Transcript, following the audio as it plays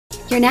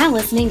You're now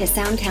listening to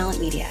Sound Talent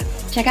Media.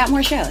 Check out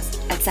more shows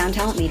at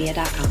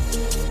soundtalentmedia.com.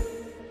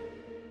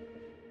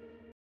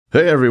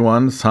 Hey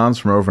everyone, it's Hans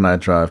from Overnight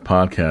Drive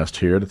Podcast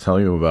here to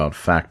tell you about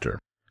Factor.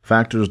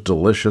 Factor's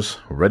delicious,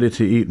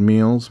 ready-to-eat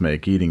meals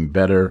make eating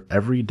better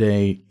every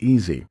day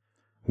easy.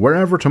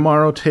 Wherever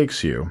tomorrow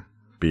takes you,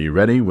 be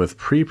ready with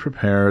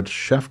pre-prepared,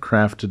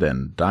 chef-crafted,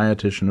 and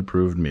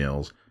dietitian-approved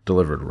meals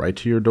delivered right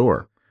to your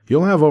door.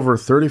 You'll have over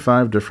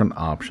 35 different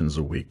options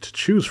a week to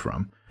choose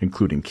from,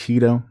 including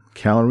keto,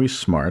 calorie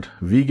smart,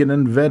 vegan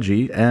and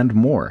veggie, and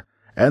more.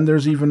 And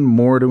there's even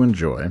more to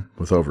enjoy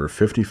with over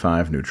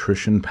 55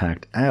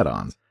 nutrition-packed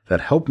add-ons that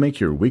help make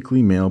your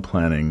weekly meal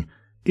planning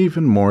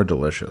even more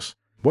delicious.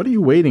 What are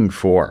you waiting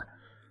for?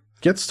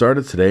 Get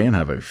started today and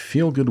have a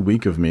feel-good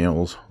week of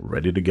meals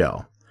ready to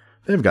go.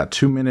 They've got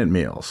 2-minute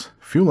meals.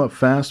 Fuel up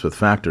fast with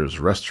Factor's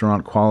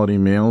restaurant-quality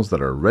meals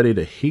that are ready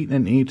to heat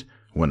and eat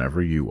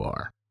whenever you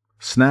are.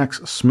 Snacks,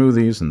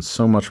 smoothies, and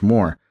so much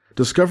more.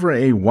 Discover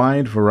a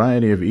wide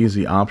variety of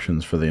easy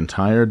options for the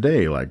entire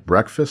day like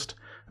breakfast,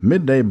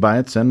 midday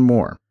bites, and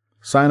more.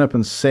 Sign up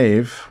and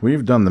save.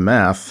 We've done the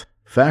math.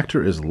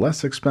 Factor is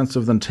less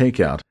expensive than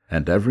takeout,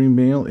 and every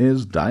meal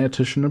is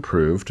dietitian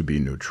approved to be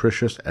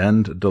nutritious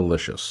and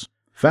delicious.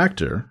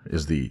 Factor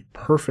is the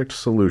perfect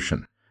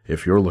solution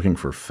if you're looking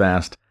for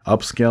fast,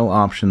 upscale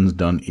options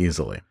done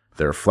easily.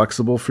 They're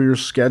flexible for your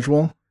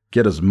schedule.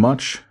 Get as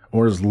much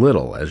or as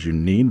little as you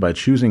need by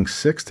choosing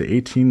 6 to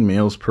 18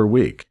 meals per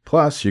week.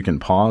 Plus, you can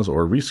pause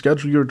or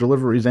reschedule your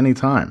deliveries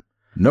anytime.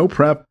 No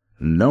prep,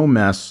 no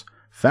mess.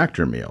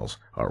 Factor meals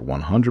are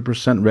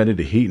 100% ready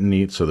to heat and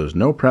eat, so there's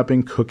no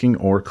prepping, cooking,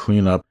 or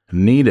cleanup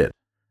needed.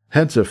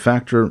 Head to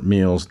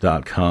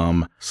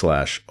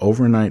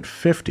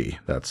factormeals.com/overnight50,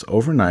 that's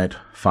overnight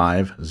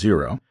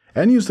 50,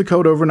 and use the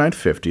code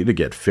overnight50 to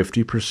get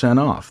 50%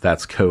 off.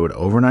 That's code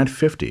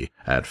overnight50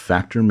 at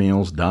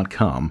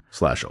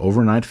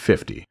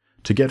factormeals.com/overnight50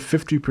 to get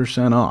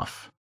 50%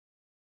 off.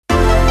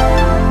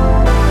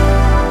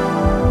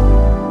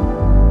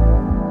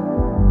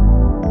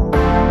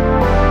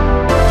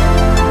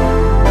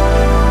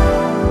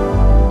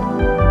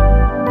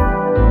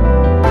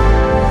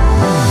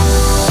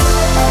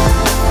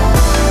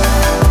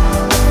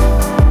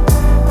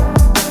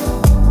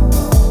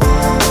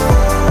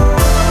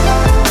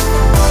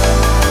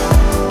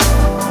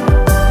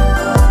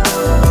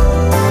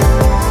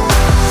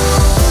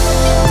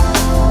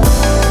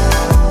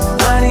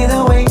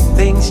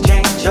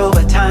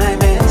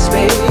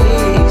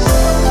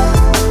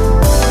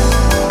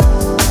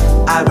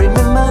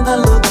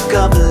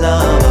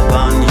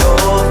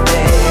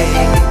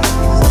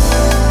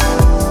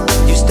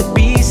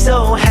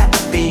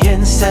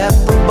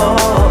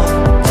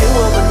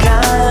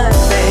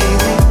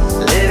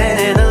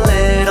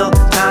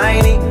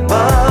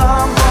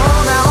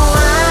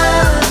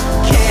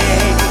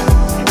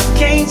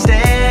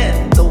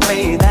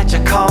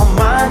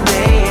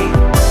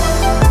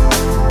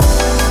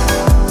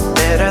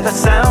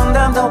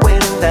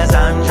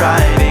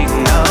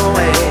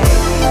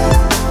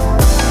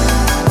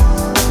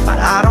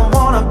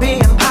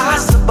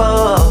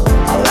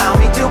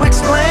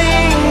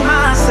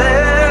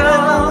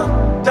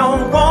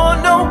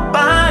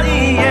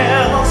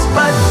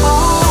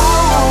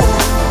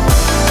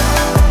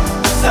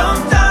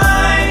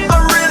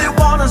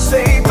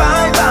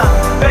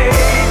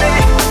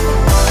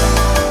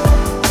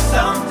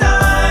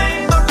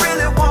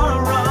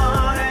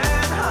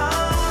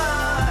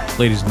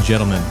 Ladies and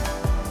gentlemen,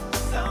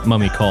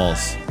 Mummy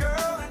calls.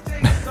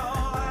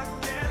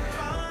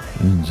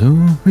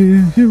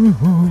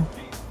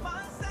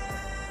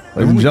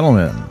 Ladies and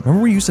gentlemen.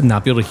 Remember we used to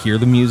not be able to hear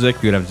the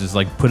music? We would have to just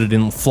like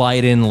fly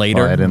it in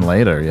later. Fly it in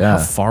later, yeah.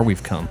 How far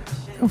we've come.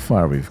 How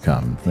far we've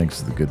come,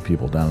 thanks to the good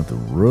people down at the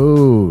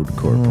Road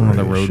Corporation.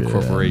 The Road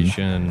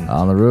Corporation.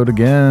 On the road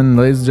again.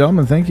 Ladies and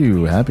gentlemen, thank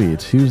you. Happy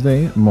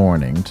Tuesday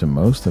morning to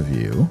most of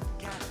you.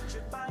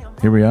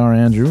 Here we are,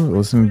 Andrew,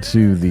 listening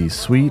to the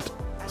sweet,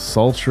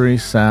 sultry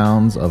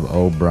sounds of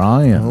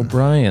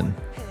O'Brien.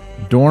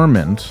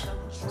 Dormant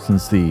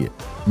since the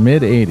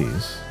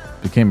mid-'80s,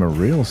 became a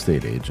real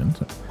estate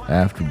agent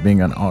after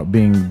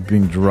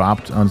being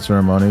dropped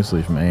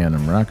unceremoniously from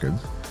A&M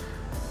Records.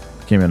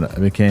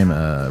 Became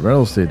a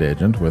real estate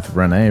agent with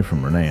Renee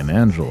from Renee and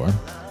Angela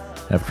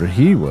after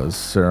he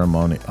was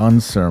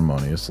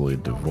unceremoniously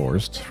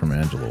divorced from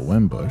Angela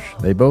Wimbush.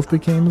 They both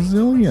became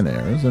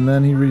zillionaires, and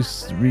then he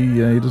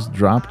recently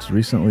dropped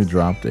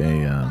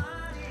a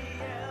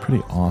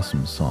pretty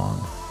awesome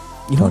song.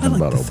 You know what I'd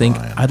like to think?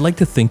 I'd like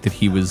to think that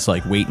he was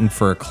like waiting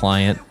for a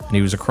client, and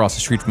he was across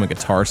the street from a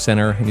Guitar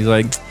Center, and he's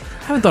like,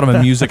 I haven't thought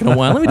about music in a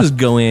while. Let me just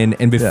go in,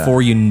 and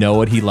before you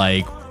know it, he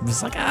like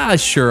was like,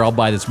 sure, I'll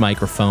buy this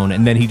microphone,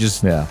 and then he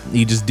just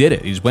did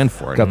it. He just went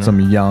for it. Got some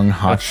young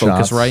hot shots.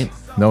 Focus right?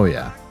 Oh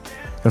yeah,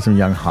 got some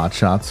young hot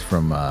shots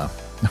from. Got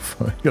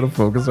a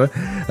focus right.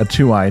 A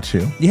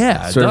 2i2.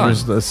 Yeah,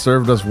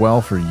 served us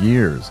well for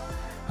years.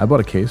 I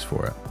bought a case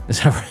for it. Is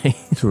that right?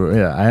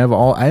 Yeah, I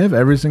have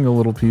every single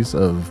little piece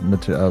of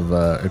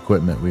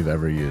equipment we've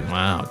ever used.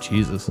 Wow,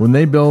 Jesus! When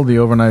they build the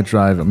Overnight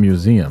Drive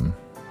Museum,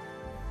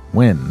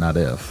 When, not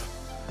if.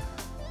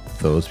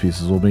 Those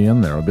pieces will be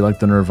in there. It'll be like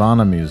the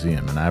Nirvana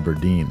Museum in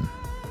Aberdeen.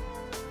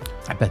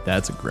 I bet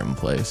that's a grim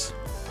place.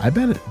 I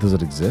bet it. Does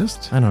it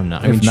exist? I don't know.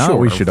 If not,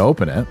 we should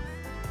open it.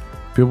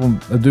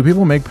 Do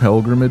people make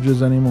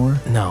pilgrimages anymore?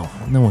 No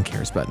one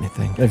cares about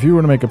anything. If you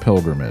were to make a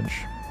pilgrimage,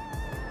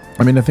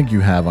 I mean, I think you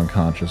have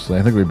unconsciously.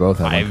 I think we both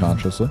have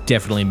unconsciously.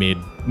 Definitely made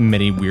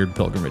many weird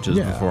pilgrimages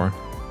before.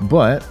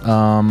 But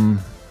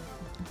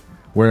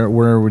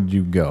where would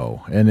you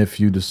go? And if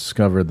you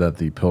discovered that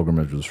the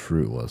pilgrimage was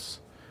fruitless,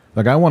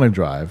 like I want to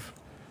drive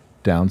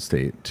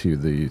downstate to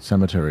the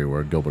cemetery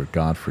where Gilbert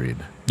Gottfried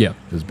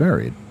is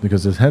buried,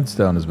 because his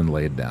headstone has been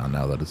laid down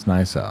now that it's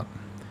nice out.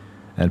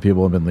 And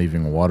people have been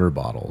leaving water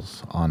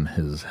bottles on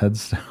his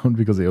headstone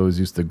because he always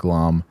used to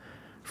glom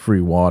free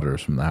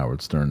waters from the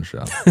Howard Stern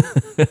show.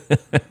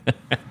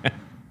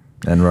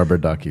 And rubber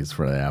duckies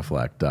for the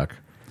Aflac duck.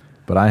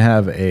 But I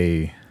have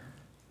a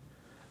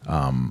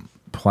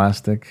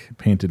plastic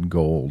painted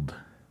gold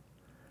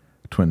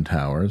Twin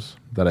Towers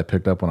that I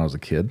picked up when I was a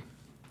kid.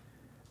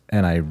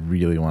 And I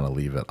really want to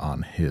leave it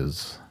on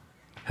his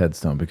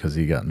headstone because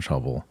he got in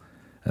trouble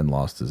and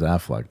lost his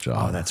Aflac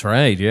job. Oh, that's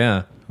right.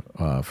 Yeah.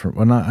 I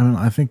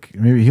think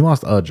maybe he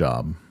lost a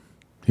job.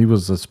 He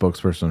was a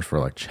spokesperson for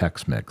like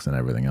Chex Mix and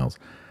everything else.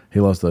 He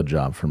lost a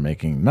job for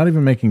not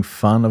even making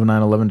fun of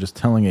 9/11, just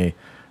telling a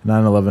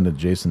 9/11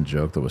 adjacent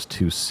joke that was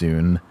too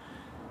soon.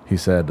 He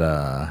said,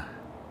 I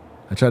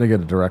tried to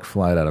get a direct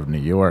flight out of New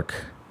York,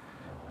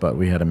 but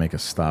we had to make a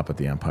stop at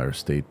the Empire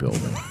State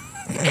Building.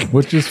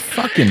 Which is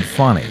fucking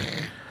funny.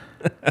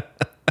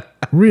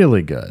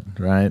 Really good,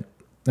 right?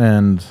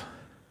 And,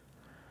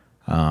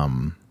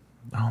 oh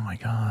my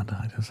God,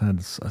 I just had,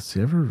 do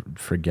you ever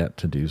forget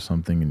to do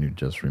something and you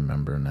just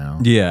remember now?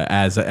 Yeah,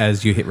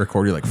 as you hit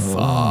record, you're like,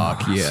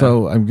 fuck, yeah.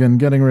 So I've been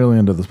getting really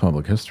into this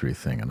public history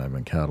thing, and I've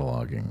been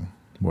cataloging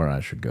where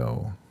I should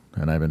go.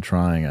 And I've been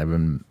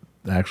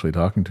actually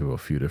talking to a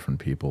few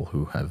different people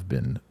who have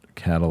been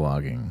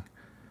cataloging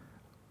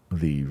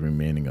the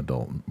remaining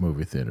adult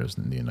movie theaters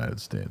in the United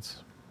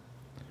States.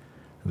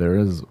 There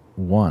is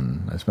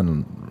one. I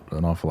spend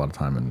an awful lot of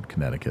time in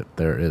Connecticut.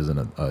 There is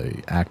a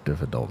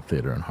active adult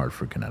theater in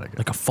Hartford, Connecticut.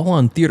 Like a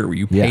full-on theater where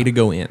you pay to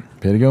go in.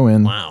 Pay to go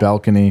in, wow.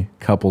 Balcony,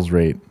 couples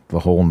rate, the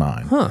whole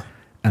nine. Huh.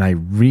 And I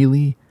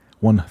really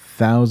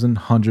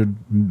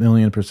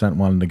 1,100,000,000%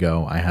 wanted to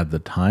go. I had the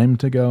time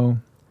to go,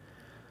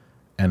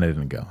 and I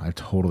didn't go. I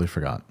totally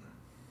forgot.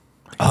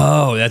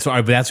 Oh, that's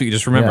what you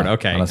just remembered. Yeah,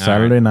 Okay. On a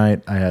Saturday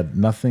night, I had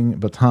nothing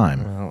but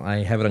time. Well,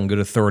 I have it on good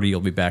authority.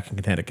 You'll be back in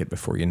Connecticut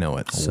before you know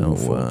it. So,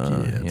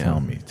 tell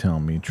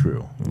me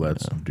true.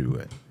 Let's do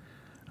it.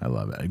 I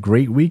love it. A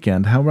great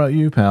weekend. How about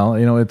you, pal?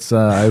 You know, it's.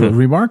 I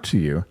remarked to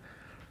you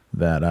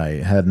that I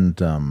hadn't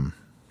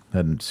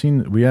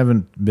seen. We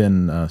haven't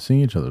been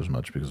seeing each other as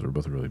much because we're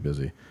both really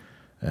busy,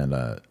 and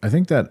I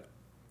think that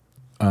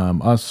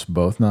us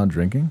both not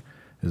drinking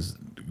is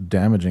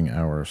damaging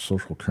our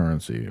social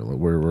currency.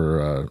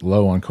 We're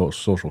low on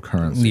social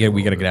currency. Yeah,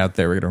 we got to get out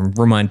there. We got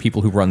to remind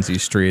people who runs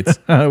these streets.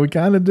 We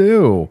kind of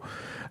do.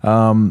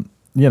 You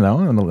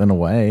know, in a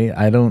way,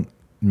 I don't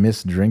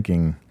miss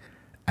drinking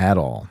at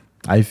all.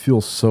 I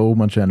feel so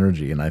much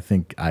energy, and I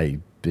think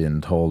I've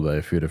been told by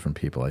a few different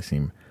people I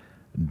seem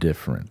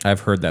different.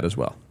 I've heard that as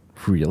well.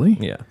 Really?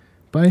 Yeah.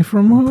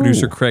 From who?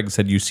 Producer Craig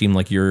said you seem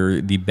like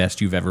you're the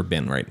best you've ever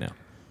been right now.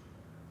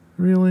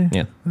 Really?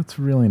 Yeah. That's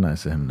really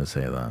nice of him to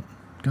say that.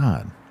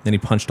 God. Then he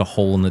punched a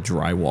hole in the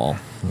drywall.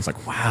 I was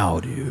like, wow,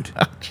 dude.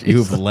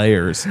 You have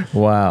layers.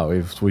 Wow.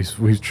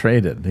 We've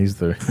traded. He's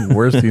the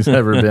worst he's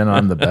ever been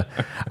on the best.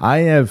 I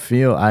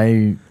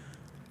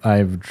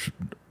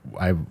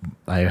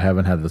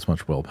haven't had this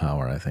much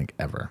willpower, I think,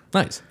 ever.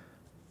 Nice.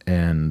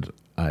 And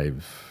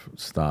I've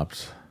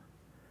stopped.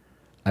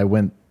 I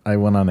went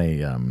on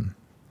a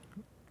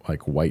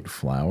like white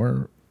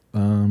flour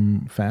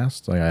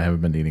fast. Like I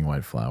haven't been eating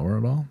white flour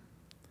at all.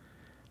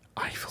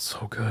 I feel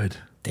so good.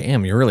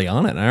 Damn, you're really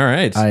on it. All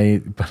right.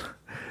 But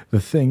the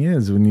thing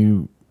is, when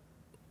you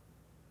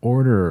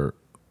order,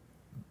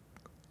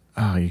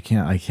 I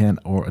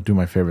can't do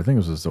my favorite thing,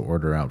 which is to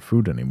order out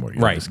food anymore.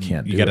 Right. I just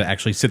can't. You got to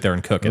actually sit there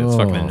and cook it. It's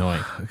fucking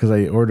annoying. Because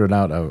I ordered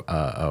out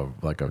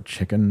a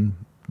chicken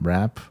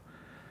wrap,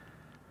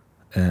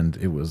 and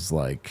it was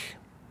like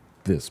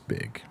this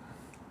big.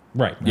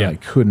 Right. And Yeah. I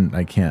can't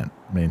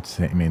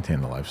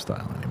maintain the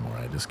lifestyle anymore.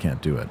 I just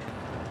can't do it.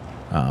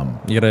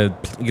 You gotta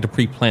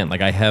pre-plan.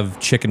 Like I have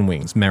chicken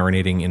wings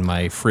marinating in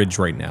my fridge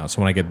right now.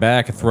 So when I get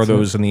back, I throw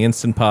those in the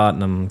Instant Pot,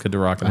 and I'm good to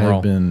rock and roll.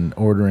 I've been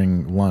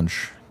ordering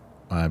lunch.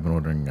 I've been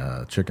ordering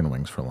chicken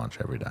wings for lunch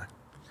every day.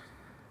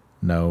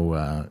 No,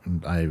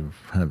 I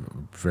have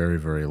very,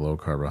 very low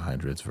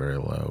carbohydrates, very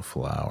low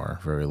flour,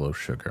 very low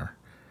sugar.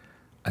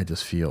 I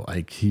just feel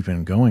I keep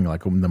on going.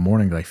 Like in the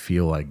morning, I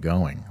feel like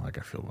going. Like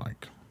I feel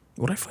like.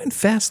 What I find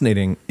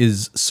fascinating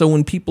is, so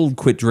when people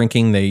quit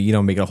drinking, they,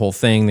 make it a whole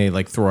thing. They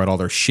like throw out all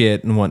their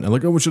shit and whatnot.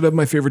 Like, oh, we should have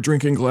my favorite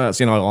drinking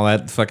glass, all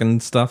that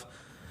fucking stuff.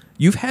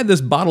 You've had this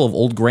bottle of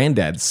Old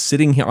Grandad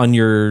sitting on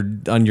your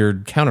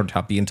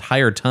countertop the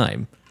entire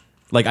time.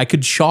 Like I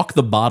could chalk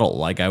the bottle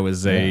like I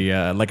was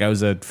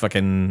a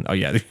fucking. Oh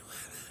yeah,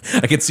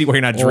 I could see where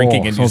you're not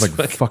drinking and sounds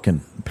like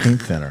fucking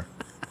paint thinner.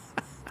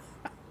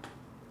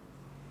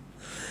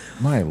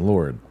 My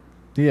lord.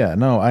 Yeah,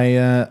 no,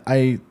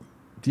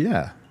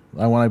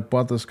 when I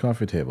bought this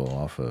coffee table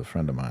off a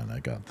friend of mine, I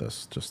got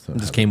this just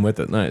came with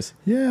it. Nice.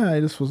 Yeah,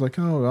 I just was like,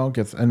 oh, I'll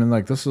get. And then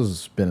like this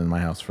has been in my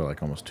house for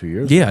like almost 2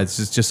 years. Yeah,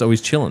 it's just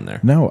always chilling there.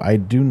 No, I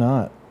do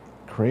not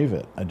crave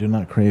it. I do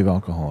not crave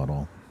alcohol at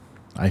all.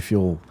 I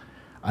feel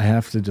I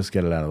have to just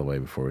get it out of the way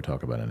before we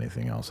talk about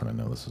anything else. And I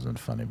know this isn't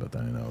funny, but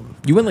then I know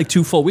you went like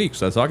 2 full weeks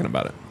without talking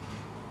about it.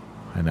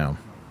 I know.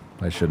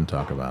 I shouldn't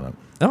talk about it.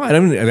 No, I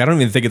don't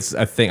even think it's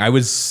a thing.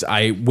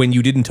 When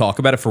you didn't talk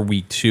about it for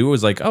week 2, I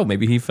was like, oh,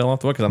 maybe he fell off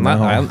the hook because I'm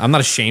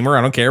not a shamer.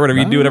 I don't care. Whatever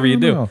you do, whatever you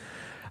do.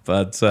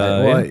 But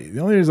the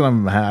only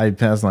reason I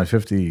passed my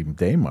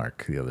 50-day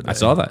mark the other day. I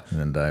saw that,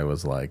 and I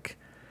was like,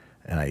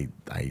 and I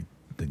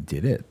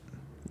did it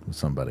with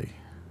somebody,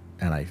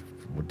 and I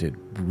did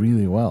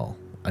really well.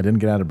 I didn't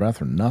get out of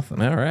breath or nothing.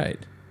 All right.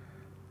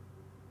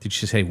 Did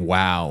you say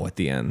wow at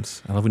the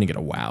end? I love when you get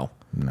a wow.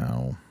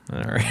 No.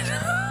 All right.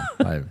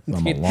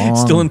 I'm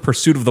still in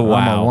pursuit of the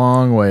wow. I'm a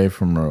long way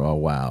from a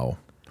wow.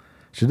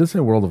 She did say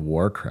World of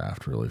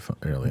Warcraft. Really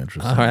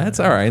interesting. All right, that's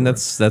all right. And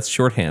that's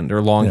shorthand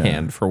or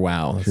longhand for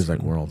wow. She's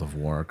like World of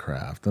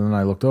Warcraft, and then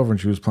I looked over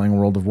and she was playing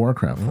World of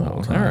Warcraft the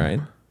whole time. All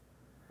right.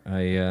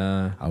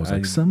 I was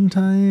like,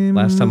 sometime.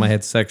 Last time I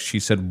had sex, she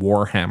said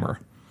Warhammer.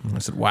 I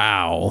said,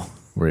 wow.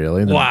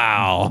 Really?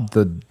 Wow.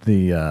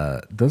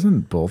 The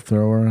doesn't Bull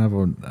Thrower have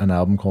an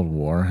album called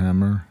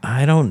Warhammer?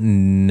 I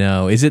don't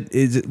know. Is it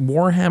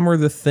Warhammer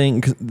the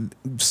thing?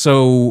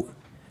 So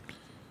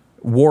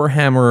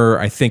Warhammer,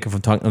 I think if I'm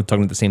talking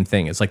about the same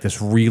thing, it's like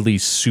this really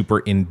super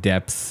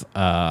in-depth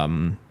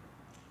like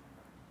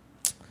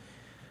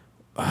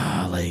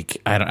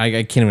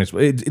I can't even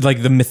explain.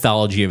 Like the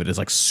mythology of it is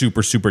like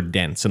super super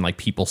dense, and like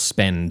people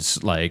spend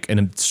like an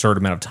absurd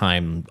amount of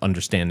time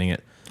understanding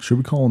it. Should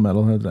we call a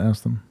metalhead to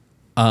ask them?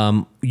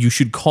 You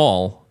should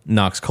call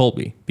Knox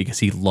Colby because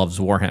he loves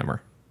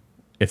Warhammer.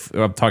 If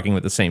I'm talking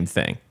about the same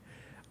thing,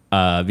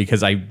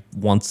 because I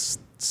once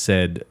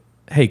said,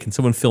 "Hey, can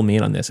someone fill me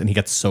in on this?" and he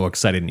got so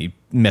excited and he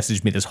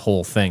messaged me this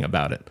whole thing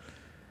about it.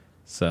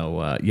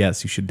 So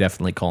yes, you should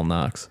definitely call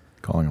Knox.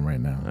 Calling him right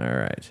now. All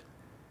right.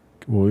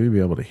 Will we be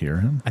able to hear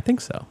him? I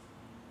think so.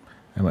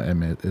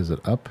 Is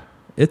it up?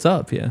 It's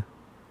up, yeah.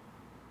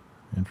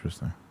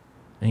 Interesting.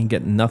 I ain't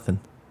getting nothing.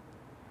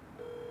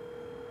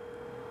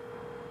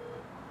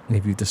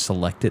 Maybe you just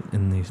select it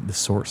in the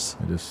source.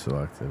 I just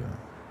selected it.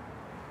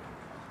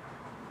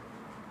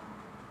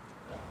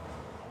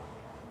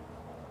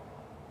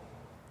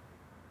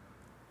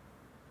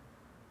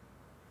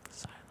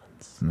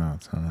 Silence. No,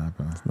 it's not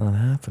happening. It's not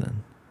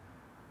happening.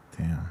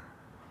 Damn.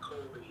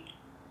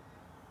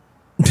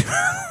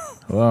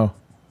 Hello.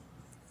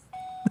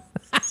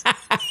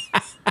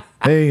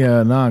 Hey,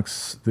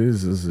 Knox.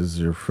 This is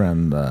your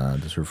friend.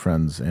 Just your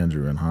friends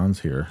Andrew and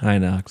Hans here. Hi,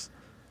 Knox.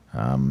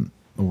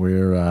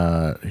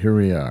 We're here.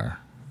 We are.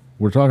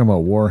 We're talking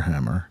about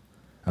Warhammer,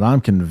 and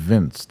I'm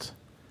convinced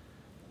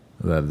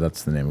that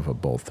that's the name of a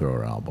Bolt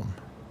Thrower album.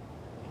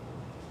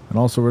 And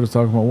also, we're just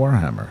talking about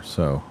Warhammer.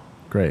 So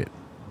great.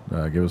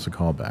 Give us a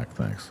call back.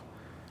 Thanks.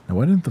 Now,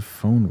 why didn't the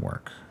phone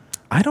work?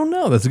 I don't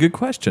know. That's a good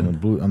question.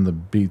 On the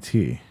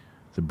BT,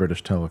 the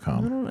British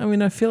Telecom. I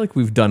mean, I feel like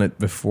we've done it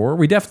before.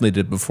 We definitely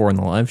did before in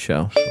the live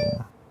show.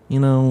 Sure. You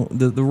know,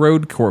 the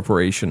Road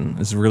Corporation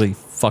is really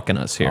fucking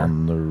us here.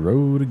 On the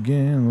road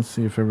again. Let's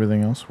see if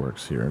everything else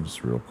works here,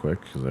 just real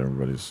quick, because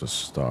everybody's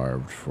just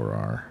starved for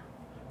our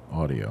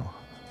audio.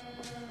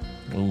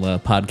 Little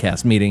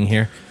podcast meeting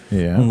here.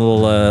 Yeah. A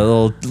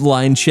little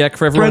line check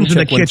for everyone. Friends in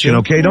the kitchen,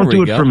 okay? Don't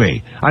do it for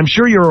me. I'm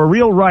sure you're a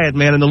real riot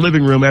man in the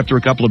living room after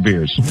a couple of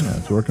beers. Yeah,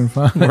 it's working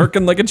fine.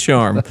 Working like a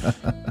charm.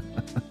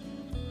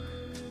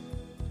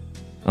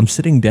 I'm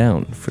sitting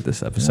down for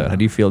this episode. Yeah. How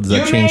do you feel? Does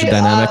that change the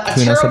dynamic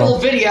between us at all?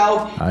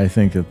 Video. I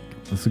think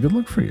it's a good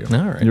look for you.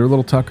 All right. You're a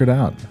little tuckered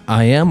out.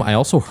 I am. I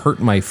also hurt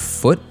my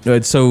foot.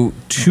 So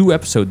 2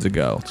 episodes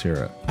ago, let's hear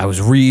it. I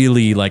was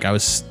really like I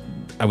was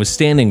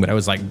standing, but I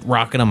was like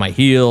rocking on my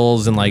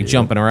heels and like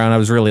jumping around. I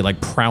was really like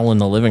prowling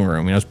the living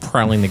room. I was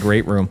prowling the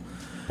great room.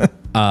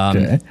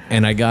 Okay.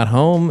 And I got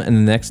home, and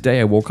the next day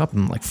I woke up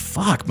and I'm like,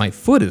 fuck, my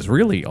foot is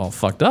really all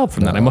fucked up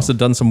from that. I must have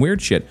done some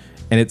weird shit.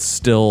 And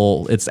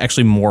it's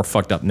actually more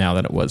fucked up now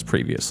than it was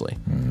previously.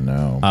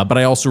 No. But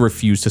I also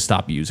refuse to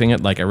stop using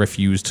it. Like I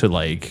refuse to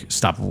like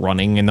stop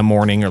running in the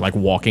morning or like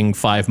walking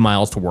 5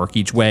 miles to work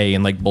each way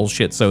and like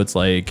bullshit. So it's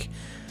like,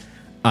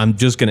 I'm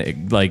just going to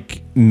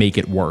like make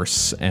it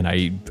worse. And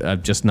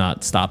I'm just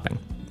not stopping.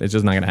 It's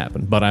just not going to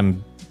happen. But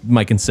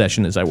my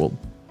concession is I will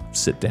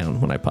sit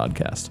down when I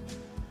podcast.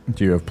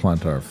 Do you have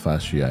plantar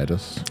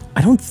fasciitis?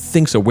 I don't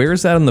think so. Where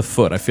is that on the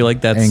foot? I feel like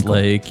that's ankle.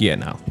 Like,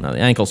 no, the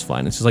ankle's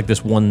fine. It's just like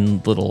this one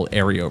little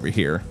area over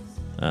here.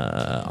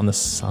 On the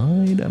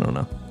side? I don't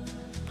know.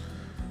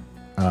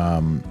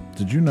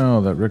 Did you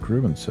know that Rick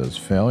Rubin says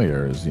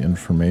failure is the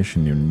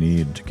information you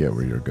need to get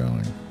where you're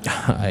going?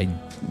 I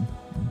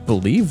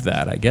believe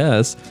that, I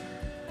guess.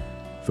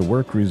 The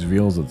work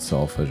reveals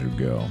itself as you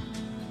go.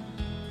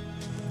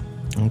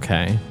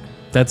 Okay.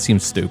 That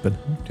seems stupid.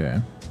 Okay.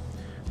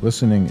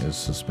 Listening is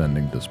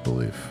suspending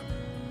disbelief.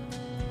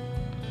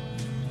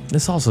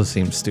 This also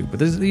seems stupid.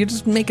 You're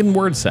just making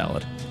word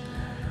salad.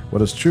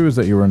 What is true is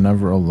that you are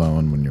never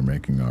alone when you're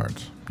making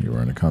art. You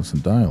are in a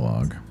constant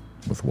dialogue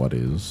with what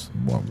is,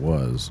 what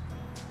was.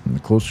 And the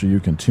closer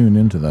you can tune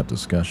into that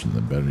discussion,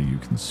 the better you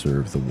can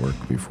serve the work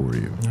before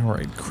you. All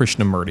right,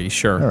 Krishnamurti,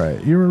 sure. All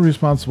right, you're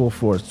responsible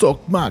for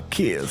suck my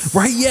kiss.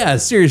 Right, yeah,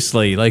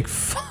 seriously. Like,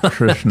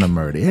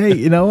 Krishnamurti. Hey,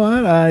 you know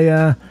what?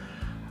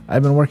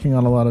 I've been working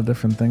on a lot of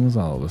different things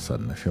all of a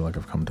sudden. I feel like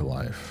I've come to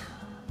life.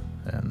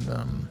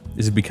 And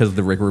is it because of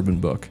the Rick Rubin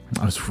book?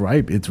 That's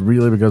right. It's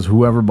really because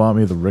whoever bought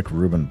me the Rick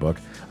Rubin book,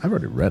 I've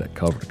already read it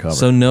cover to cover.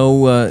 So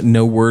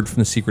no word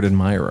from the Secret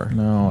Admirer.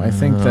 No, I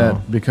think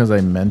that because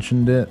I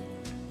mentioned it,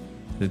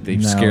 that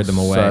they've scared them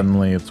away.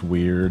 Suddenly it's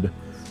weird.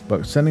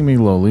 But sending me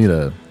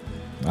Lolita,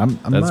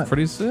 that's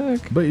pretty sick.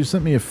 But you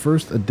sent me a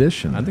first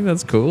edition. I think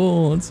that's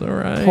cool. It's all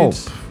right. Pulp,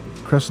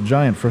 Crest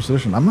Giant first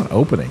edition. I'm not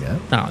opening it.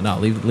 No,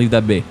 leave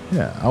that be.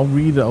 Yeah, I'll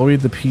read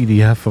the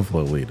PDF of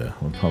Lolita.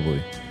 We'll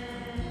probably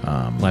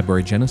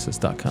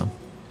LibraryGenesis.com.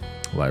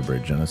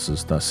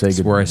 LibraryGenesis.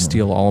 That's where I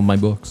steal all of my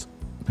books.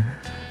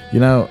 You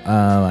know,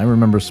 I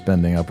remember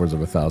spending upwards of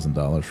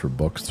 $1,000 for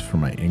books for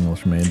my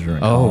English major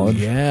in college. Oh,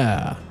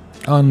 yeah.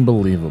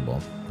 Unbelievable.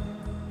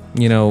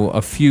 You know,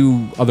 a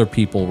few other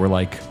people were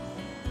like,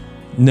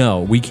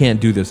 no, we can't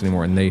do this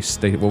anymore. And they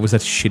what was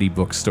that shitty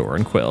bookstore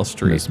in Quail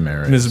Street? Miss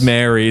Mary's. Miss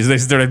Mary's. They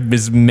started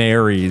Miss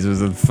Mary's. It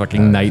was a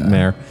fucking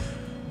nightmare.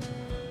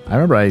 I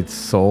remember I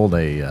sold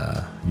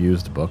a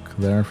used book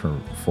there for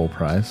full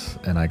price,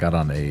 and I got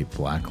on a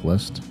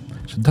blacklist.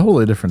 It's a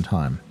totally different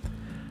time.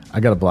 I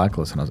got a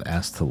blacklist, and I was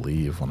asked to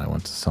leave when I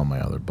went to sell my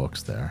other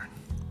books there.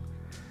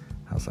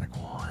 I was like,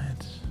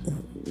 what?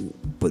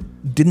 But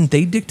didn't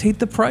they dictate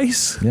the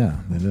price? Yeah,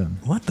 they did.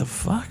 What the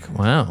fuck?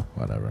 Wow.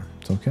 Whatever.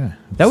 It's okay.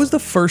 That was the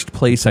first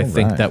place I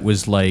think that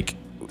was like,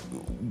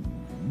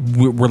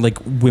 where like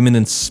women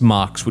in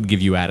smocks would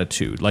give you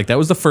attitude. Like that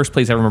was the first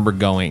place I remember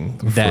going.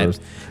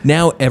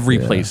 Now every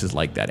place is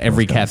like that.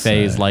 Every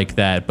cafe is like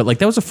that. But like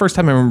that was the first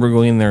time I remember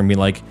going in there and being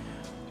like,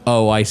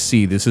 oh, I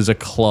see. This is a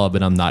club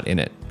and I'm not in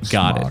it.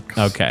 Got it.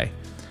 Okay.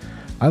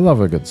 I love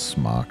a good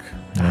smock.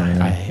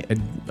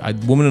 I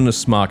woman in a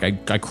smock,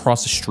 I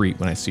cross the street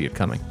when I see it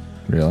coming.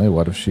 Really?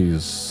 What if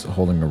she's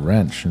holding a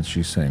wrench and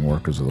she's saying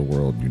workers of the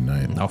world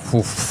unite?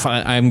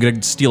 I'm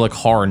going to steal a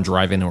car and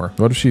drive into her.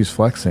 What if she's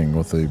flexing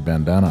with a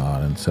bandana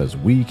on and says,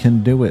 we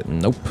can do it?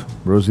 Nope.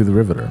 Rosie the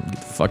Riveter. Get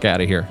the fuck out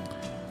of here.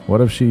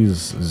 What if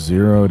she's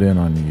zeroed in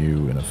on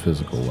you in a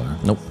physical way?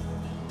 Nope.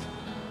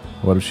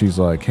 What if she's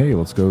like, hey,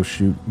 let's go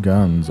shoot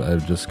guns.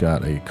 I've just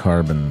got a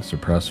carbon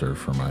suppressor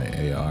for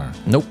my AR.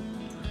 Nope.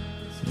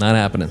 Not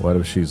happening. What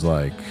if she's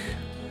like...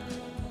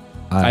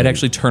 I'd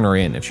actually turn her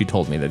in if she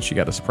told me that she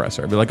got a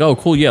suppressor. I'd be like, oh,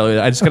 cool,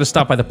 yeah, I just got to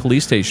stop by the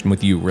police station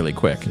with you really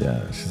quick.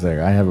 Yeah, she's like,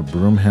 I have a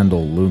broom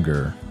handle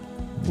Luger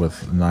with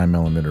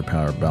 9mm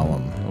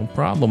parabellum. No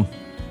problem.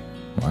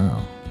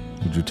 Wow.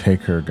 Would you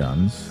take her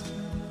guns?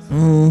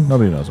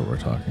 Nobody knows what we're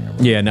talking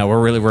about. Yeah, no,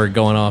 we're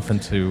going off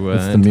into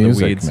it's the into music,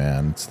 the weeds.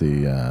 Man. It's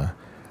the...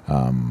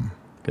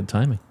 Good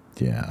timing.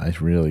 Yeah, I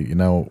really... You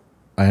know,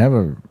 I have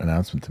an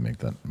announcement to make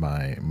that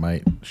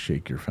might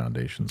shake your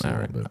foundations a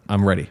little bit.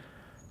 I'm ready.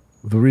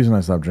 The reason I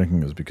stopped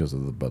drinking is because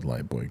of the Bud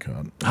Light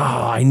boycott.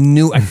 Oh,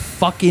 I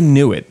fucking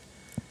knew it.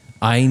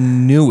 I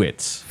knew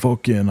it.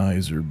 Fucking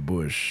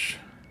Anheuser-Busch.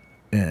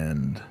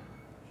 And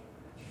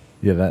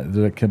yeah,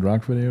 that Kid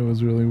Rock video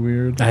was really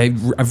weird.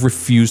 I've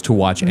refused to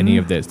watch any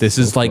of this. This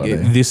is like,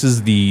 this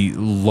is the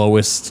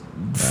lowest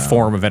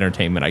form of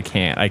entertainment. I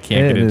can't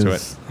get into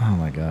it. Oh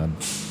my God.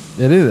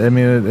 It is. I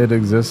mean, it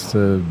exists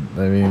to,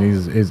 I mean,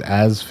 he's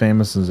as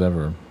famous as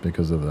ever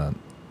because of that.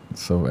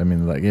 So, I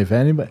mean, like, if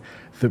anybody...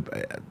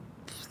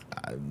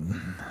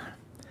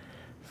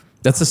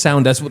 That's the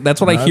sound. That's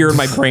what I hear in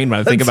my brain when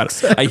I think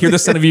about it. I hear the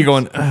sound of you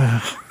going.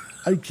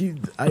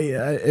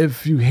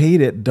 If you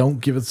hate it, don't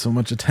give it so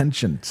much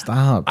attention.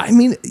 Stop. I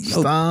mean,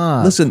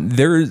 stop. Listen,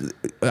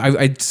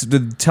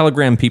 the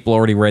Telegram people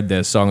already read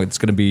this, so it's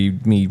going to be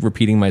me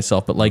repeating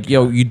myself. But like,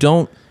 you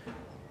don't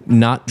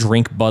not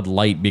drink Bud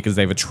Light because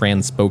they have a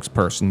trans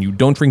spokesperson. You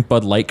don't drink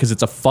Bud Light because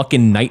it's a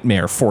fucking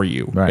nightmare for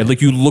you. Right.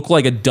 Like, you look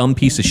like a dumb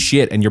piece of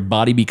shit and your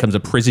body becomes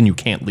a prison you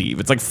can't leave.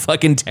 It's like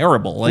fucking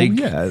terrible. Like,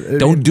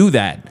 don't do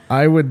that.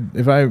 I would,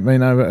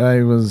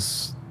 I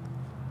was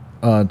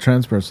a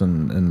trans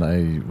person and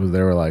they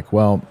were like,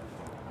 well,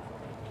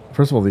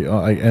 first of all,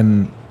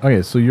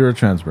 okay, so you're a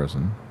trans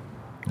person.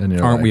 And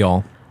you're Aren't we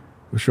all?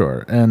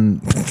 Sure.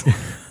 And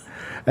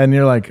and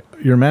you're like,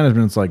 your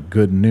management's like,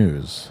 good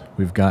news.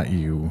 We've got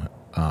you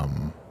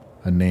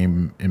a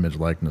name, image,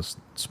 likeness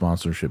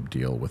sponsorship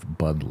deal with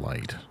Bud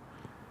Light.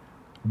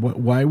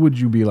 Why would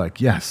you be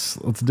like, yes,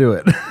 let's do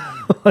it?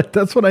 Like,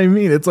 that's what I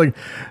mean. It's like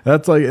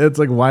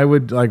why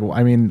would, like,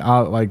 I mean,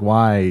 like,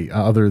 why,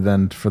 other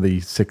than for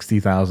the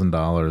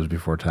 $60,000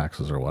 before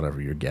taxes or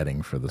whatever you're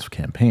getting for this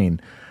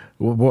campaign,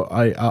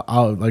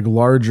 I'll like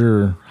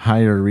larger,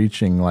 higher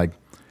reaching, like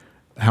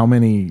how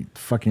many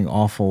fucking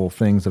awful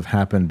things have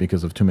happened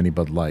because of too many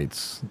Bud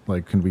Lights?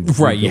 Like, can we dig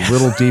a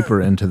little deeper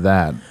into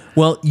that?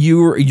 Well,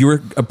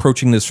 you're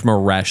approaching this from a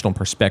rational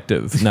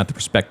perspective, not the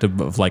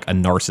perspective of like a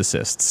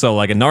narcissist. So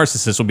like a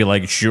narcissist will be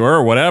like,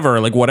 sure,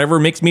 whatever, like whatever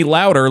makes me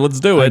louder, let's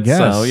do it.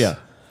 So yeah.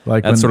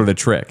 Like that's sort of the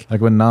trick.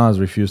 Like when Nas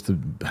refused to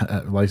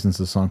license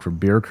the song for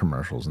beer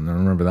commercials, and I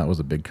remember that was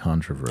a big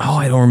controversy. Oh,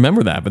 I don't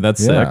remember that, but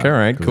that's sick. All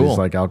right, cool. He's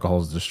like, alcohol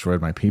has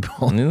destroyed my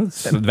people.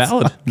 It's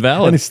valid.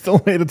 And he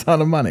still made a ton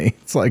of money.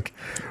 It's like,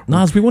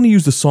 Nas, we want to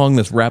use the song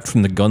that's rapped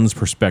from the Guns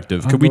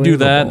perspective. Could we do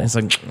that? And it's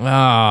like,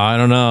 I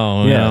don't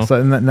know. Yeah. You know?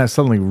 So, and then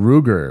suddenly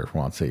Ruger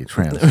wants a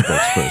trans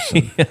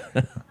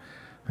spokesperson.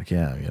 Like,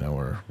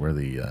 we're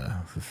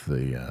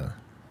the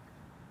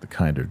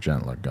kinder,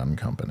 gentler gun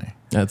company.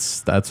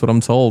 That's what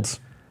I'm told.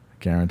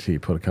 Guarantee,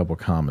 put a couple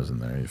commas in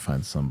there, you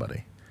find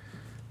somebody.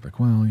 Like,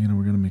 well, we're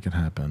going to make it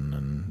happen,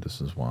 and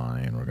this is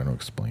why, and we're going to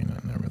explain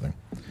it and everything.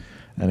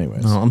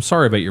 Anyways. No, I'm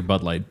sorry about your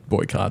Bud Light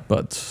boycott,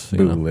 but...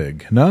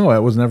 Bootleg. No, it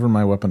was never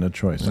my weapon of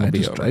choice. I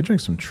drink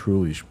some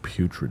truly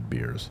putrid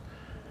beers.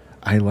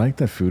 I like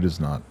that food is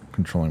not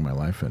controlling my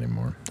life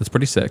anymore. That's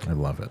pretty sick. I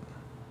love it.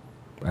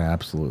 I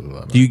absolutely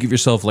love it. Do you give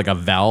yourself like a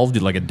valve?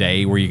 Do like a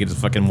day where you can just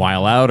fucking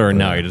while out, or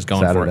no, you're just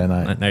going Saturday for it?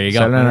 Night. There you go.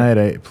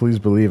 Saturday night, please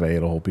believe I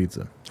ate a whole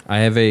pizza. I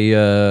have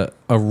a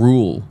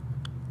rule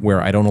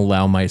where I don't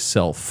allow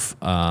myself...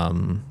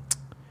 like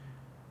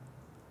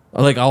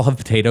I'll have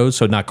potatoes,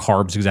 so not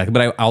carbs exactly,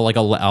 but I'll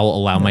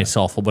allow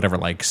myself whatever,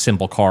 like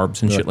simple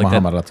carbs and shit like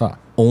Muhammad that. Atta.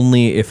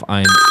 Only if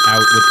I'm out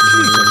with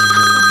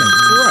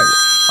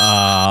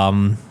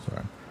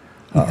Sorry.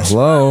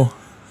 Hello?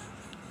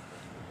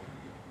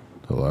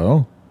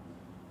 Hello?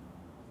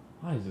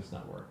 Why is this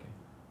not working?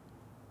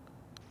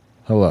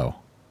 Hello?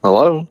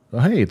 Hello? Oh,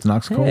 hey, it's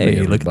Knox Colby, Hey,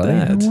 everybody. look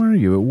at that. How are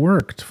you? It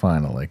worked,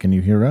 finally. Can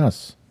you hear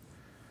us?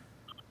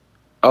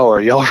 Oh,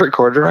 are y'all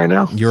recording right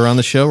now? You're on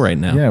the show right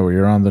now. Yeah, well,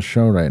 you're on the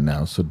show right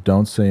now, so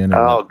don't say anything.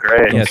 Oh,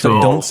 great. Yeah, so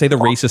don't say the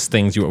racist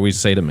things you always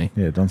say to me.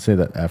 Yeah, don't say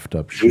that effed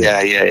up shit.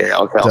 Yeah.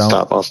 Okay,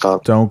 I'll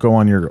stop. Don't go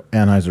on your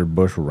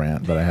Anheuser-Busch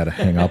rant that I had to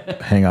hang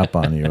up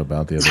on you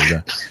about the other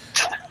day.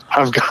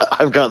 I've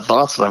got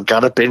thoughts and I've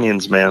got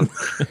opinions, man.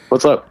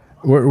 What's up?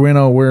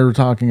 We're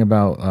talking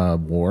about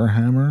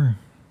Warhammer.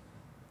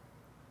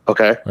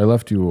 Okay. I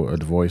left you a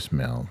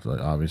voicemail. So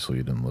obviously,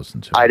 you didn't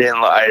listen to it. I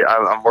didn't.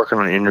 I'm working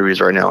on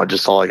interviews right now. I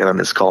just saw I got a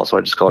missed call, so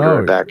I just called you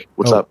right back.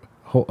 What's up?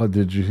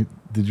 Did you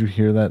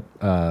hear that?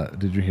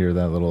 Did you hear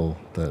that little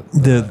the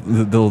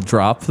little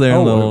drop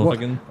there?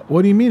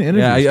 What do you mean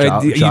interviews?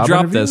 Yeah, you dropped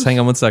interviews? this. Hang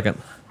on 1 second.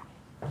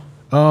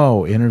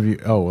 Oh, interview.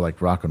 Oh,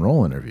 like rock and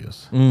roll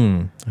interviews.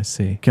 I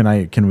see.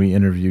 Can we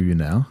interview you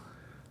now?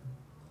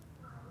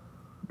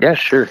 Yeah,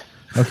 sure.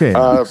 Okay.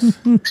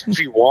 If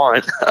you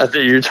want, I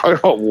think you're talking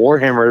about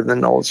Warhammer,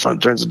 then all of a sudden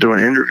it turns into an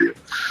interview.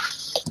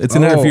 It's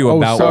an interview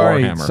about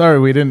Warhammer. Sorry,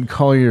 we didn't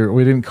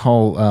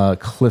call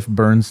Cliff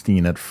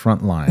Bernstein at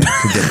Frontline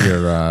to get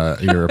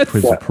your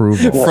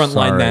approval.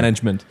 Frontline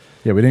management.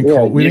 Yeah, we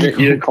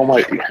didn't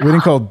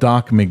call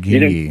Doc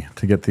McGee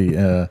to get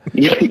the.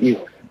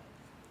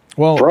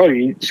 Well, bro,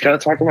 you just gotta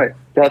talk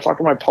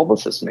to my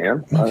publicist,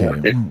 man.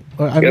 Okay,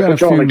 I've got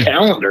put you on the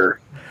calendar.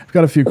 I've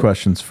got a few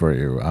questions for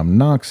you.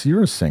 Knox,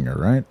 you're a singer,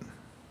 right?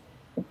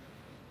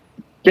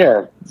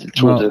 Yeah,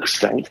 to an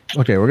extent.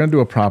 Okay, we're gonna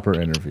do a proper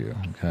interview.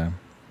 Okay,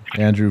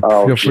 Andrew,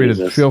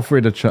 feel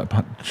free to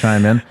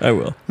chime in. I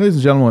will, ladies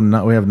and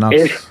gentlemen. We have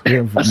Knox.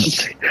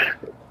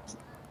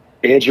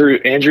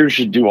 Andrew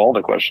should do all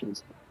the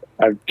questions.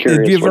 I'm curious.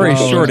 It'd be a very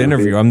short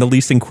interview. I'm the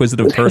least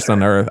inquisitive person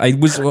on earth. I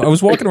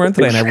was walking around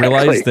today and I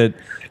realized that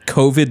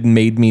COVID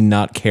made me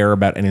not care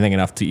about anything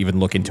enough to even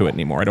look into it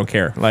anymore. I don't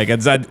care. Like I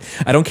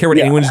don't care what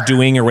anyone's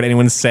doing or what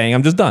anyone's saying.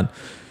 I'm just done.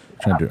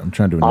 I'm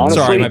trying to do an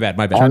Honestly, sorry, my bad.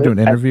 Trying to do an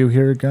interview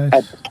here,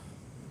 guys.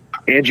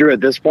 Andrew, at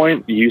this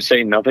point, you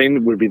saying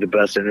nothing would be the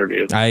best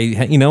interview.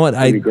 You know what?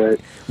 That'd be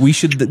great. We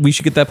should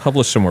get that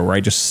published somewhere where I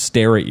just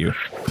stare at you.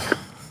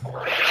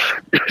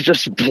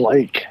 Just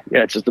blank.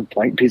 Yeah, it's just a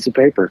blank piece of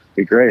paper.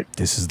 Be great.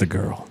 This is the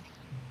girl.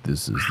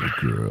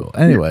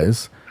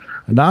 Anyways,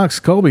 Knox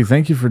Colby,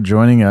 thank you for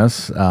joining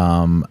us.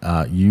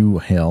 You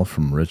hail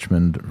from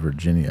Richmond,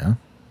 Virginia,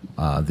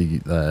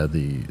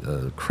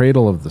 the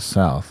cradle of the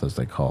South, as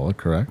they call it.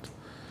 Correct?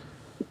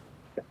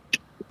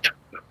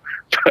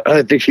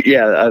 I think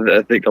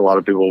I think a lot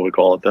of people would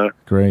call it that.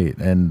 Great.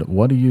 And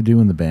what do you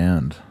do in the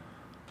band?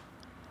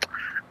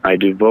 I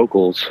do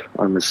vocals.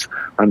 I'm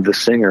the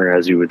singer,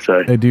 as you would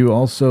say. I do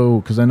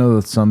also, because I know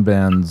that some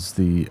bands,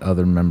 the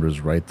other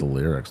members write the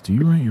lyrics. Do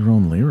you write your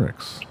own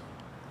lyrics?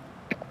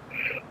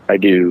 I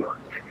do.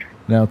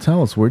 Now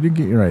tell us, where do you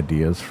get your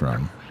ideas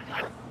from?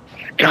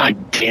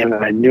 God damn it,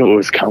 I knew it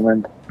was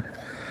coming.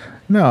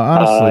 No,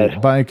 honestly,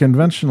 by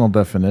conventional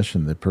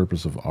definition, the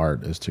purpose of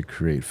art is to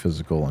create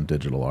physical and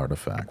digital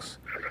artifacts.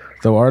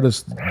 Though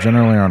artists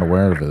generally aren't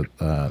aware of it,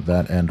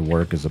 that end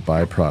work is a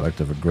byproduct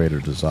of a greater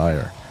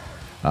desire.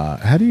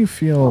 How do you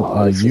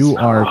feel you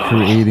are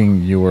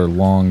creating your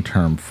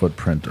long-term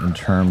footprint in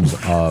terms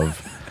of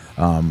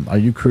Are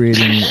you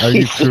creating?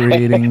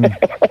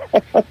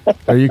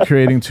 Are you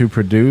creating to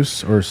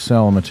produce or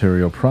sell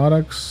material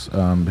products?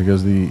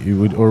 Because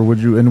would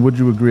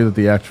you agree that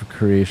the act of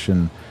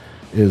creation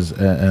is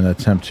an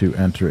attempt to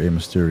enter a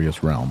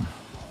mysterious realm?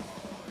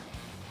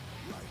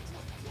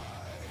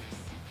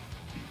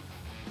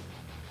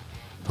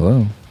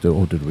 Hello?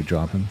 Did we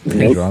drop him?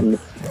 No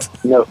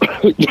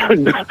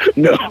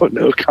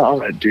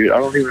comment, dude. I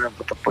don't even know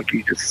what the fuck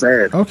you just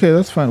said. Okay,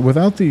 that's fine.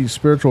 Without the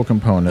spiritual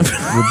component,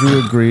 would you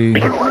agree?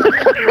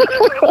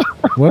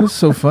 What is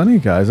so funny,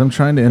 guys? I'm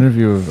trying to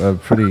interview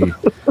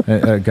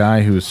a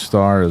guy whose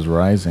star is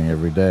rising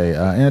every day.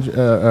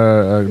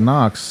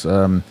 Knox,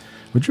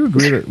 would you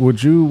agree that?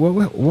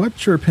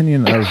 What's your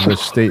opinion of the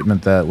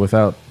statement that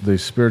without the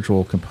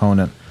spiritual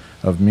component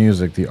of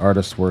music, the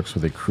artist works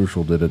with a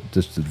crucial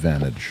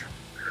disadvantage?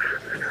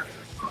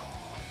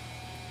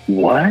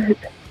 What?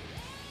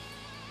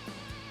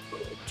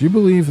 Do you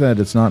believe that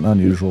it's not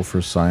unusual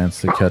for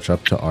science to catch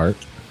up to art?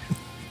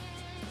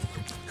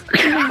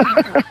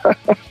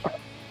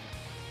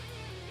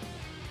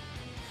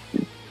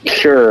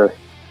 Sure.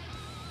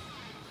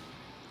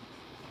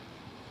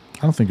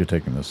 I don't think you're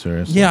taking this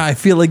seriously. Yeah, I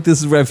feel like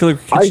this is where I feel like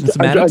we're catching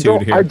some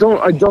attitude here. I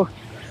don't.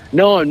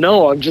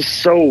 No, I'm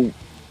so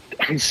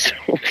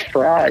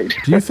fried.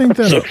 Do you think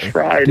that? So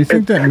fried. Do you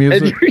think that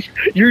music?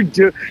 You're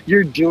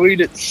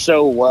doing it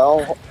so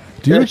well.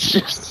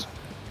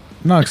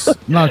 Knox,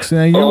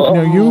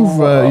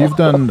 you've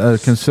done a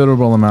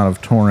considerable amount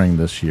of touring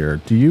this year.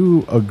 Do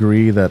you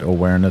agree that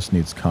awareness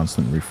needs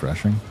constant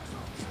refreshing?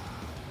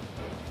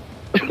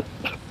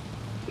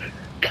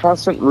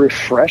 Constant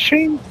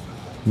refreshing?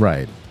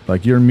 Right.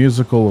 Like your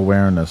musical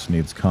awareness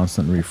needs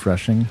constant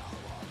refreshing.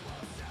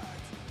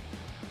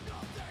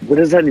 What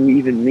does that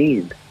even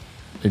mean?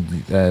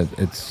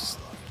 It's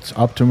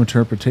up to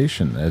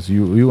interpretation. As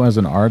you as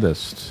an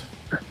artist,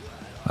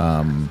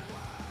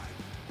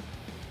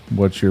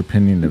 what's your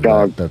opinion of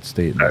that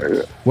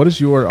statement? What is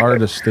your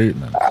artist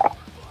statement?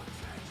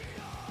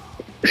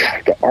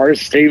 The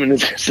artist statement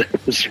is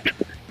this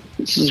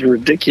is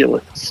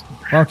ridiculous.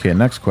 Okay,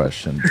 next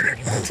question.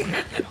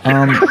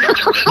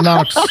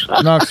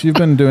 Knox, you've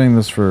been doing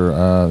this for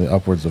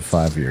upwards of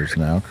 5 years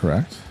now,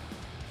 correct?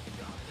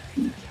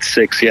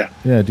 6, yeah.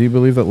 Yeah, do you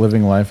believe that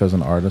living life as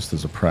an artist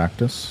is a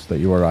practice that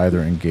you are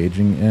either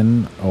engaging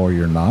in or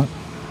you're not?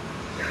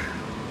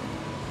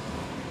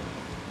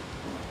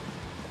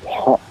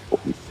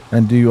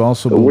 And do you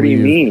also believe... What do you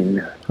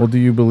mean? Well, do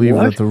you believe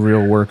that the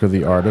real work of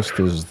the artist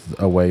is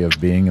a way of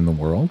being in the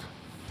world?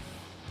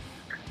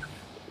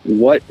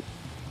 What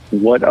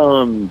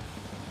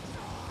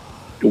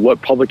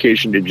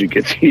publication did you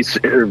get these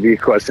interview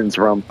questions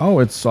from? Oh,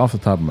 it's off the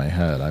top of my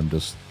head. I'm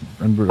just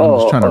trying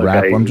to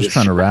wrap. I'm just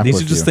trying to wrap. These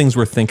are just things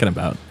we're thinking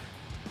about.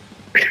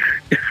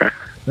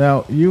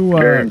 Now you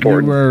were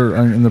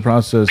in the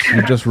process.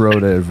 You just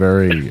wrote a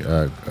very,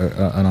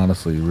 an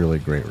honestly really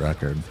great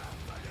record.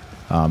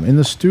 In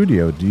the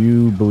studio, do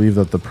you believe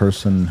that the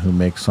person who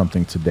makes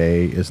something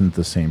today isn't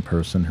the same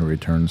person who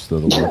returns to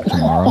the work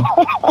tomorrow?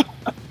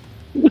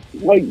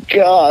 My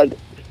God.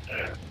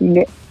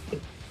 No.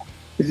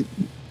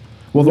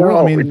 Well,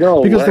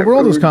 because the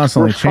world is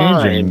constantly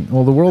changing.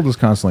 Well, the world is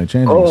constantly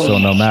changing. So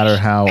no matter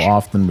how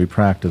often we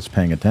practice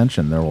paying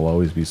attention, there will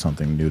always be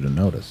something new to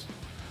notice.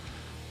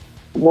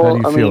 Well,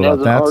 how do you feel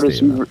about that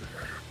statement?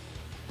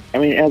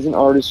 As an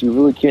artist, you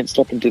really can't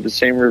step into the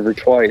same river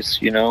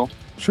twice, you know?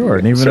 Sure,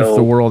 and even if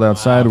the world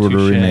outside were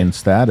to remain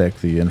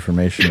static, the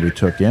information we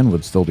took in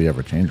would still be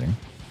ever-changing.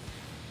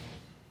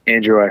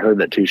 Andrew, I heard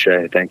that touche.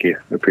 Thank you.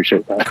 I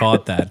appreciate that.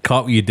 Caught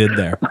what you did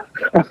there.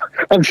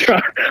 I'm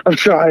trying,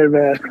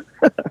 man.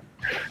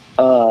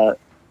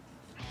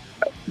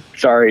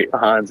 Sorry,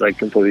 Hans, I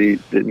completely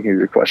didn't hear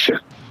your question.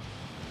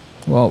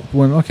 Well,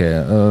 this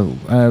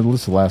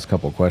is the last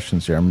couple of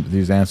questions here.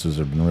 These answers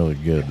have been really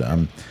good.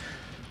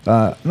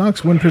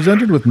 Knox, when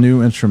presented with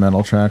new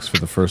instrumental tracks for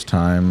the first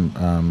time,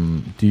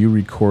 do you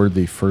record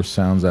the first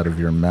sounds out of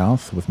your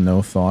mouth with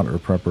no thought or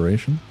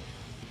preparation?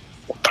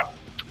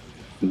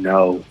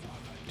 No.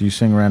 Do you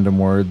sing random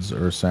words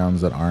or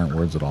sounds that aren't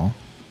words at all?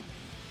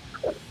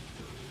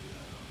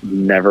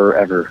 Never,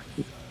 ever.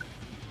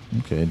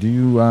 Okay. Do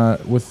you,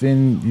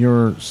 within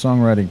your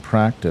songwriting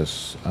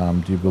practice,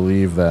 do you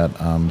believe that,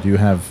 do you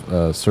have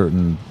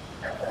certain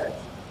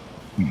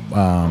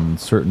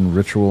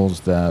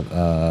rituals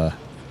that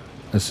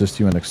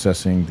assist you in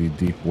accessing the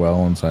deep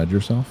well inside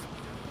yourself?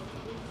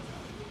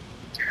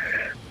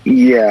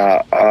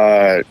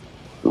 Yeah,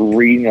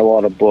 reading a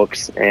lot of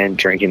books and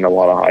drinking a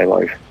lot of High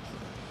Life.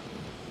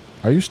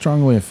 Are you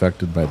strongly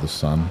affected by the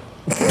sun?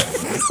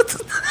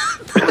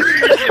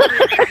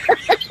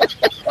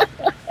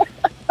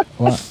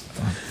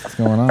 What's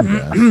going on,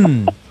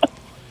 guys?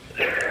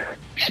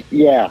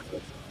 Yeah,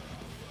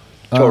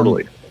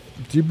 totally.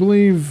 Do you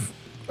believe?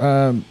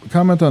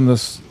 Comment on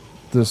this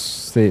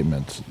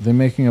statement: the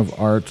making of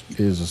art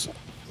is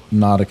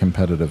not a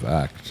competitive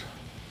act.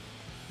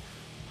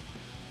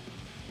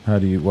 How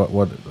do you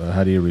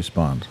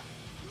respond?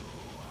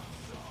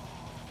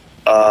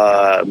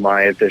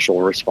 my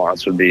official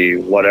response would be,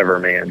 whatever,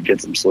 man,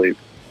 get some sleep.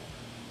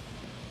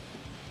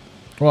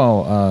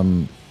 Well,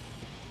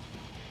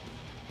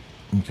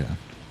 okay.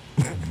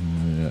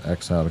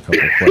 X out a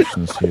couple of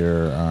questions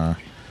here.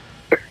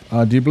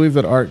 Do you believe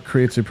that art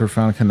creates a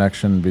profound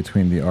connection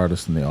between the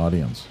artist and the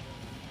audience?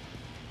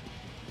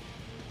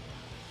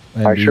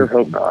 And I sure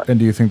hope not. And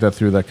do you think that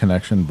through that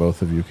connection,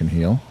 both of you can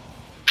heal?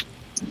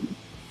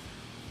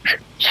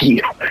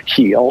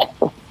 Heal.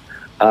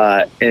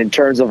 In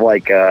terms of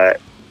like a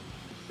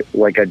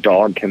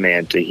dog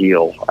command to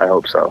heal, I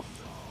hope so.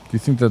 Do you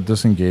think that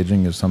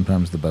disengaging is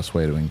sometimes the best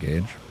way to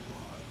engage?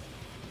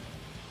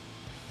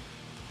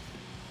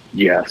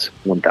 Yes,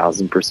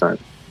 1000%.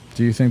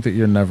 Do you think that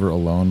you're never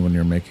alone when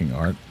you're making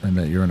art, and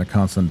that you're in a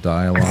constant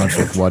dialogue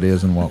with what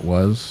is and what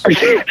was?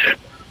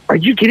 Are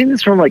you getting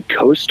this from like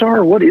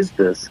CoStar? What is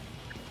this?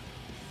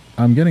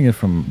 I'm getting it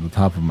from the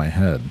top of my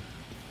head.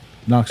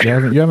 Knox, you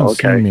haven't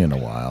Okay. seen me in a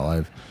while.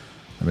 I've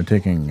been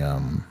taking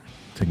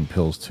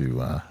pills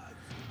to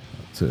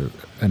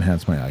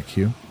enhance my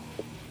IQ.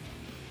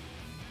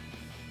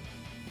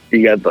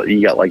 You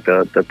got like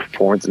the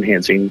performance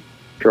enhancing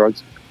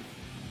drugs.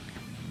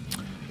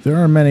 There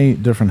are many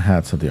different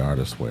hats that the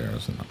artist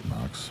wears,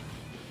 Knox.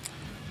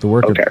 The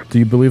work. Okay. Do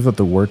you believe that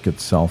the work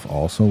itself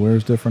also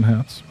wears different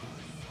hats?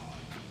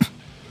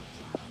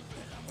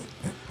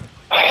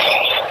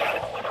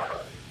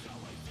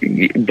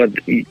 But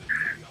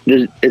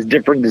it's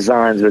different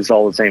designs, but it's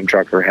all the same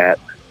trucker hat.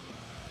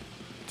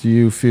 Do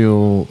you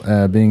feel,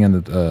 being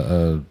in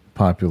a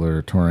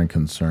popular touring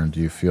concern,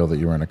 do you feel that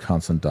you're in a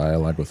constant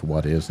dialogue with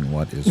what is and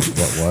what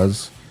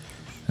was?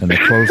 And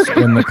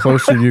the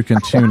closer you can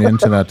tune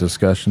into that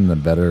discussion, the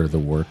better the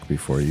work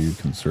before you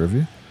can serve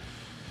you?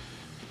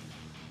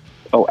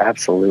 Oh,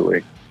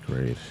 absolutely.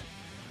 Great.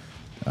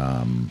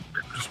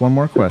 Just one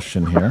more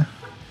question here.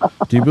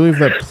 Do you believe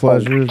that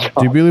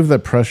Do you believe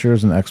that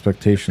pressures and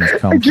expectations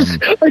come from?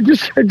 I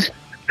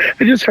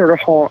just heard a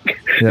honk.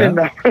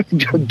 Yeah?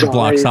 And The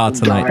block's hot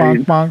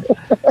tonight. Bonk,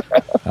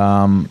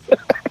 bonk.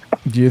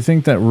 Do you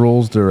think that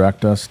rules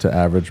direct us to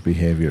average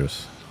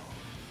behaviors?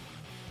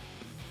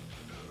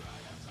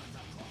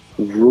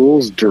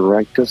 Rules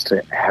direct us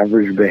to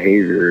average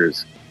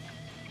behaviors.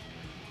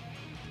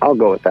 I'll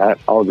go with that.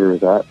 I'll agree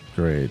with that.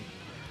 Great.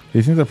 Do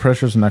you think that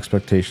pressures and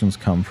expectations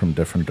come from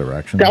different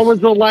directions? That was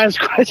the last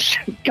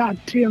question. God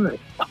damn it.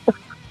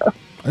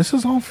 This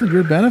is all for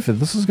your benefit.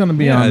 This is going to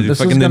be on. This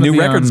fucking is the gonna new be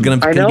record's on, going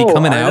to be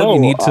coming out. You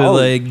need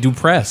to do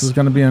press. This is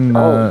going to be on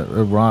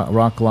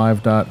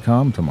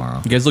rocklive.com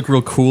tomorrow. You guys look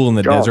real cool in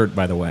the desert,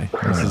 by the way.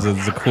 This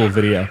is a cool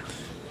video.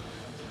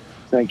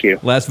 Thank you.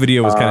 Last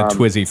video was kind of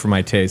twizzy for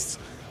my tastes.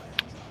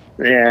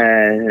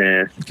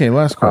 Yeah. Okay,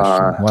 last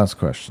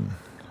question.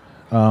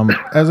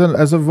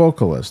 As a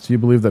vocalist, do you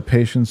believe that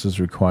patience is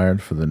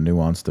required for the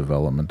nuanced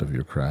development of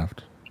your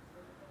craft?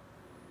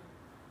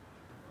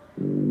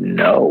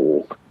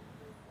 No.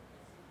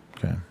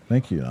 Okay.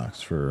 Thank you,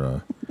 Knox,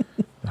 for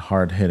the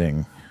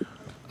hard-hitting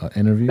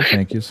interview.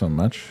 Thank you so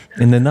much.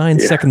 In the 9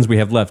 seconds we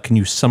have left, can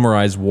you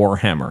summarize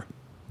Warhammer?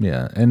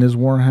 Yeah, and is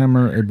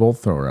Warhammer a Bolt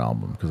Thrower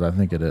album? Because I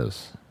think it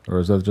is. Or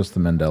is that just the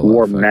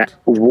Mandela effect?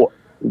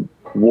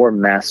 War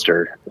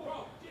Master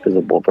is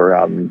a Bolt Thrower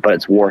album, but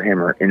it's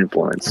Warhammer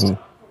influenced.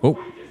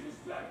 Oh,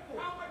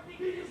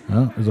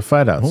 there's a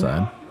fight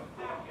outside.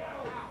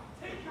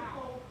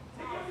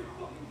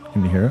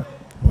 Can you hear it?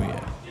 Oh,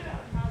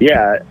 yeah.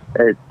 Yeah.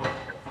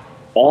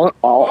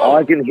 All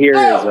I can hear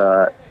is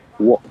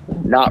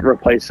not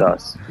replace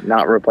us.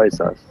 Not replace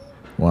us.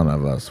 One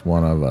of us.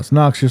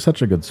 Knox, you're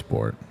such a good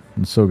sport.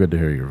 It's so good to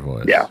hear your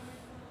voice. Yeah.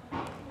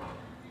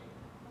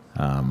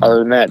 Other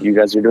than that, you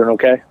guys are doing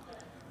okay?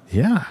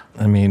 Yeah.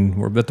 I mean,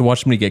 we're about to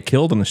watch somebody get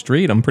killed on the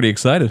street. I'm pretty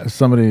excited.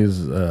 Somebody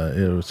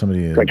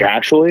Like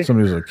actually?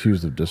 Somebody was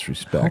accused of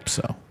disrespect. I hope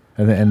so.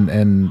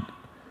 And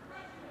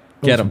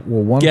Get him.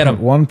 Well, Get him.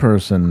 one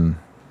person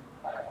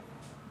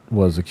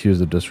was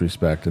accused of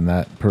disrespect, and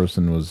that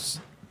person was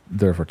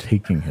therefore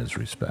taking his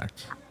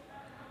respect.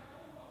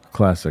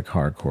 Classic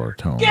hardcore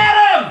tone. Get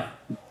him!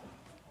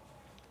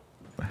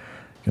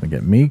 Gonna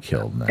get me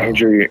killed now.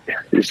 Andrew,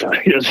 you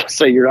just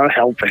say you're not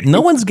helping.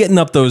 No one's getting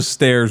up those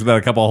stairs without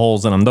a couple of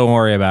holes in them. Don't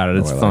worry about it.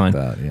 It's I fine.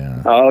 like that,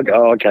 yeah.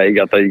 Oh, okay. You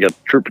got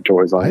trooper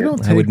toys on you.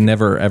 I would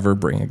never, ever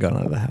bring a gun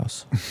out of the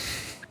house.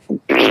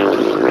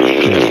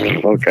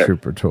 Okay.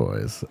 Trooper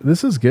toys.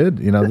 This is good.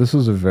 This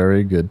is a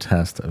very good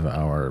test of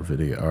our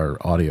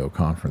audio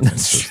conferencing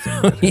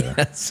system. Right here.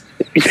 Yes.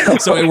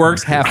 So it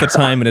works half the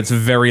time, and it's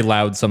very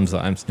loud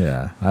sometimes.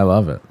 Yeah, I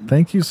love it.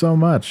 Thank you so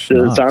much. Does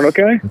Knox. it sound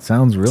okay? It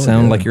sounds really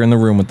Sound good. like you're in the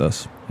room with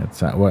us.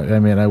 I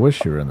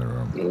wish you were in the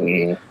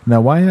room. Now,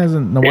 why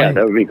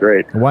that would be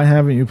great. Why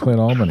haven't you played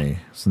Albany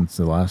since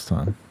the last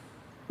time?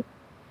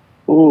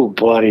 Ooh,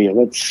 buddy,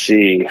 let's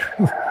see.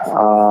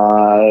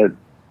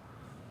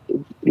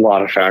 A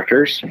lot of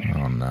factors.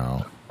 Oh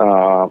no.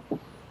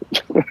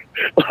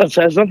 It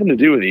has nothing to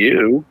do with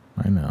you.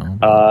 I know.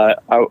 I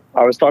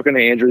was talking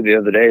to Andrew the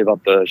other day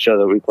about the show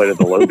that we played at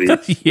the Low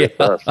Beach. Yeah.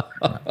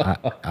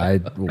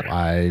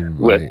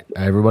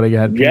 Everybody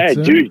had pizza? Yeah,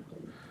 dude.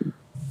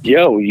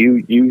 yo,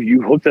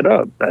 you hooked it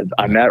up.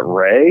 I met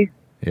Ray.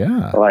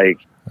 Yeah. Like,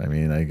 I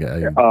mean,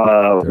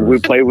 we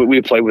played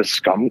with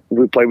Scum.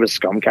 We played with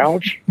Scum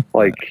Couch.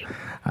 Like,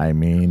 I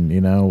mean,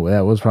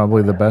 that was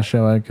probably the best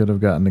show I could have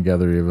gotten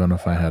together, even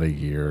if I had a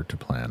year to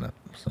plan it.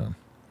 So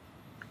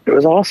it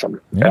was awesome.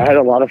 Yeah. I had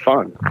a lot of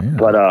fun. Yeah.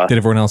 But did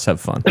everyone else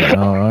have fun? No, I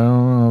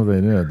don't know if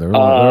they did. There were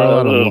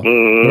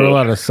a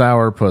lot of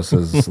sour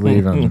pusses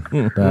leaving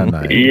that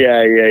night.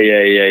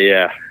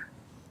 Yeah.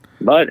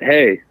 But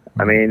hey,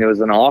 I mean, it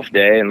was an off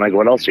day, and like,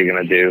 what else are you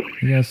gonna do?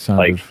 Yeah, it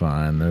sounded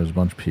fine. There was a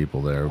bunch of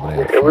people there.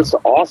 It was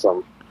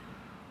awesome.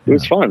 It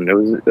was fun. It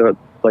was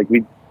like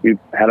we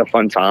had a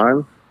fun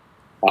time.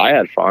 I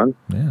had fun.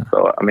 Yeah.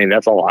 So I mean,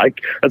 that's all I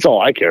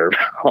care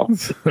about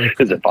is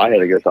if I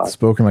had a good time.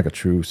 Spoken like a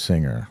true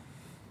singer.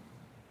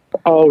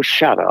 Oh,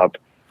 shut up.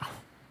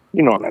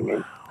 You know what I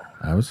mean.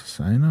 I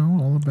know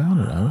all about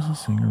it. I was a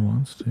singer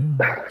once too.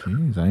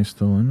 Jeez, I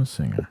still am a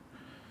singer.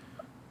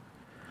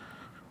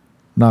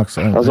 Knox,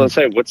 I was gonna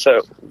say, what's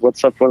up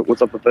with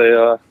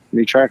the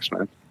new tracks,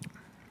 man?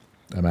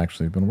 I've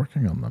actually been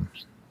working on them,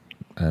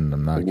 and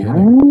I'm not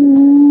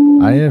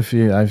kidding. I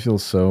feel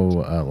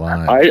so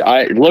alive.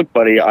 I look,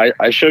 buddy.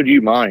 I showed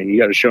you mine. You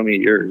got to show me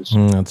yours.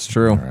 That's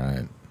true. All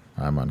right,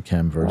 I'm on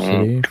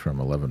Camversity from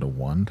 11 to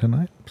 1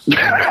 tonight. So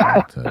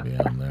to be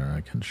on there,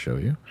 I can show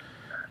you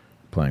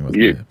playing with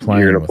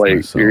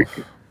myself.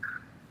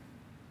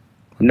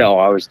 No,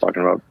 I was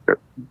talking about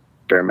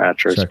Bear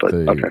Mattress.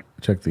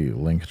 Check the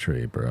link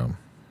tree, bro.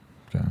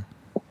 Okay.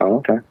 Oh,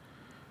 okay.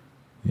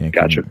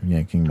 Gotcha.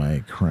 Yanking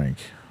my crank.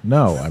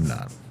 No, I'm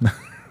not.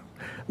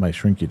 My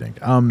shrinky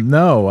dink.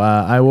 No,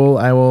 I will.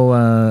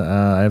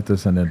 I have to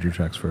send Andrew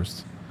tracks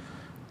first.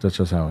 That's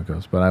just how it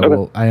goes. But I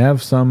will. I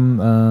have some.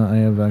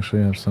 I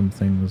actually have some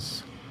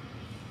things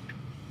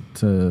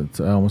to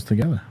almost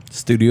together.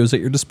 Studios at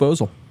your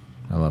disposal.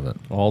 I love it.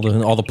 All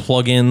the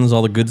plugins,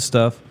 all the good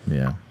stuff.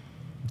 Yeah.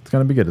 It's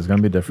going to be good. It's going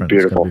to be different.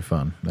 Beautiful. It's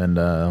going to be fun. And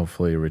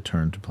hopefully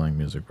return to playing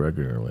music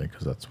regularly,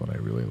 because that's what I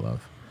really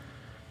love.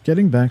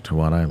 Getting back to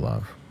what I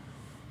love.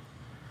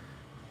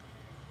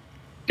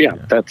 Yeah,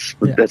 that's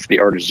the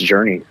artist's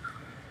journey.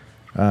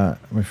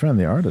 My friend,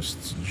 the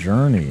artist's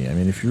journey. I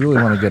mean, if you really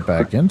want to get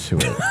back into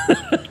it.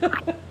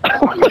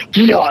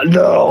 God,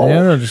 no.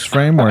 Yeah, no, just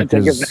framework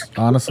is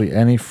honestly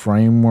any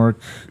framework.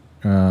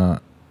 Well,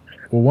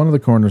 one of the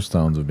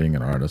cornerstones of being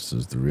an artist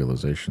is the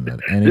realization that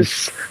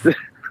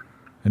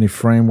any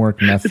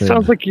framework method. It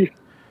sounds like you're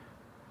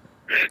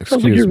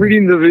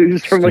reading the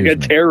from like a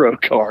tarot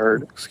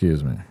card.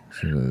 Excuse me.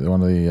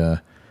 One of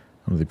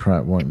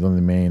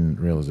the main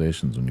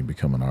realizations when you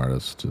become an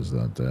artist is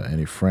that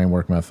any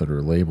framework, method,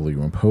 or label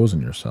you impose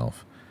on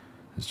yourself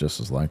is just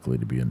as likely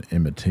to be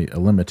a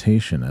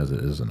limitation as it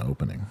is an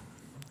opening.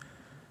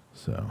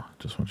 So,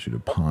 just want you to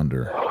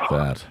ponder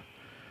that.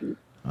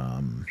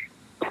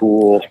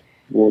 Cool.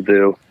 Will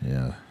do.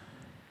 Yeah.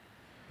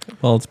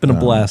 Well, it's been a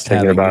blast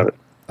having about it.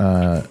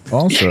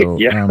 Also,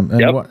 yeah.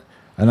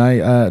 And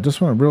I just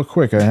want real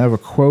quick. I have a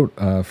quote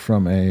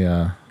from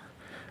a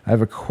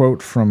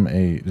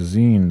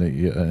zine that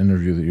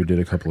interview that you did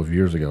a couple of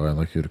years ago. I'd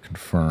like you to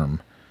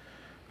confirm.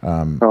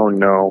 Oh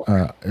no!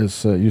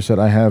 You said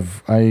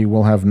I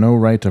will have no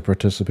right to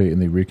participate in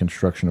the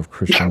reconstruction of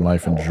Christian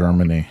life in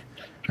Germany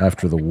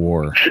after the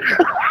war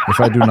if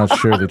I do not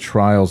share the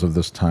trials of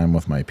this time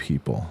with my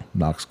people.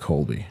 Knox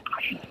Colby,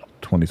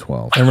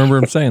 2012. I remember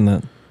him saying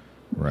that.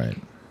 Right.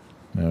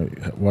 Now,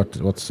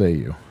 what say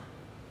you?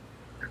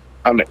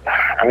 I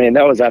mean,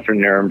 that was after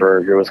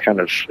Nuremberg. It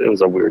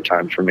was a weird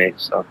time for me.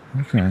 So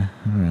okay,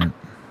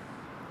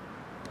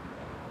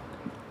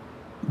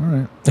 all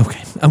right.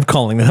 Okay, I'm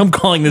calling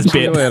this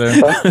bit.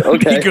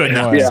 okay, Be good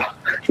now. Yeah.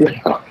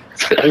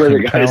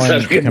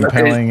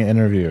 Compelling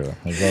interview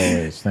as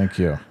always. Thank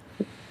you.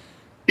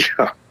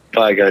 Yeah.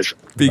 Bye, guys.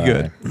 Be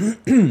good.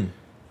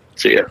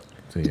 See ya.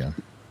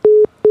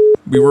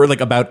 We were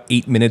like about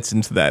 8 minutes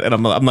into that, and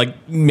I'm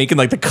like making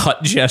like the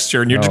cut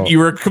gesture, and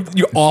you're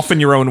off in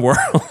your own world.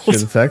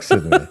 Should have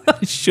texted me.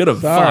 I should have.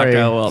 Sorry.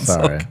 Fuck.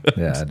 Sorry.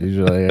 Yeah.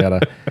 Usually I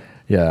gotta.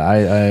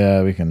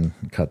 Yeah. We can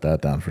cut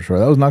that down for sure.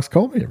 That was Knox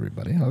Colby,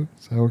 everybody. How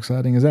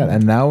exciting is that?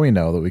 And now we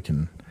know that we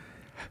can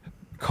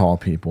call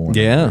people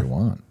whenever we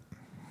want.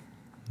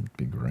 It'd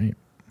be great.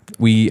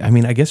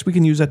 I guess we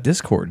can use that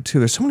Discord too.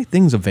 There's so many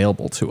things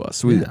available to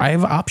us. I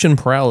have option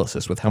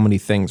paralysis with how many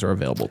things are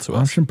available to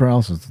us. Option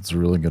paralysis, that's a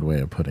really good way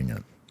of putting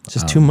it. It's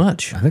just too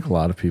much. I think a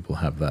lot of people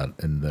have that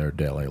in their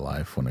daily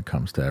life when it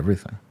comes to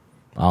everything.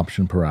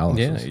 Option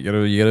paralysis.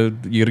 Yeah,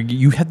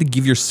 you have to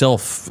give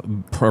yourself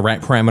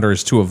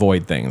parameters to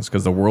avoid things,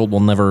 because the world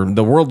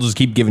will just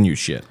keep giving you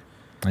shit.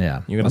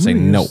 Yeah. You got to say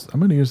no.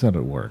 I'm going to use that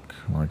at work.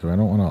 Like, I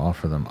don't want to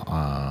offer them,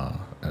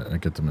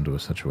 get them into a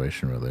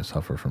situation where they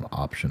suffer from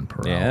option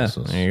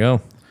paralysis. Yeah, there you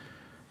go.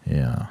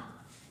 Yeah.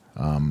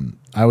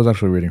 I was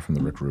actually reading from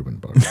the Rick Rubin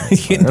book.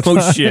 No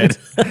shit.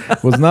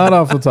 Was not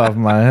off the top of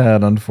my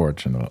head,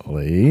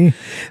 unfortunately.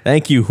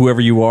 Thank you,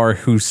 whoever you are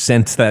who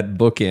sent that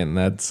book in.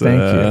 Thank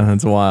you.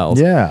 That's wild.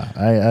 Yeah,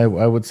 I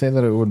would say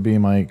that it would be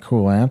my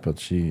cool aunt, but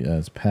she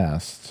has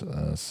passed.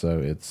 So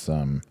it's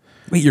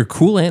Wait, your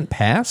cool aunt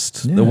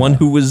passed? Yeah. The one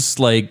who was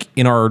like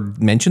in our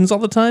mentions all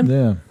the time?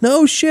 Yeah.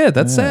 No shit.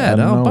 That's sad.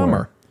 Oh,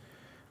 bummer.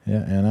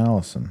 Yeah, Aunt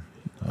Allison.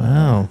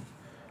 Wow.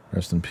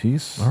 Rest in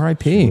peace.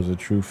 R.I.P. She was a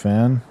true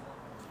fan.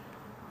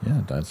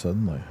 Yeah, died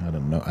suddenly. Out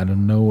of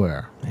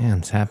nowhere. Man,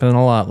 it's happening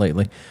a lot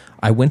lately.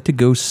 I went to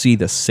go see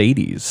the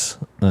Sadies.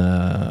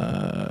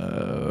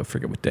 I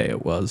forget what day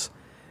it was.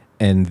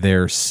 And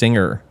their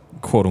singer,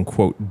 quote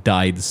unquote,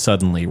 died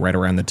suddenly right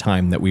around the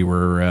time that we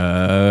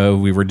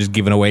were just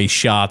giving away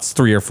shots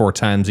 3 or 4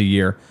 times a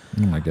year.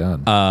 Oh my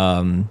God.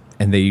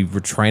 And they were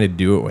trying to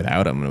do it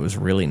without him, and it was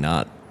really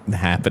not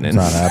happening. It's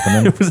not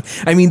happening. It was.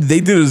 I mean, they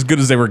did as good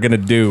as they were going to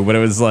do, but it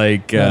was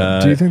like.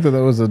 Do you think that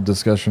was a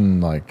discussion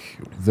like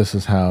this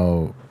is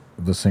how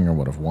the singer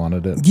would have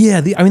wanted it? Yeah,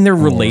 they're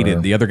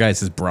related. The other guy's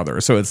his brother,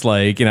 so it's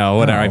like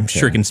whatever. I'm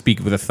sure he can speak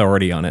with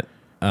authority on it.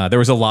 There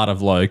was a lot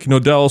of like,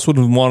 Dallas would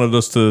have wanted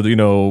us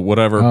to,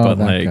 whatever. Oh, but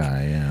that like,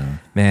 guy, yeah.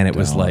 Man, it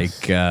Dallas. was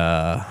like,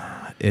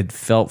 it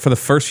felt for the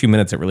first few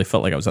minutes, it really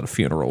felt like I was at a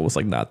funeral. It was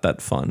like not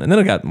that fun, and then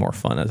it got more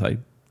fun as I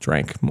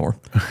drank more.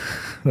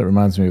 That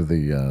reminds me of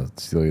the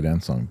Steely Dan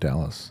song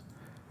Dallas.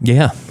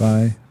 Yeah.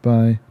 Bye,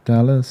 bye,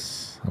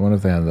 Dallas. I wonder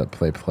if they had that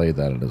played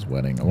that at his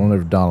wedding. I wonder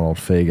if Donald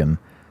Fagen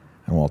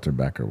and Walter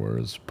Becker were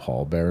his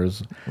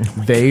pallbearers.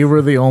 They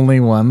were the only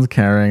ones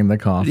carrying the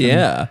coffin.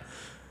 Yeah.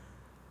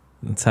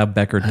 That's how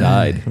Becker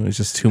died. It was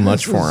just too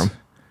much for him.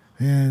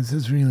 Yeah, this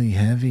is really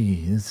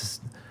heavy. This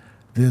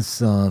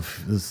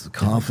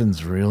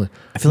coffin's really...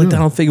 I feel like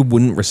Donald Fagen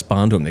wouldn't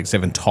respond to him because they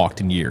haven't talked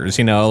in years,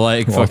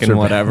 like Walter fucking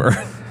whatever.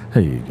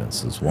 Hey,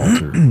 this is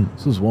Walter.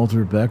 This is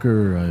Walter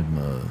Becker.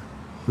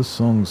 This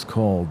song's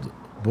called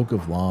Book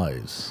of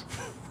Lies.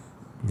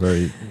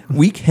 Very.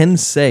 We can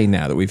say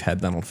now that we've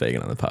had Donald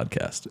Fagen on the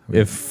podcast.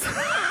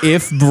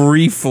 If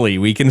briefly,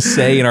 we can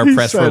say in our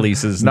press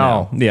releases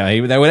no. now. Yeah,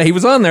 he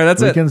was on there.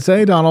 That's we it. can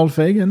say Donald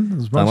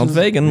Fagen. Donald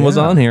Fagen was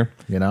on here.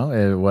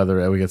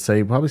 Whether we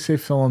could probably say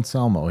Phil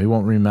Anselmo. He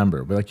won't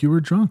remember. But like, you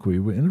were drunk. We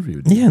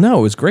interviewed you. Yeah, no,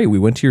 it was great. We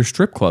went to your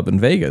strip club in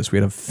Vegas. We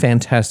had a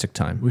fantastic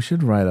time. We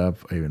should write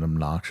up an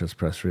obnoxious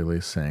press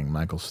release saying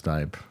Michael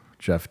Stipe,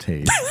 Jeff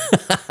Tate,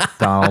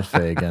 Donald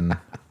Fagen.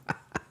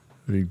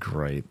 It'd be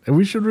great. And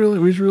we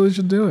really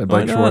should do it.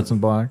 Blake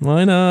Schwarzenbach.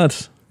 Why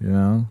not?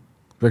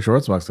 Blake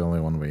Schwarzenbach's the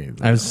only one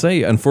I would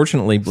say,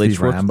 unfortunately, Blake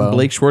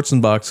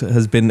Schwarzenbach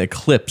has been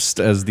eclipsed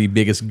as the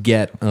biggest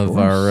get of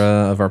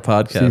our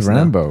podcast. Steve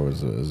Rambo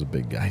is a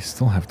big guy. I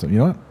still have to. You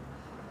know what?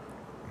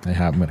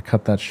 I'm going to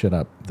cut that shit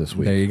up this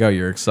week. There you go.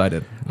 You're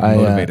excited. You're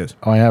motivated.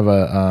 I have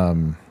I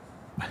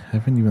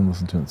haven't even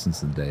listened to it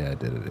since the day I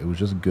did it. It was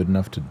just good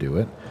enough to do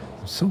it.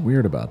 I'm so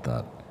weird about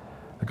that.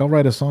 Like, I'll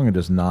write a song and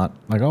just not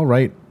like I'll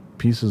write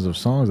pieces of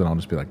songs and I'll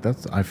just be like,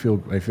 I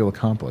feel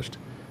accomplished.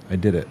 I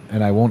did it,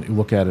 and I won't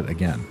look at it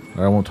again,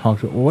 or I won't talk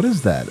to it. What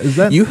is that? Is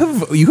that you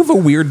have a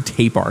weird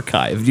tape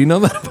archive? Do you know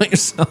that about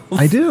yourself?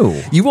 I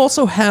do. You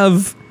also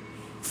have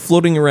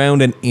floating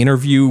around an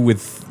interview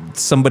with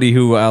somebody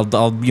who I'll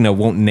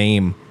won't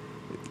name,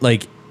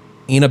 like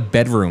in a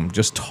bedroom,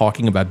 just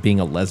talking about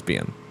being a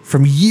lesbian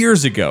from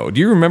years ago.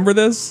 Do you remember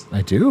this?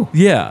 I do.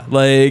 Yeah,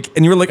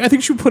 and you were like, I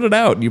think you should put it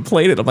out, and you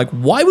played it. I'm like,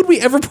 why would we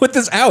ever put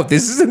this out?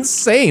 This is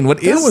insane.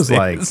 What is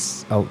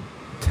this? Like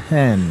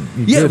 10.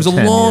 Yeah, it was a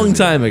long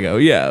time ago.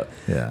 Yeah.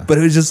 But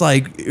it was just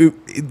like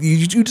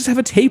you just have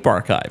a tape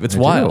archive. It's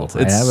wild.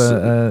 I have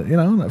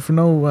a for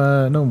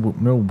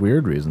no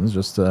weird reasons.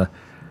 Just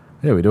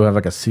we do have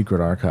like a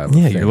secret archive.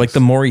 Yeah, you're like the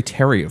Maury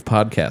Terry of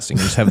podcasting. You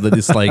just have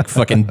this like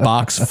fucking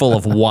box full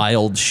of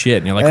wild shit,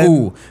 and you're like,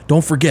 ooh,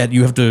 don't forget,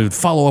 you have to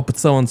follow up with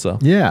so and so.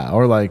 Yeah,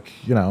 or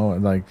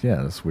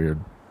it's weird.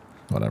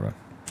 Whatever.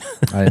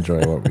 I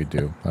enjoy what we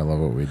do. I love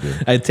what we do.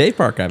 A tape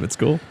archive. It's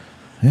cool.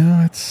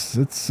 It's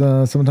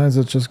sometimes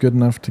it's just good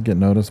enough to get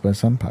noticed by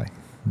Senpai.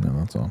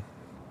 That's all.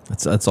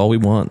 That's all we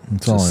want.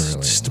 That's all I really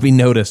want. Just to be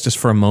noticed, just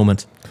for a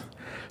moment.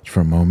 Just for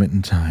a moment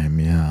in time,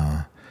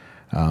 yeah.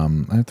 I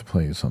have to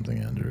play you something,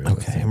 Andrew.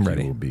 Okay, I'm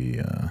ready. Will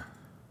be,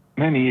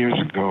 Many years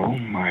ago,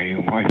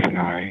 my wife and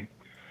I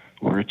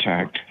were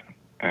attacked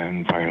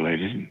and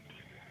violated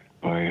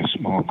by a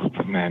small group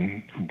of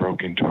men who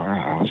broke into our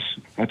house.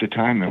 At the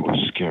time, it was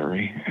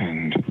scary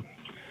and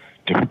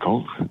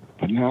difficult,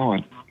 but now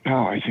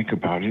I think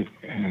about it,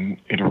 and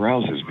it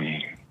arouses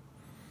me.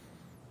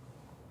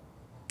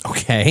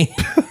 Okay.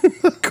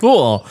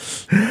 Cool.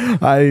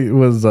 I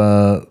was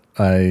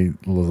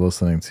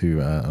listening to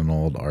an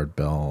old Art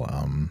Bell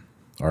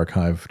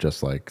archive,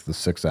 just like the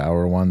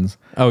 6-hour ones.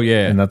 Oh,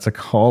 yeah. And that's a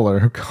caller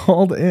who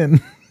called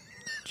in.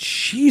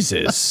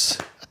 Jesus.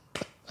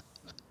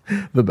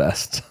 The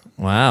best.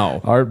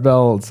 Wow. Art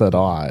Bell said,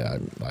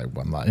 I'm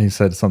not. He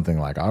said something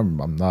like,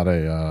 I'm not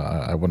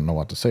I wouldn't know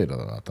what to say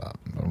about that.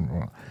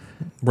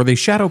 Were they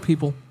shadow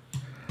people?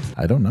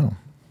 I don't know.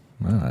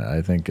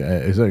 I think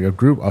it's like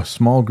a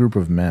small group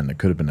of men. It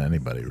could have been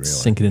anybody, really.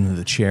 Sinking into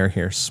the chair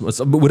here.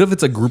 But what if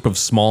it's a group of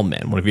small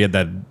men? What if you had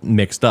that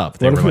mixed up?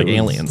 They were like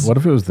aliens. What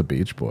if it was the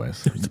Beach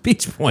Boys? The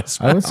Beach Boys.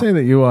 Wow. I would say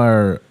that you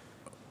are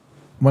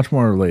much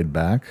more laid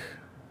back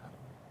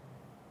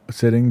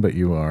sitting, but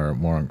you are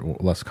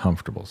less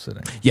comfortable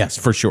sitting. Yes,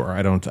 for sure.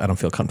 I don't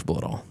feel comfortable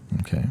at all.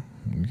 Okay,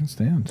 you can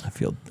stand. I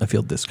feel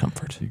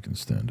discomfort. You can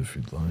stand if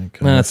you'd like.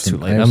 That's too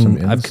late.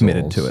 I've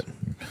committed to it.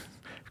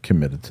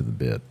 Committed to the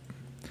bit.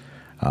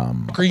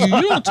 You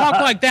don't talk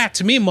like that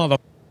to me, mother.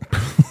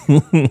 You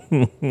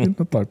don't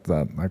talk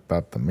like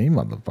that to me,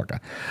 motherfucker.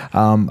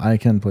 I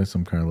can play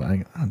some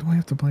Carlito. Do I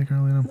have to play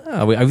Carlito?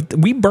 No,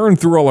 we burned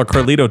through all our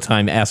Carlito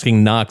time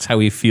asking Knox how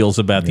he feels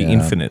about the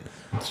infinite.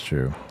 That's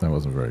true. That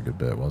wasn't a very good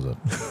bit, was it?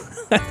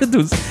 It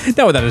was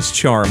not without his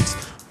charms.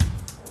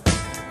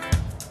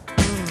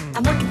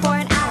 I'm working for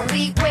an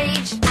hourly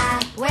wage.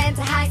 I went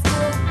to high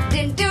school,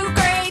 didn't do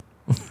great.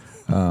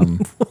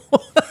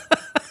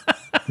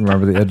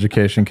 Remember the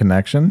Education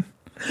Connection?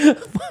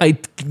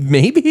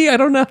 Maybe, I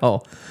don't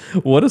know.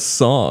 What a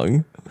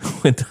song.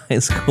 Went to high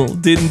school,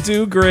 didn't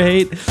do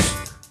great.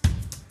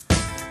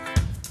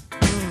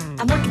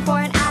 I'm working for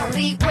an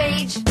hourly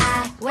wage.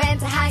 I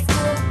went to high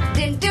school,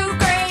 didn't do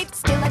great.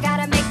 Still I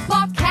gotta make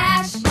more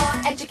cash.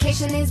 More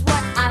education is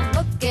what I'm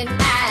looking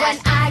at. When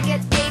I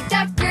get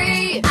a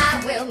degree,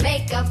 I will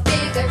make a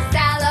bigger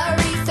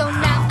salary. So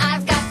now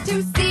I've got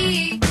to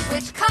see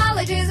which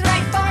college is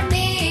right for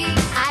me.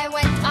 I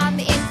went on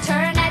the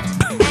internet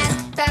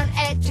and found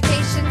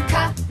Education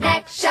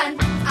Connection.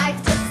 I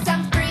took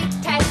some free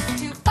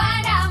tests to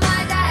find out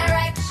my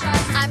direction.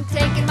 I'm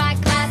taking my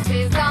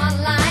classes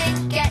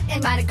online,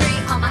 getting my degree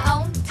on my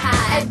own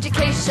time.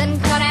 Education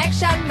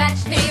Connection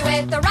matched me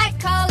with the right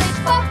college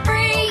for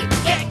free.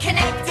 Get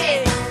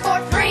connected for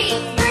free.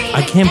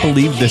 I can't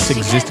believe this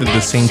existed at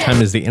the same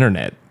time as the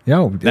internet.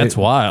 Yo, That's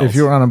wild. If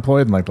you were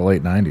unemployed in like the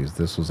late 90s,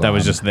 this was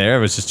was just there.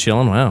 It was just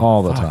chilling. Wow.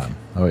 all the time.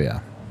 Oh yeah.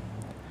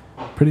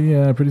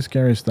 Pretty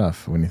scary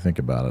stuff when you think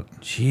about it.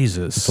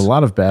 Jesus. It's a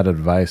lot of bad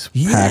advice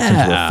packed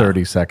into a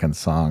 30-second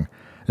song.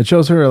 It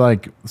shows her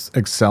like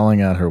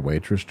excelling at her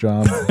waitress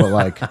job, but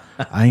like,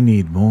 I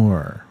need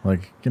more.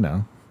 Like, you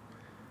know.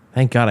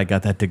 Thank God I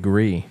got that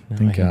degree.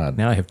 Thank God.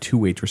 Now I have 2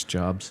 waitress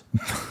jobs.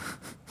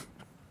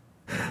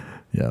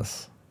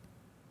 Yes.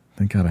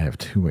 Thank God I have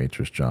 2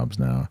 waitress jobs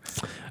now.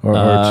 Or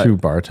 2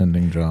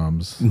 bartending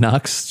jobs.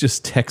 Knox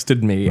just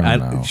texted me.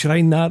 No. Should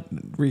I not?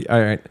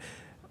 All right.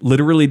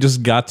 Literally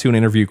just got to an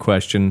interview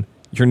question.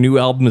 Your new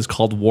album is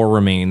called War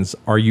Remains.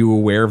 Are you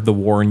aware of the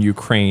war in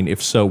Ukraine?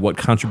 If so, what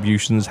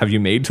contributions have you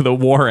made to the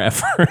war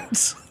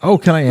efforts? Oh,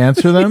 can I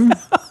answer them?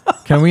 Yeah.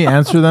 Can we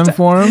answer them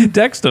for him?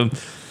 Text him.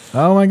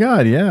 Oh my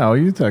God, yeah. Oh,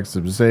 you text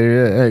him. Say,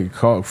 hey,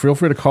 feel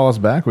free to call us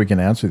back. We can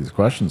answer these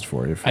questions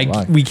for you if you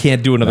like. We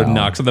can't do another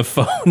Knox on the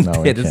phone. No,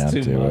 we can't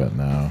do it,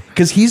 no.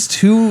 Because he's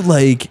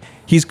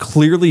he's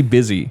clearly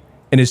busy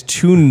and is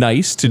too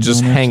nice to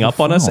just hang up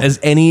on us as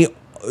any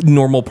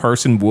normal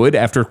person would.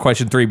 After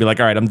question 3, be like,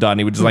 all right, I'm done.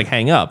 He would just like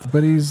hang up.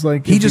 But he's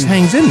like, he just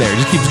hangs in there,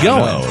 just keeps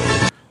going.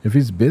 If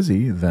he's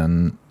busy,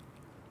 then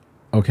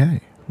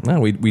okay.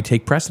 No, we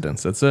take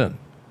precedence. That's it.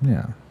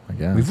 Yeah, I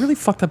guess. We've really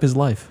fucked up his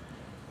life.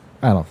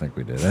 I don't think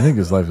we did. I think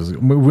his life is...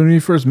 When we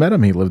first met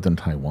him, he lived in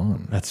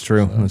Taiwan. That's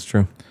true. So, that's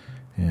true.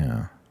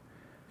 Yeah.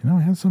 You know, I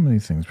had so many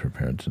things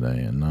prepared today,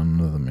 and none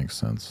of them make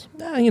sense.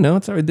 You know,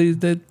 it's all right.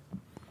 You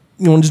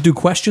want to just do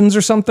questions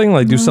or something?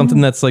 Like do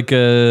something that's like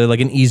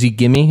an easy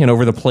gimme, an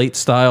over-the-plate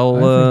style...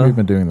 I think we've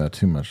been doing that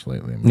too much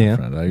lately, my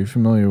friend. Are you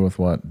familiar with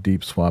what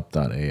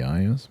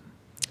deepswap.ai is?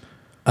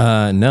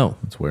 No.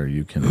 It's where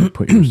you can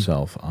put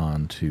yourself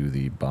onto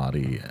the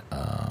body,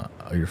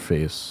 your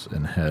face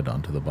and head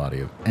onto the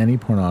body of any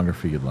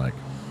pornography you'd like.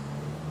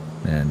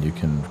 And you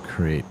can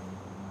create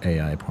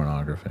AI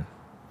pornography.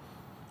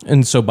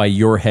 And so by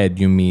your head,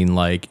 you mean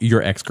like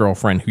your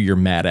ex-girlfriend who you're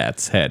mad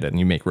at's head, and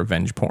you make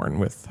revenge porn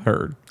with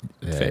her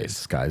face.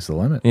 Sky's the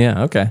limit.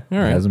 Yeah, okay. All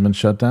right. It hasn't been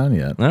shut down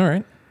yet. All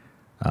right.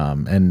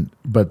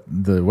 But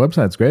the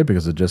website's great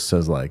because it just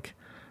says like,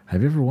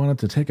 have you ever wanted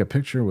to take a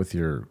picture with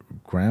your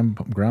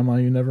grandma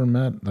you never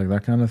met? Like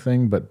that kind of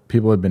thing. But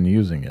people have been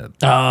using it.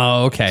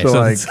 Oh, okay. So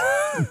like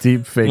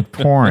deep fake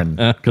porn.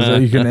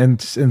 Because you can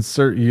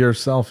insert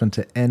yourself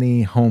into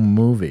any home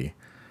movie.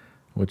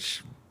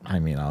 Which, I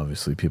mean,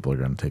 obviously people are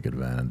going to take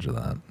advantage of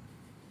that.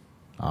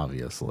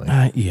 Obviously.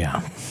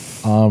 Yeah.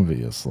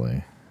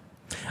 Obviously.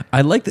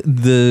 I like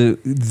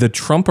the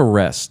Trump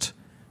arrest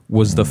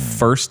was the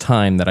first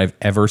time that I've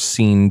ever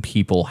seen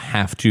people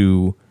have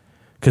to...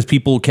 Because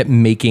people kept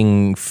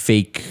making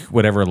fake,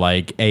 whatever,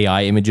 like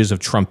AI images of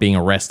Trump being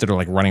arrested or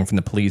like running from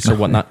the police or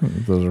whatnot.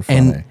 Those are funny.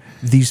 And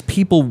these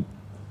people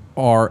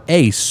are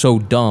A, so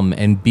dumb,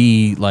 and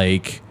B,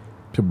 like...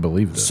 People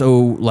believe it. So,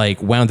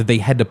 like, wound that they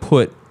had to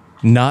put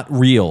not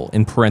real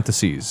in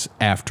parentheses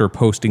after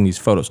posting these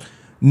photos.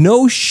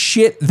 No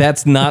shit,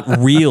 that's not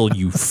real,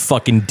 you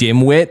fucking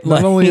dimwit.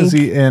 Not only is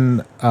he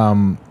in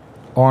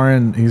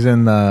Orange, he's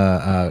in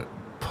the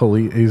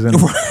police, he's in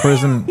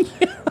prison.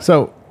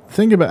 So...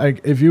 Think about,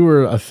 like, if you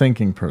were a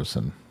thinking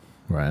person,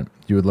 right?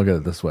 You would look at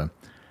it this way.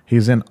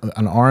 He's in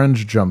an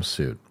orange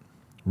jumpsuit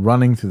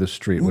running through the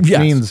street, which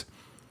means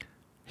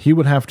he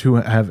would have to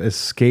have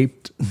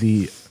escaped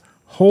the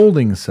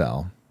holding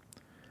cell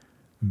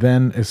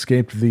then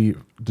escaped the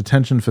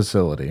detention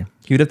facility.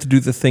 He would have to do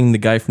the thing the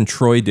guy from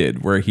Troy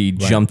did, where he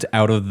jumped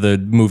out of the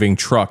moving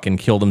truck and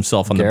killed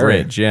himself on the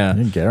bridge. Yeah,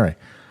 Gary.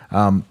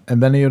 And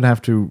then he would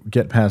have to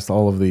get past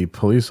all of the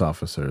police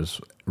officers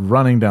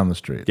running down the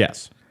street.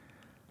 Yes.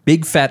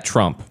 Big fat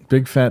Trump.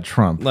 Big fat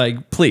Trump.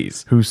 Like,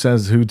 please. Who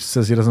says he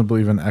doesn't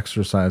believe in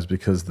exercise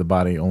because the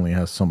body only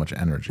has so much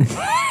energy.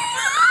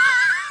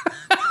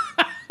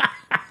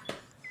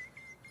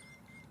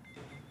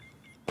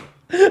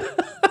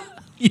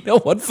 You know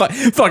what? Fuck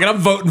it, I'm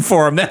voting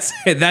for him. That's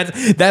it.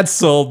 That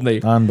sold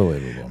me.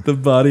 Unbelievable. The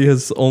body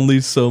has only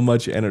so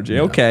much energy.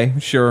 Yeah. Okay,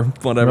 sure,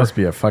 whatever. There must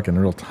be a fucking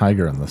real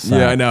tiger in the side.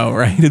 Yeah, I know,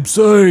 right? I'm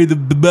sorry, the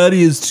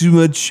body is too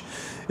much.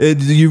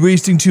 You're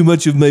wasting too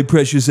much of my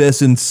precious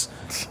essence.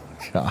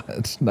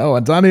 God, no, I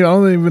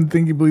don't even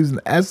think he believes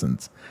in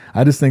essence.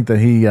 I just think that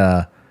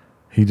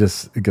he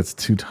just gets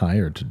too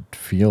tired to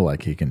feel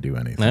like he can do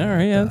anything. All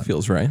right, that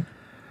feels right.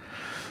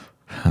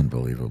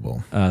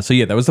 Unbelievable. So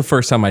yeah, that was the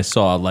first time I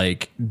saw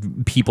like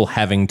people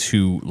having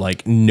to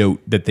like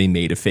note that they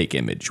made a fake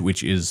image,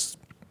 which is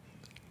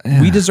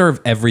we deserve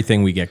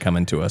everything we get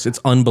coming to us. It's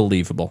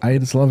unbelievable. I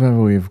just love how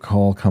we've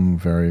all come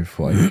very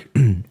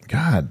like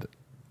God.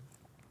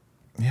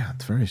 Yeah,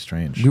 it's very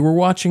strange. We were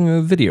watching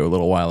a video a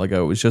little while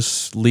ago. It was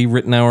just Lee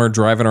Ritenour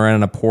driving around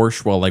in a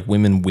Porsche while like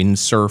women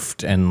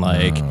windsurfed and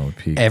like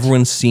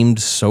everyone seemed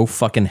so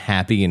fucking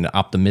happy and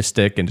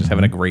optimistic and just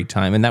having a great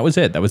time. And that was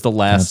it. That was the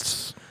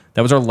last.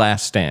 That was our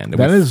last stand.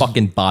 We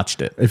fucking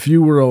botched it. If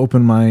you were to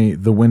open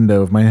the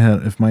window of my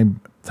head, if my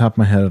top of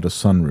my head had a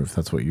sunroof,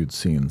 that's what you'd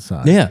see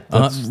inside. Yeah,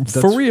 that's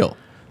for real.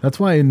 That's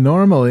why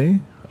normally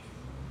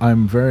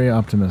I'm very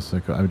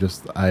optimistic. That's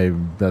just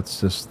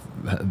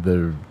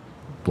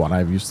what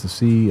I've used to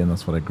see, and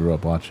that's what I grew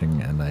up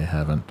watching. And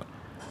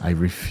I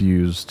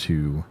refuse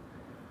to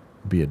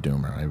be a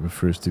doomer. I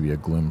refuse to be a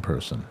gloom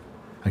person.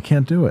 I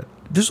can't do it.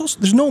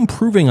 There's no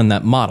improving on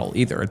that model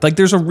either. Like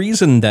there's a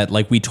reason that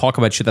like we talk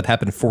about shit that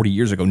happened 40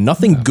 years ago.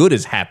 Nothing good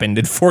has happened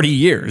in 40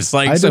 years.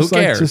 Like I just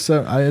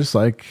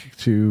like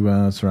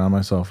to surround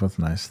myself with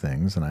nice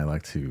things, and I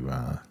like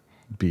to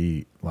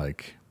be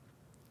like.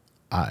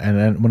 And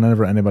then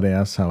whenever anybody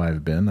asks how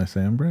I've been, I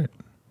say I'm great.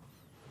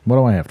 What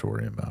do I have to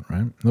worry about,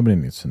 right? Nobody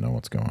needs to know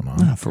what's going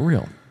on. No, for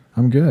real.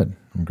 I'm good.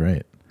 I'm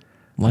great.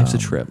 Life's a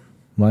trip.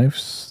 I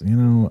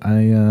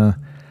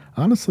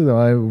honestly though,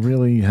 I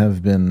really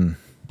have been.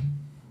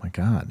 My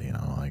God,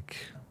 like,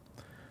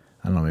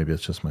 I don't know, maybe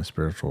it's just my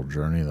spiritual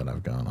journey that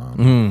I've gone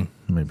on.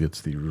 Maybe it's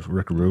the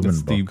Rick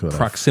Rubin book. The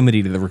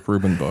proximity to the Rick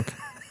Rubin book.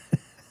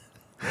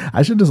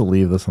 I should just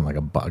leave this on like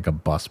a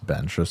bus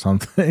bench or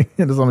something.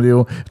 And somebody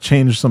will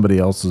change somebody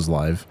else's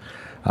life.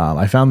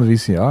 I found the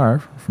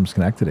VCR from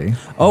Schenectady.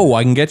 Oh,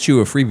 I can get you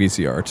a free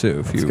VCR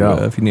too if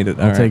you need it.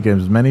 I'll take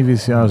as many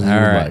VCRs as you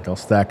would like. I'll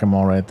stack them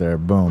all right there.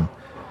 Boom.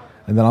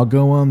 And then I'll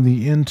go on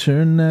the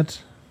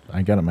internet.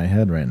 I got it in my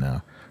head right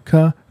now.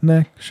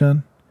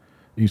 Connection,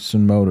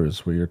 Eastern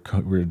Motors, where your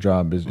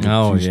job is.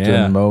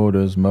 Eastern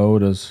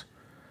Motors.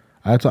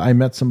 I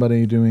met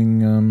somebody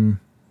doing.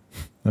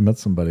 I met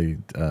somebody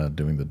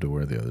doing the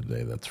door the other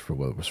day. That's for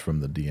what was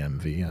from the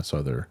DMV. I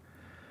saw their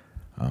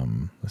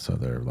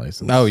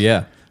license. Oh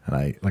yeah. And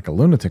I, like a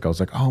lunatic, I was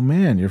like, "Oh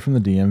man, you're from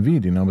the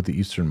DMV. Do you know about the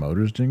Eastern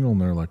Motors jingle?"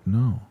 And they're like,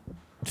 "No."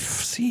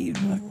 See,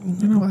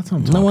 that's what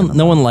I'm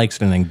no one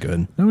likes anything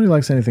good. Nobody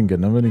likes anything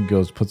good. Nobody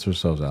puts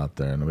themselves out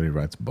there. Nobody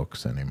writes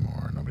books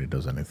anymore. Nobody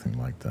does anything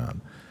like that.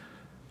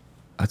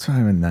 That's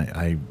why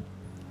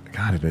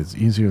it is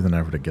easier than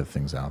ever to get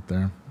things out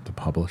there, to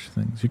publish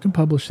things. You can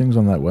publish things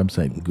on that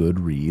website,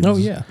 Goodreads. Oh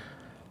yeah.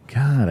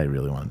 God, I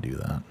really want to do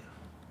that.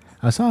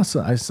 I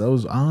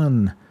was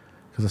on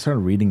because I started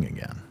reading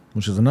again,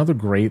 which is another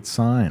great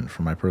sign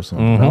for my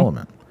personal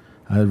development.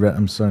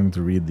 I'm starting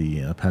to read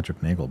the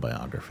Patrick Nagel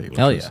biography. Which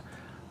Hell yeah.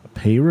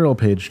 A real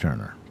page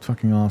turner. It's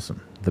fucking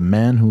awesome. The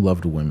Man Who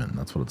Loved Women.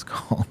 That's what it's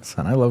called.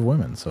 And I love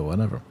women, so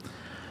whatever.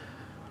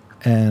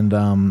 And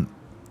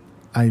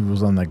I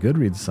was on that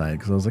Goodreads site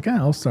because I was like,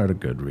 I'll start a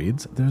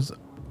Goodreads. There's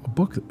a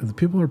book.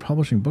 People are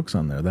publishing books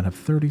on there that have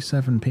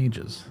 37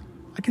 pages.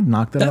 I could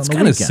knock that out in a weekend. That's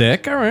kind of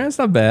sick. All right, that's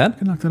not bad. I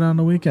can knock that out in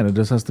a weekend. It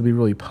just has to be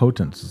really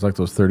potent. It's like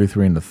those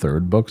 33 and a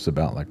third books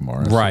about like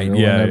Morris. Right, or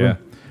yeah, whatever. yeah.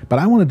 But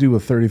I want to do a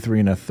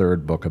 33 and a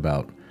third book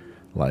about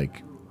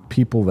like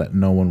people that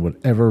no one would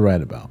ever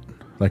write about.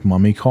 Like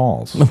Mummy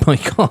Calls. Mummy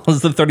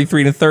Calls, the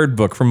 33 and a third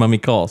book from Mummy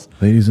Calls.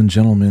 Ladies and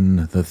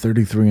gentlemen, the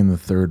 33 and the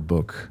third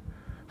book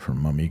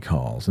from Mummy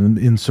Calls. And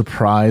in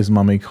surprise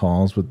Mummy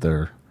Calls with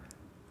their...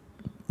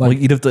 Like,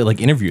 you'd have to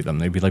like interview them.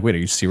 They'd be like, wait, are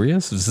you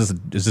serious? Is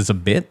this a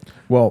bit?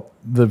 Well,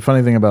 the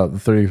funny thing about the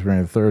 33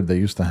 and the third, they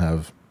used to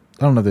have...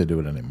 I don't know if they do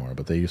it anymore,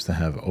 but they used to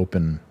have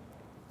open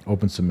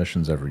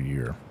submissions every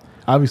year.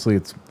 Obviously,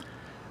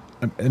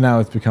 now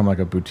it's become like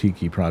a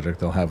boutique-y project.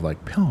 They'll have like,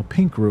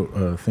 Pink wrote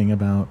a thing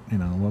about,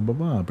 blah, blah,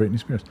 blah, Britney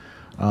Spears.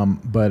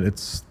 But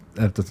it's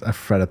at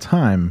a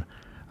time,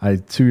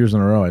 2 years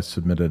in a row, I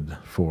submitted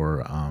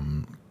for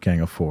Gang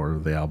of Four,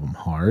 the album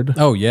Hard.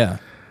 Oh, yeah.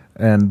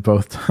 And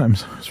both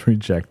times I was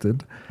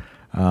rejected.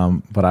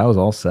 But I was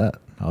all set.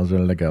 I was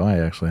ready to go. I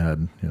actually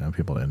had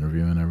people to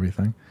interview and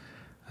everything,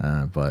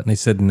 but they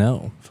said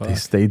no. They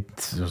stayed.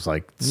 It was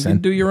like you can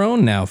do your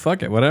own now.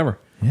 Fuck it, whatever.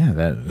 Yeah,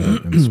 that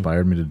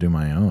inspired me to do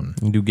my own.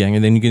 You do gang,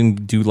 and then you can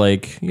do the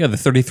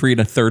 33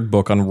 1/3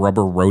 book on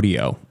rubber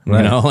rodeo.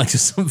 Right. Like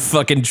just some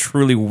fucking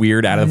truly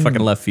weird out of fucking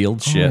left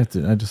field shit.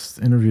 I just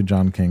interviewed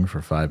John King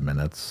for 5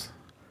 minutes.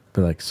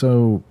 Be like,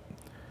 so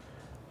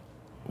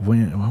what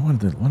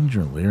did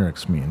your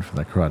lyrics mean for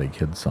that Karate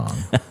Kid song?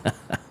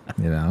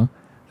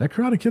 That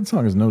Karate Kid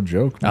song is no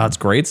joke. Man. Oh, it's a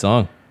great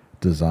song.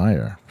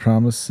 Desire.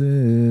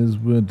 Promises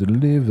were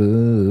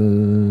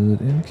delivered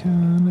in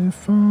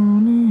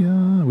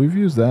California. We've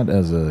used that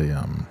as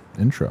a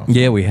intro.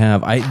 Yeah, we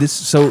have.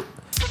 So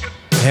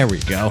there we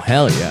go.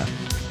 Hell yeah.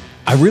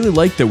 I really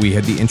like that we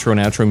had the intro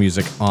and outro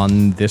music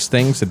on this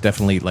thing, so it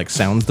definitely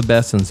sounds the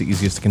best and it's the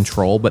easiest to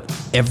control. But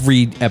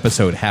every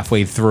episode,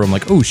 halfway through, I'm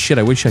like, oh shit,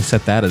 I wish I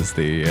set that as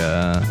the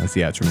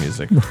outro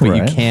music. But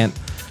you can't,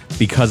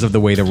 because of the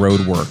way the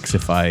road works.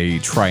 If I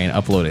try and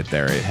upload it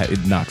there,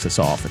 it knocks us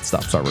off. It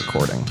stops our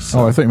recording. So.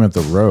 Oh, I thought you meant the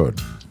road.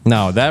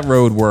 No, that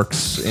road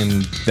works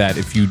in that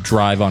if you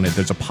drive on it,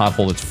 there's a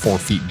pothole that's 4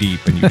 feet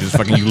deep, and you just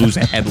you lose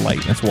a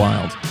headlight. It's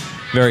wild.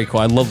 Very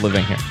cool. I love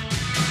living here.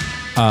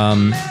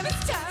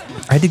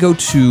 I had to go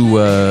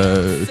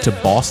to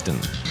Boston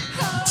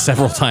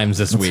several times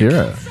this week. Let's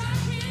hear it.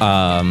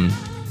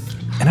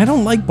 And I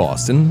don't like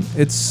Boston.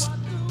 It's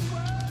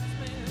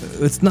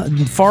not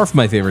far from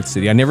my favorite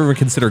city. I never even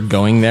considered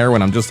going there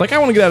when I'm just like, I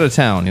want to get out of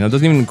town. It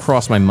doesn't even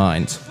cross my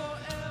mind.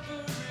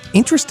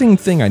 Interesting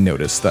thing I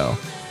noticed, though.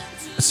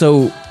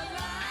 So,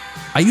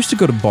 I used to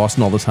go to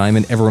Boston all the time,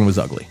 and everyone was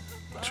ugly.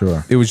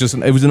 Sure. It was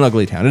an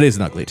ugly town. It is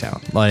an ugly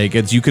town.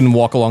 You can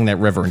walk along that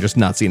river and just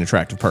not see an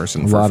attractive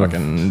person for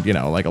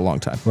a long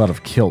time. A lot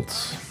of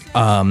kilts.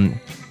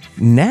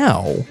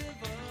 Now,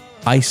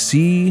 I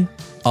see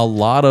a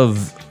lot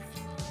of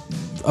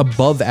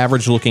above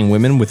average looking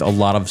women with a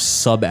lot of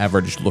sub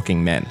average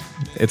looking men.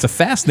 It's a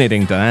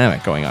fascinating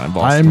dynamic going on in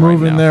Boston. I'm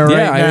moving there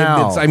right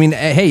now.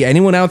 Hey,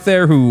 anyone out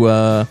there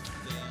who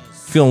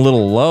feeling a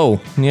little low,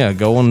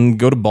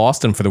 go to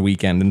Boston for the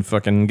weekend and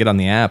fucking get on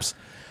the apps.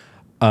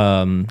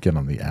 Get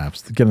on the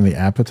apps. Get on the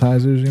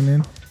appetizers, you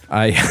mean?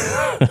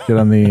 Get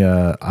on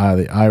the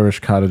Irish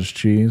cottage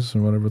cheese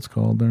or whatever it's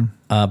called there.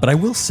 But I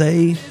will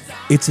say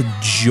it's a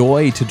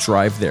joy to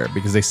drive there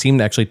because they seem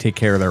to actually take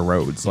care of their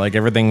roads.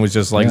 Everything was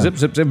just zip, zip,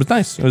 zip. It was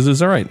nice. It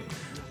was all right.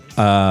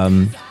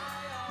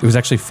 It was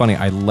actually funny.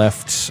 I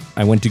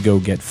went to go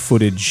get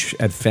footage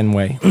at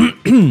Fenway.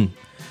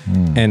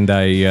 And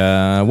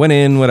I went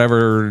in,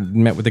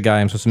 met with the guy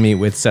I'm supposed to meet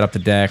with, set up the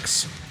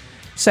decks,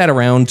 sat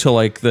around till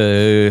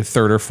the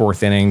third or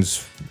fourth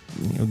innings,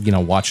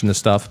 watching this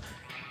stuff.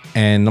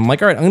 And I'm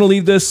like, all right, I'm going to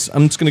leave this.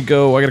 I'm just going to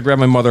go. I got to grab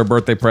my mother a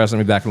birthday present.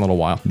 I'll be back in a little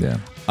while. Yeah.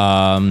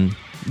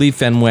 Leave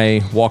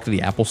Fenway, walk to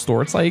the Apple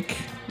store. It's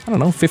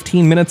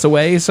 15 minutes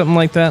away, something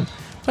like that.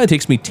 It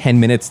takes me 10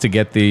 minutes to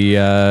get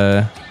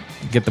the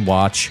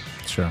watch.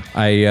 Sure.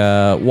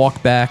 I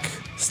walk back,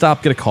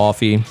 stop, get a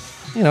coffee.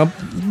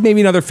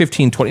 Maybe another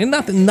 15, 20.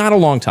 Not a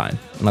long time,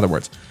 in other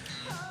words.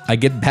 I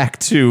get back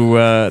to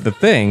the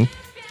thing,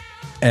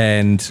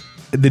 and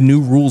the new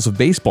rules of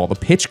baseball, the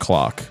pitch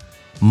clock,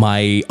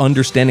 my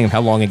understanding of how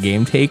long a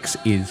game takes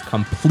is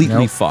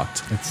completely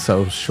fucked. It's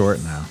so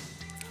short now.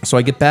 So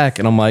I get back,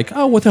 and I'm like,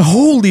 oh, what the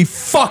holy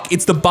fuck?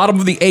 It's the bottom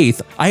of the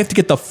eighth. I have to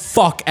get the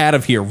fuck out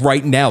of here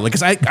right now.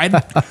 Because I'm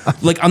not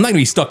going to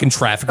be stuck in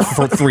traffic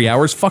for 3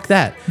 hours. Fuck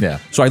that. Yeah.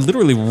 So I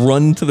literally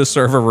run to the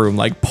server room,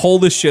 pull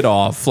this shit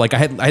off. I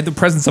had the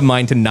presence of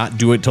mind to not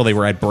do it till they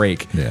were at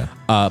break. Yeah.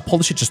 Pull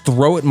the shit, just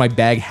throw it in my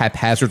bag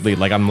haphazardly,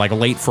 I'm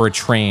late for a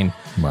train.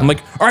 Wow. I'm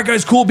like, all right,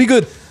 guys, cool, be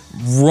good.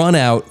 Run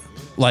out,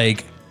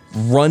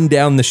 run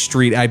down the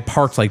street. I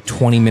parked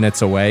 20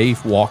 minutes away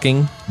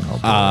walking.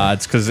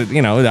 It's because,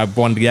 I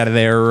wanted to get out of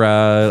there.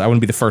 I want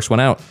to be the first one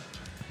out.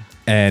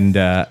 And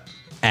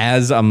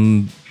as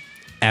I'm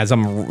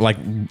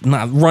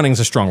not running is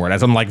a strong word.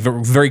 As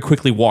I'm very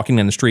quickly walking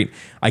down the street,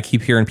 I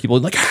keep hearing people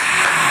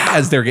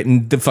as they're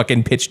getting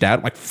fucking pitched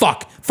out. I'm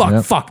fuck.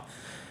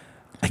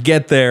 I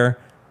get there.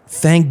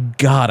 Thank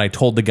God I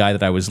told the guy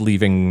that I was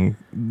leaving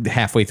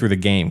halfway through the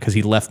game because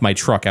he left my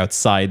truck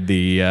outside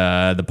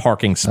the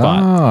parking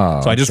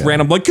spot. So I just ran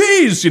up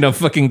keys,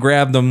 fucking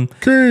grabbed them.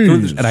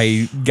 Keys. And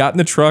I got in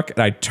the truck and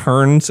I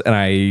turned and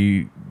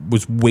I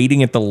was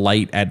waiting at the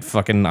light at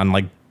fucking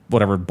on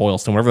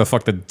Boylston, whatever the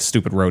fuck the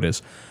stupid road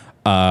is,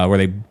 where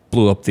they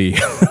blew up the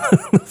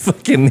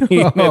fucking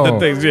the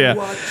things. Yeah.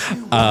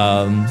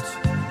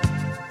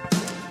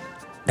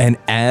 And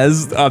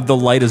as the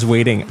light is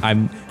waiting,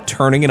 I'm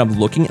turning and I'm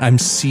looking. I'm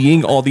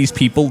seeing all these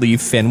people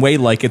leave Fenway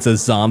like it's a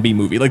zombie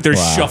movie. They're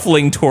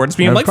shuffling towards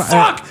me. I'm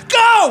fuck,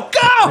 go!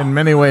 In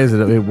many ways,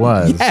 it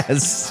was.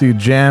 Yes. So you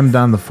jammed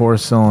on the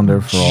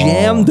 4-cylinder for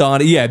Jammed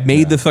on it. Yeah, it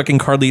made the fucking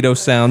Carlito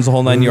sounds, the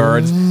whole 9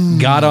 yards.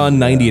 Got on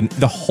 90. And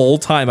the whole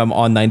time I'm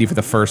on 90 for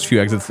the first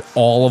few exits,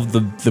 all of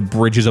the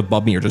bridges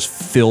above me are just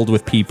filled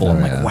with people.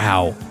 I'm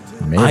wow.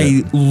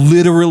 I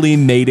literally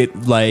made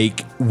it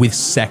like with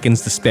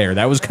seconds to spare.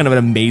 That was kind of an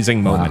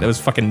amazing moment. That was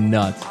fucking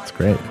nuts. That's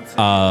great.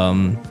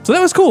 So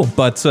that was cool.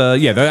 But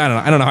yeah,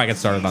 I don't know how I got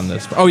started on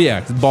this. Oh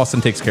yeah,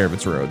 Boston takes care of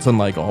its roads,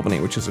 unlike Albany,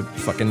 which is a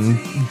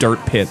fucking dirt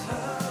pit.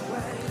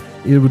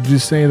 Would you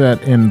say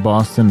that in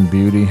Boston,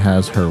 beauty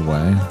has her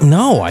way?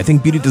 No, I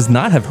think beauty does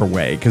not have her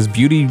way, because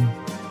beauty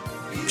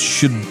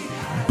should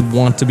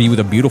want to be with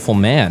a beautiful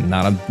man,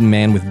 not a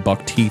man with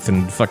buck teeth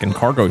and fucking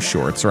cargo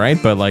shorts,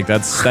 right? But like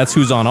that's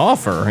who's on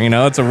offer. You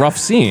know, it's a rough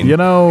scene. You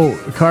know,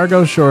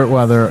 cargo short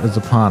weather is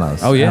upon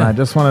us. Oh yeah. And I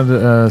just wanted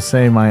to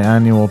say my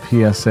annual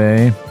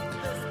PSA.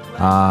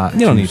 You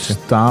don't need to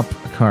stop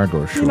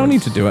cargo shorts. You don't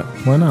need to do it.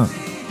 Why not?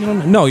 You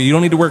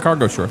don't need to wear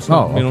cargo shorts.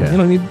 No, okay. You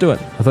don't need to do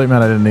it. I thought you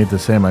meant I didn't need to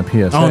say my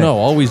PSA. Oh no,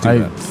 always do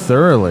that. I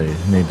thoroughly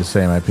need to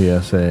say my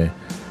PSA.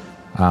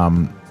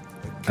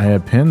 I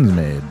had pins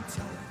made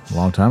a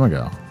long time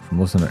ago from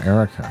listening to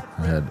Erica.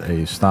 I had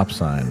a stop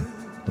sign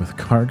with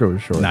cargo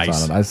shorts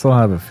on it. I still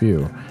have a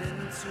few.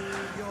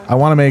 I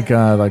want to make they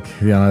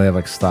have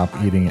like stop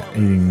eating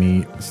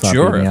meat, stop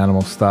eating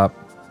animals, stop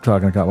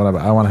talking about whatever.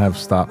 I want to have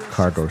stop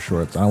cargo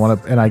shorts.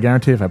 And I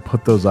guarantee if I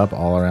put those up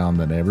all around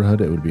the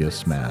neighborhood, it would be a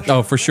smash.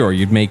 Oh, for sure.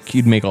 You'd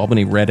make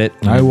Albany Reddit.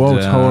 I will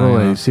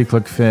totally. See,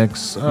 click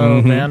fix.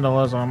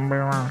 Vandalism.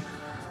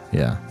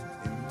 Yeah.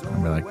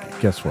 I'll be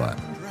like, guess what?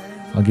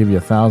 I'll give you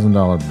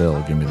 $1,000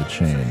 bill. Give me the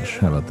change.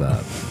 How about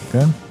that?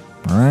 Okay.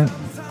 All right.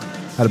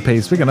 Got to pay.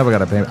 Speaking of, I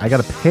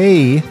got to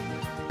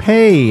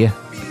pay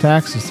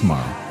taxes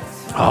tomorrow.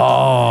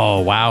 Oh,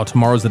 wow.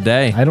 Tomorrow's the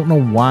day. I don't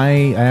know why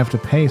I have to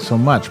pay so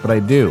much, but I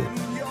do.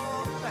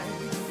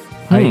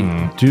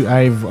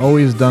 I've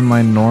always done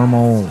my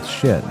normal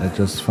shit. It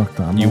just fucked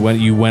up.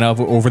 You went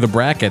over the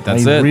bracket.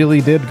 That's it. I really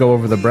did go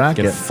over the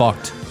bracket. Get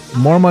fucked.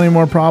 More money,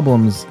 more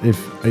problems.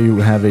 If you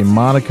have a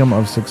modicum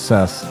of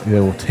success, they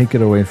will take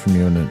it away from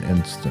you in an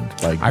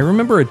instant. Like, I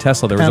remember at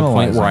Tesla, there was a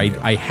point where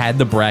I had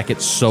the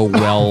bracket so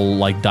well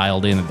like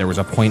dialed in that there was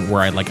a point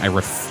where I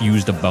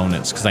refused a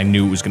bonus because I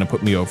knew it was going to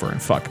put me over and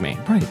fuck me.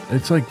 Right.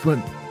 It's like, but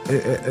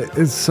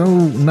it's so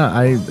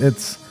not.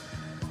 It's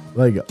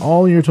like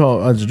all you're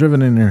told. It's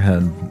driven in your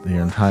head your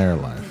entire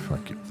life.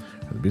 Like, you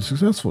got to be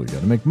successful. You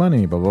got to make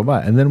money. Blah blah blah.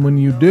 And then when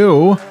you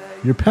do,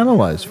 you're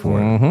penalized for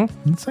it.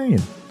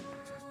 Insane.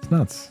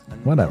 Nuts.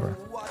 Whatever.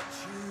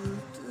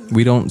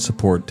 We don't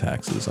support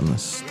taxes on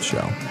this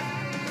show.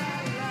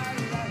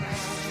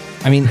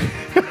 I mean,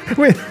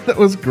 wait, that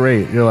was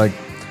great. You're like,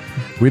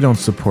 we don't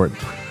support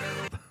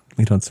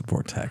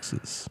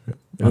taxes.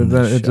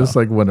 It just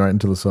like went right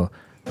into the soul.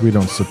 We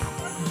don't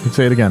support.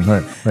 Say it again.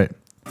 Right.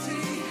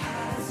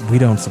 We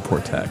don't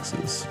support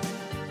taxes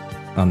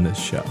on this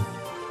show.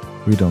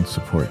 We don't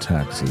support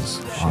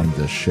taxes on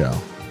this show.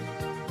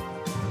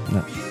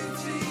 No.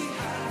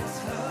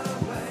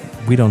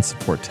 We don't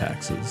support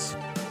taxes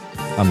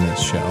on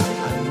this show.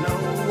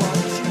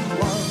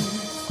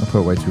 I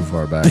put it way too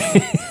far back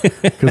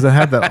because it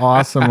had that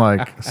awesome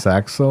like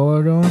sax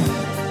solo going.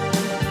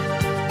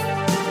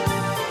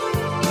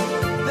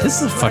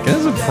 This is a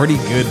pretty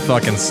good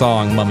fucking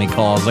song, Mummy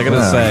Calls. I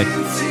gotta say.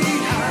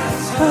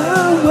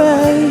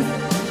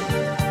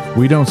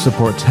 We don't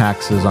support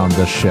taxes on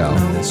this show.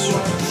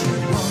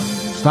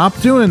 Stop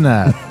doing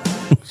that,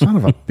 son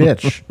of a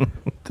bitch.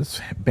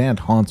 This band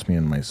haunts me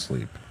in my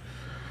sleep.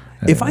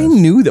 If I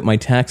knew that my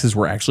taxes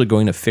were actually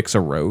going to fix a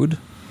road,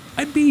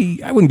 I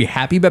wouldn't be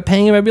happy about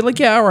paying it. I'd be like,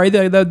 yeah, all right,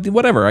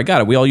 whatever, I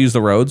got it. We all use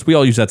the roads. We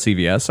all use that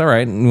CVS. All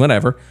right,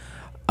 whatever.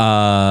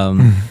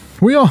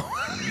 We all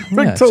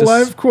back to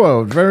live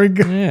quote. Very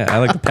good. Yeah, I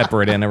like to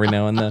pepper it in every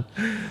now and then.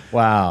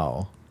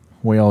 Wow.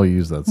 We all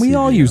use that. We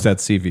all use that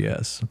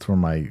CVS. That's where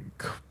my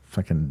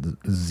fucking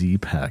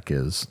Z-Pack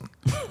is.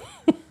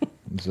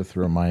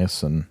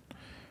 Zithromycin.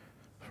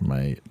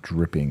 My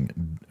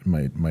dripping,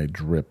 my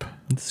drip.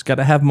 Just got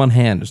to have them on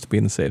hand just to be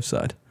on the safe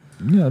side.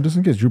 Yeah, just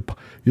in case. You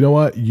know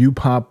what? You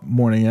pop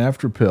morning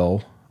after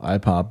pill. I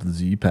pop the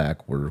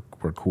Z-Pack. We're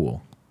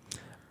cool.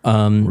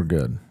 We're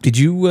good. Did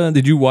you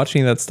watch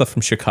any of that stuff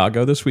from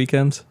Chicago this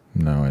weekend?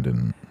 No, I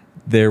didn't.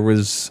 There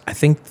was, I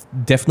think,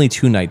 definitely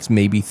 2 nights,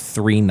 maybe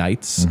 3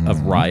 nights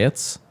of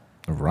riots.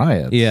 Of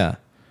riots? Yeah.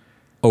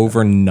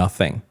 Over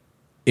nothing.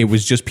 It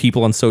was just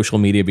people on social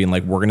media being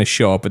like, we're going to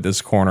show up at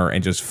this corner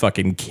and just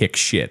fucking kick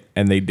shit.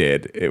 And they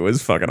did. It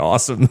was fucking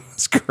awesome.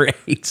 It's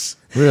great.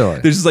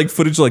 Really? There's just like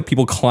footage of like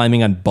people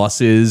climbing on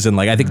buses. And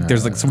like, I think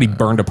there's like somebody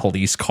burned a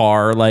police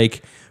car,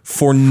 like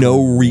for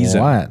no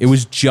reason. What? It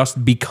was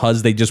just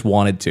because they just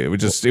wanted to.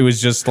 It was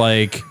just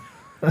like,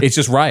 it's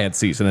just riot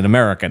season in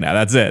America now.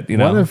 That's it. You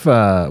know?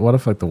 What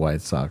if like the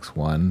White Sox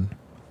won,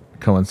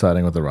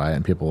 coinciding with the riot,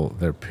 and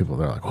they're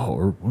like,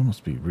 oh, we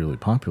must be really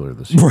popular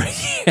this year.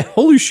 Right. Yeah.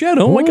 Holy shit!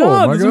 Oh my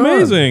god, that's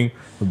amazing.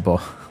 The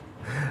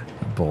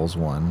Bulls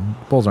won.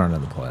 Bulls aren't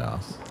in the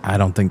playoffs. I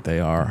don't think they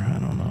are. I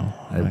don't know.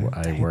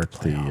 I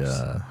worked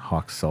the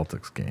Hawks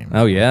Celtics game.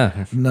 Oh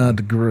yeah,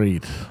 not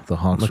great. The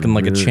Hawks looking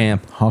like a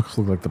champ. Hawks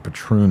look like the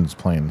patroons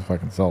playing the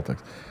fucking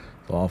Celtics.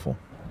 It's awful.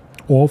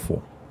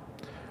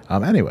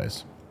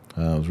 Anyways, it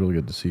was really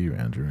good to see you,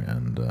 Andrew,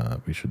 and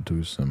we should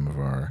do some of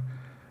our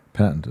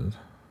Patented.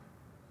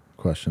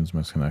 Questions,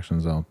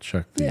 misconnections. I'll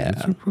check the.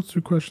 Yeah. Let's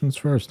do questions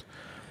first.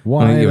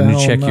 Why? You want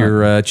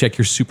to check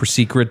your super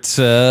secret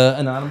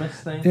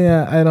anonymous thing?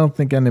 Yeah, I don't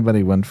think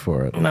anybody went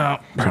for it. No,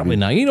 probably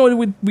not. You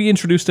know, we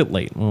introduced it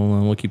late.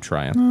 We'll keep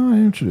trying. No, I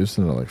introduced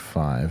it at like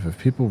 5. If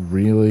people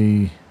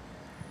really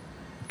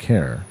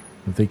care,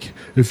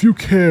 if you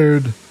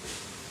cared.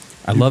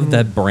 I love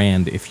that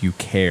brand. If you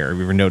care, have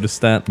you ever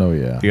noticed that? Oh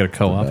yeah, you got a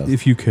co-op.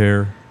 If you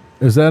care,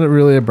 is that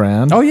really a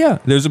brand? Oh yeah,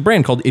 there's a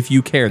brand called If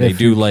You Care. They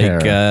do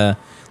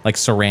like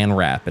Saran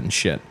wrap and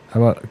shit.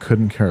 How about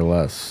Couldn't Care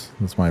Less?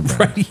 That's my brand.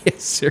 Right? Yeah,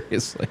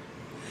 seriously.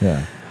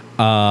 Yeah.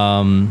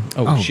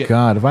 Shit.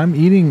 God, if I'm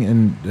eating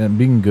and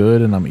being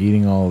good and I'm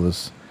eating all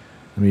this,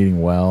 I'm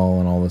eating well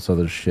and all this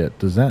other shit,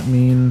 does that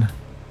mean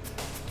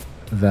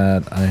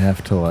that I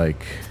have to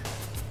like,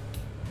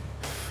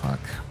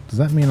 fuck? Does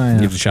that mean I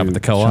have to shop at the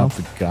co-op?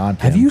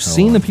 Have you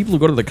seen the people who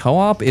go to the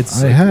co-op?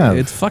 It's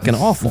fucking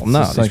awful.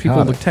 No, these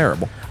people look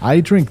terrible.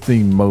 I drink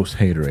the most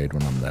Haterade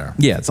when I'm there.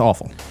 Yeah, it's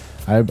awful.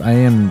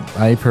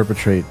 I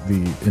perpetrate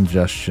the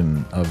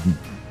ingestion of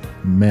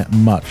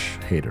much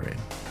Haterade.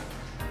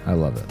 I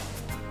love it.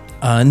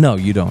 No,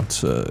 you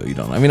don't. You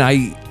don't. I mean,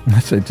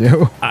 yes, I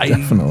do.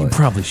 Definitely. You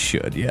probably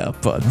should. Yeah,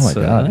 but oh my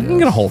God, you can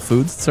get a Whole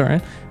Foods. It's all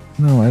right.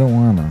 No, I don't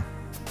want to.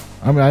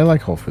 I mean, I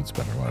like Whole Foods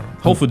better. Whatever.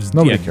 Whole Foods,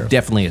 nobody cares.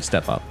 Definitely a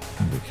step up.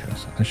 Nobody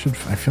cares. I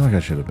feel like I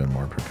should have been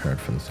more prepared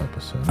for this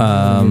episode.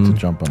 I need to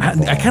jump on.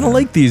 I kind of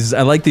like these.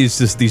 I like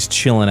these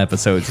chilling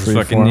episodes.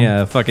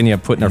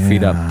 Putting our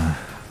feet up.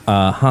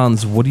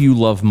 Hans, what do you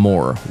love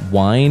more,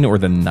 wine or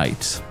the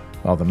night?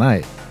 Oh, the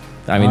night.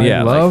 I mean,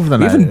 I love the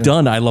night. We haven't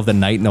done I Love the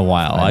Night in a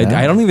while. I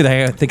don't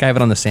even think I have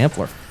it on the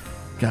sampler.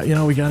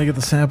 We got to get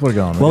the sampler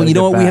going. Well, you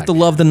know what? We have to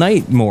love the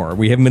night more.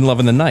 We haven't been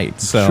loving the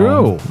night. So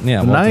true.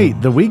 Yeah,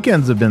 the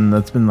weekends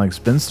that's been like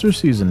spinster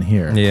season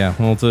here. Yeah,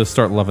 we'll have to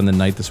start loving the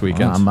night this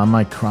weekend. I'm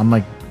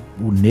like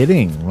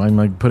knitting. I'm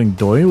like putting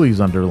doilies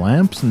under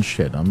lamps and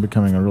shit. I'm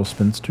becoming a real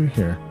spinster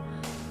here.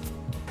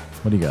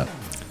 What do you got?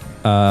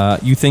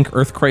 You think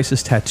Earth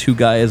Crisis Tattoo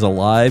Guy is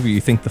alive, or you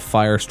think the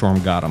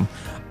firestorm got him?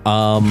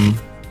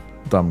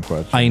 Dumb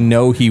question. I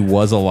know he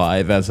was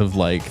alive as of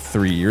like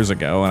 3 years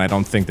ago, and I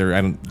don't think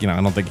I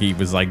don't think he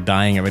was like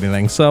dying of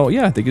anything. So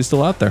yeah, I think he's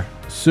still out there.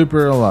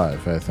 Super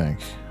alive, I think.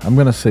 I'm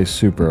gonna say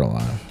super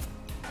alive.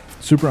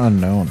 Super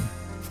unknown.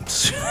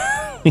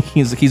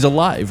 he's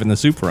alive in the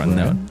super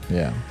unknown.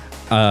 Right.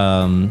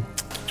 Yeah.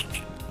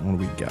 What do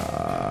we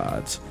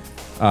got?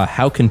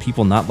 How can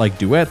people not like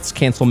duets?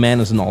 Cancel Man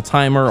is an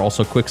all-timer.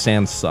 Also,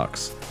 Quicksand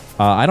sucks.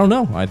 I don't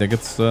know. I think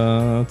it's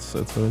a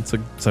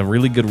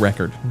really good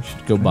record. You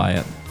should go buy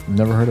it.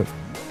 Never heard it.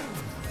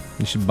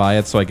 You should buy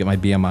it so I get my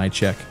BMI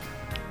check.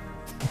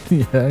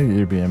 Yeah,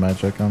 your BMI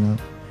check on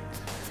that.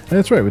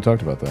 That's right. We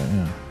talked about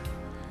that.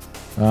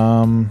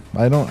 Yeah.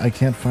 I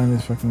can't find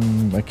these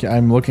fucking.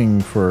 I'm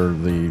looking for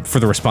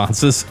the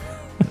responses.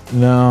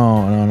 No.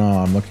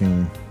 I'm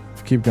looking.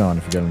 Keep going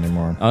if you got any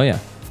more. Oh yeah.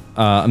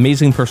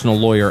 Amazing personal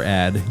lawyer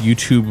ad.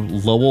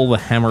 YouTube Lowell the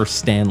Hammer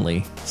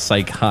Stanley.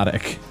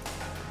 Psychotic.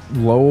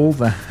 Lowell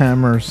the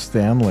Hammer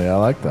Stanley. I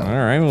like that. All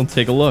right, we'll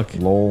take a look.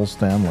 Lowell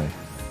Stanley.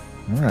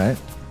 All right.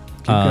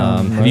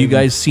 Have you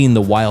guys seen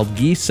The Wild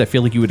Geese? I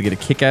feel like you would get a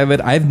kick out of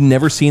it. I've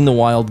never seen The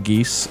Wild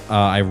Geese.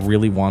 I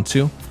really want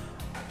to.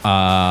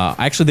 I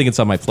actually think it's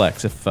on my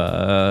Plex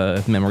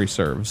if memory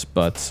serves,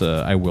 but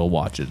I will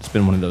watch it. It's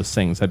been one of those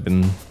things I've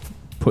been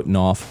putting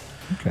off.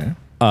 Okay.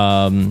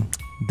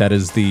 That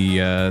is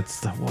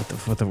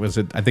what was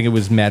it? I think it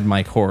was Mad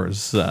Mike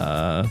Horror's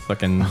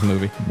fucking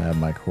movie. Mad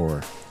Mike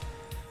Horror.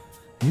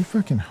 You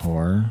fucking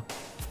whore.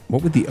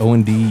 What would the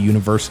O&D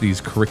University's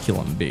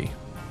curriculum be?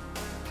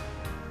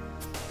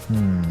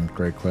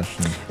 Great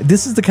question.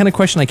 This is the kind of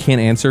question I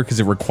can't answer because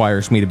it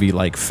requires me to be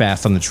like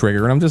fast on the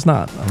trigger, and I'm just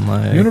not. I'm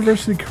like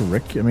university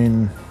curriculum. I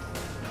mean,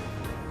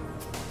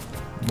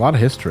 a lot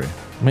of history.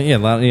 I mean,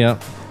 yeah.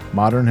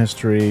 Modern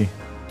history,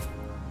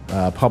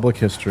 public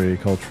history,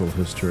 cultural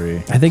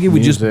history. I think it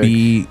would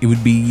it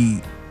would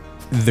be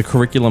the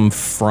curriculum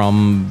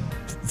from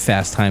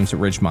Fast Times at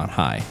Ridgemont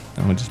High.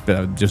 That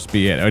would just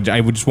be it. I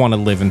would just want to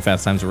live in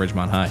Fast Times at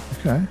Ridgemont High.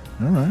 Okay,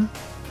 all right.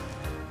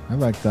 I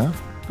like that.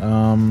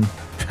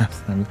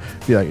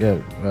 Be like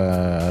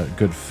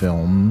good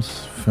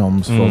films,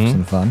 folks,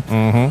 and fun.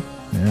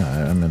 Mm-hmm.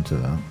 Yeah, I'm into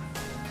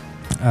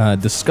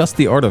that. Discuss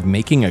the art of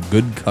making a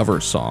good cover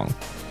song.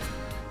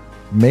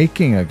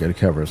 Making a good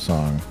cover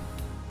song,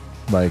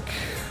 like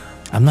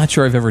I'm not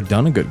sure I've ever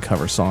done a good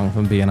cover song. If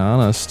I'm being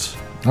honest,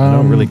 I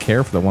don't really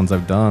care for the ones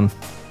I've done.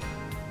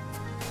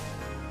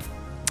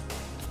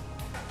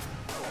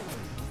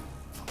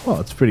 Well,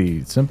 it's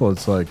pretty simple.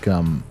 It's like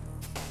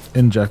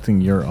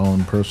injecting your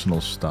own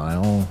personal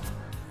style,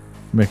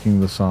 making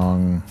the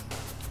song.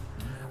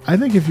 I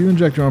think if you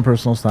inject your own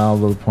personal style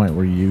to the point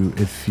where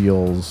it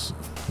feels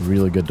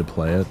really good to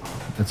play it,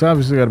 it's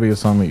obviously got to be a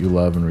song that you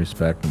love and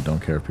respect and don't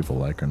care if people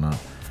like or not.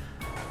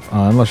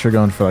 Unless you're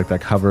going for like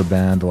that cover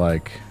band, or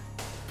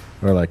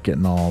like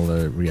getting all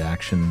the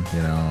reaction,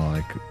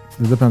 like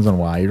it depends on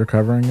why you're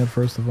covering it,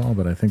 first of all.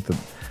 But I think that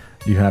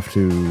you have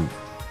to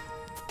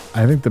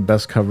I think the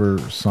best cover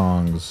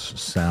songs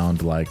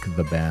sound like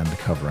the band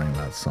covering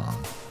that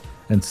song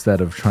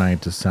instead of trying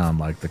to sound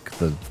like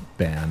the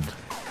band.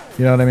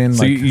 You know what I mean?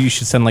 So you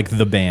should send like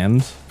the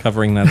band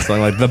covering that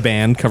song, like the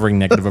band covering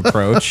Negative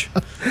Approach.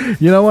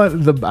 You know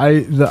what? The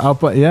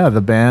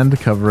band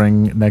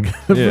covering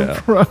Negative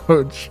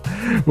Approach.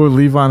 Well,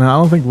 Levon, I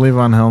don't think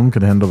Levon Helm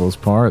could handle those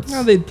parts.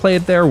 No, they'd play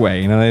it their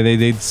way. You know,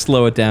 they'd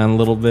slow it down a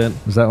little bit.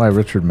 Is that why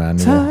Richard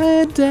Manuel?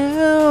 Tie it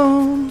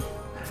down.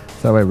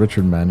 Is that why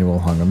Richard Manuel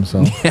hung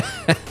himself?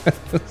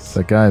 It's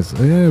like, guys,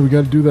 yeah, we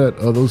got to do that.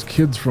 Those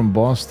kids from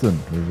Boston,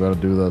 we've got to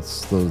do that.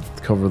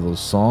 Cover those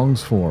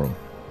songs for them.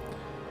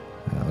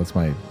 Yeah, that's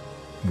my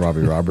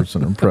Robbie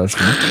Robertson impression.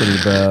 It's pretty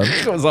bad.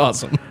 It was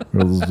awesome.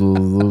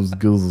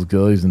 those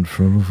guys in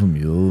front of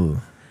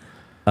him,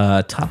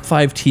 yeah. Top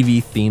 5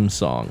 TV theme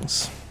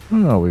songs.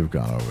 Oh, we've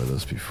gone over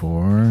this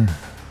before.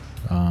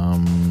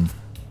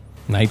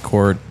 Night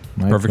Court,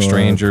 Perfect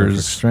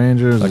Strangers,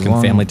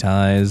 fucking Family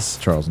Ties,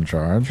 Charles in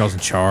Charge.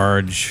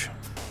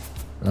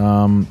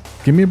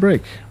 Give Me a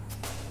Break.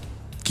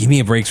 Give Me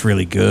a Break's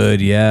really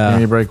good, yeah. Give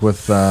Me a Break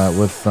with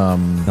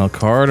Mel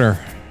Carter.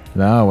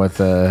 No, with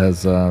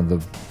has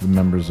the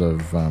members of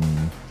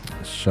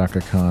Shaka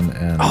Khan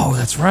and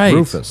that's right,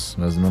 Rufus.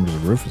 As the members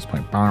of Rufus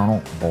playing.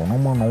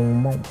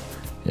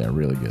 Yeah,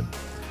 really good.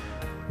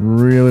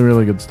 Really,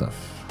 really good stuff.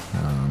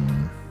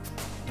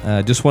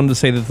 Just wanted to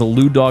say that the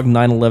Lou Dog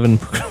 911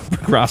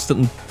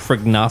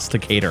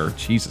 prognosticator,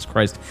 Jesus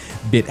Christ,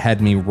 bit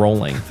had me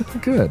rolling.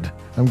 Good.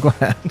 I'm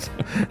glad.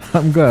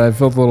 I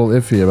felt a little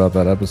iffy about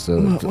that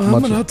episode.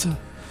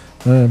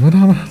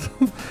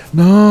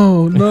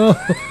 No.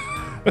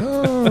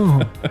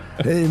 Oh,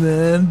 hey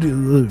man,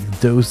 look,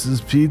 Doses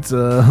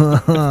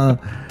Pizza.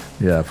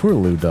 Yeah, poor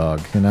Lou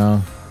Dog, you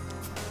know.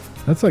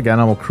 That's like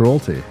animal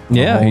cruelty.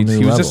 Yeah,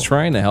 he was just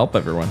trying to help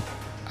everyone.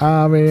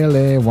 I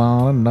really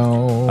want to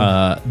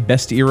know.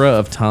 Best era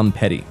of Tom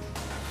Petty.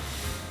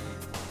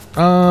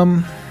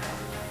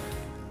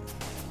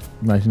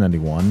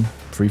 1991,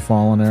 Free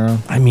Fallen era.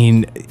 I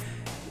mean,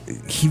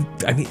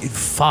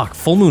 fuck,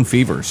 Full Moon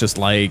Fever is just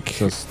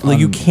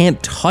you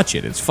can't touch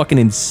it. It's fucking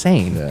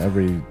insane. Yeah,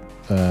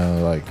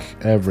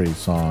 every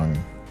song,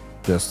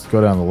 just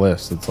go down the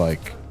list. It's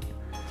like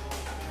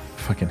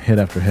fucking hit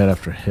after hit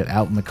after hit.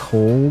 Out in the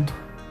Cold,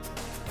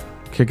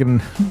 kicking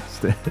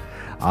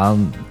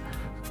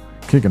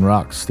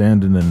rock,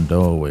 standing in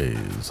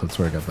doorways. That's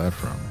where I got that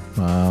from.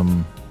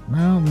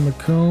 Out in the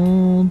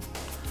Cold.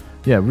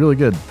 Yeah, really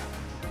good.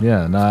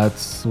 Yeah, no,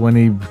 it's when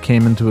he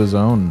came into his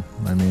own.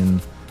 I mean,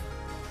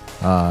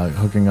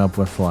 hooking up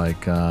with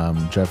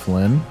Jeff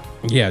Lynne.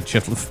 Yeah,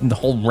 the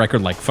whole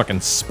record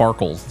fucking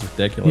sparkles. It's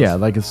ridiculous. Yeah,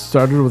 it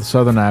started with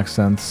Southern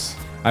accents.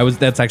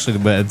 That's actually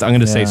I'm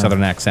going to say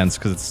Southern accents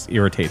because it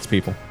irritates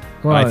people.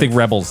 Well, I think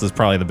Rebels is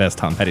probably the best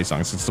Tom Petty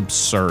song. It's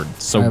absurd.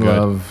 So good. I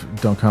love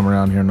Don't Come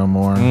Around Here No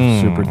More.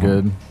 Super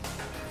good.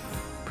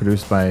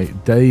 Produced by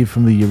Dave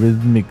from the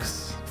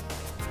Eurythmics.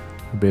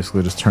 Who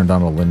basically just turned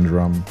on a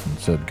Lindrum and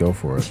said, go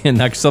for it. Yeah,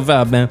 knock yourself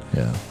out, man.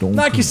 Yeah.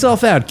 Knock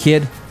yourself out,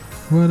 kid.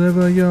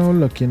 Whatever you're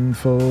looking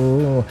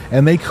for.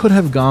 And they could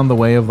have gone the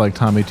way of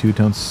Tommy Two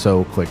Tone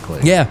so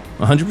quickly. Yeah,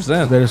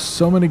 100%. There's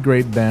so many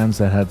great bands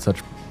that had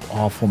such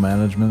awful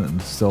management,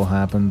 and it still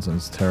happens, and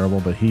it's terrible.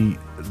 But they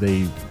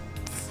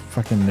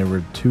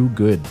were too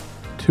good,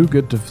 too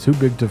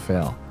big to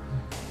fail.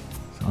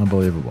 It's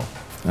unbelievable.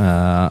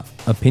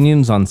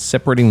 Opinions on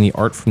separating the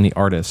art from the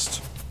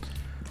artist.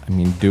 I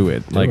mean, do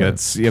it.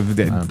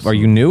 Are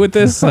you new at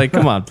this?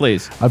 Come on,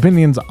 please.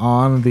 Opinions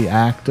on the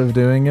act of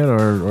doing it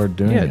or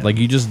doing it. Yeah,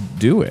 you just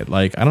do it.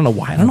 I don't know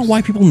why. I don't know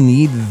why people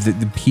need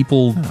the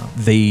people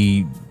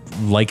they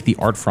like the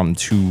art from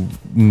to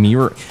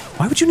mirror.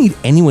 Why would you need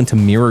anyone to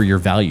mirror your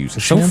values?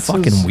 It's so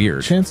fucking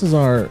weird. Chances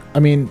are, I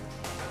mean,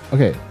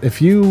 okay,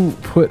 if you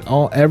put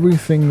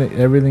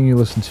everything you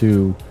listen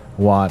to,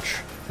 watch,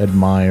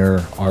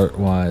 admire,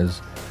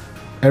 art-wise,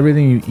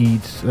 everything you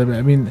eat,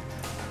 I mean,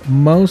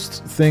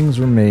 most things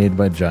were made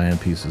by giant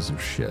pieces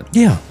of shit.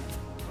 Yeah.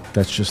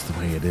 That's just the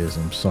way it is.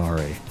 I'm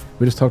sorry.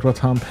 We just talked about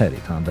Tom Petty.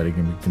 Tom Petty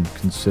can be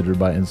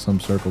considered in some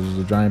circles as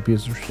a giant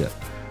piece of shit.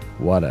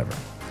 Whatever.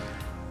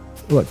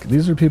 Look,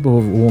 these are people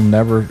who will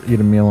never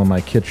eat a meal in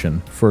my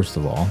kitchen, first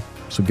of all.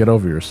 So get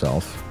over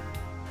yourself.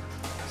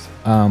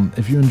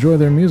 If you enjoy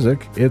their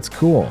music, it's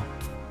cool.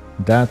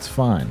 That's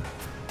fine.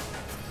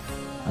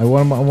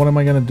 What am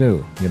I going to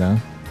do, you know?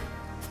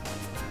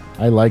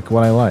 I like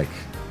what I like.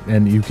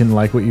 And you can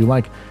like what you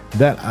like.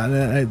 That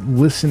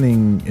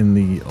listening in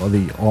the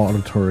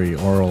auditory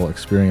oral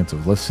experience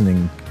of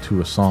listening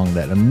to a song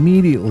that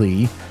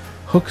immediately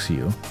hooks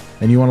you,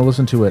 and you want to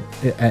listen to it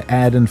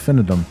ad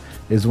infinitum,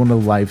 is one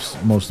of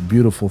life's most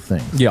beautiful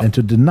things. Yeah. And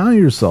to deny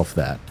yourself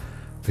that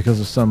because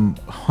of some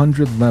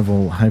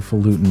 100-level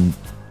highfalutin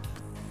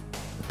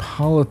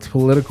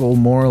political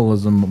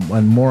moralism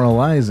and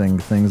moralizing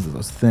things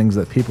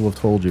that people have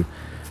told you,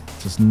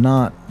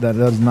 that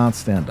does not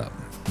stand up.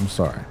 I'm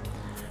sorry.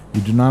 You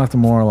do not have to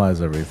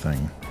moralize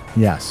everything.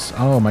 Yes.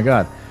 Oh my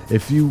God.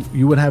 If you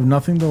would have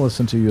nothing to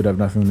listen to, you'd have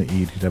nothing to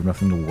eat, you'd have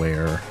nothing to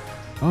wear.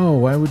 oh,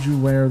 why would you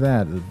wear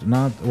that?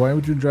 Why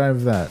would you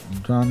drive that?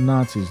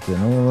 Nazis did.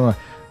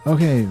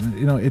 Okay,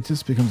 it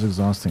just becomes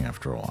exhausting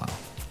after a while.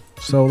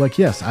 So, like,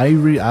 yes,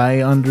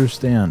 I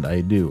understand. I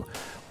do.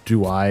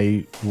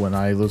 We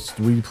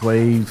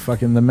play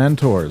fucking The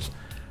Mentors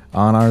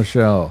on our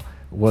show.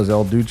 Was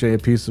El Duce a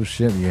piece of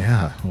shit?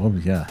 Yeah. Well,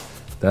 yeah,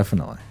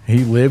 definitely.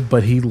 He lived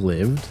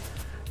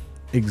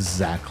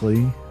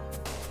exactly.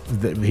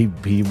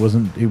 He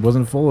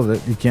wasn't full of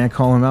it. You can't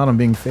call him out on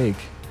being fake,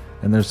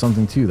 and there's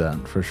something to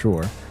that for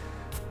sure.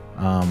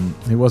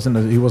 He wasn't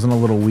a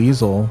little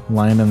weasel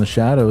lying in the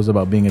shadows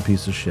about being a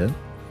piece of shit.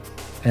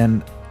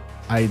 And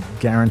I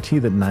guarantee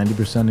that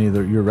 90%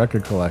 of your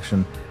record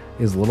collection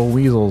is little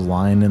weasels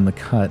lying in the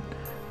cut,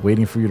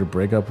 waiting for you to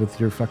break up with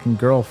your fucking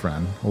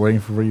girlfriend, or waiting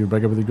for you to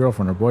break up with your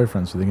girlfriend or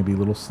boyfriend so they can be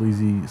little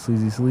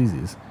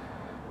sleazies.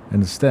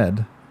 And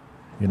instead,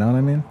 you know what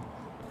I mean?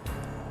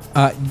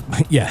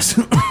 Yes.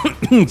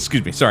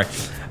 Excuse me. Sorry.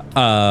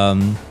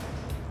 Oh,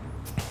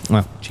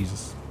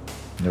 Jesus.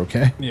 You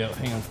okay? Yeah,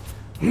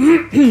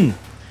 hang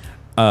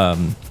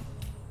on.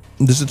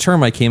 There's a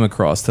term I came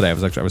across today.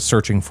 I was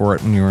searching for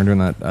it when you were doing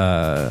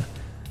that,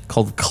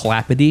 called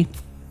clappity.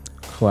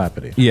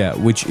 Clappity. Yeah,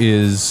 which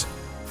is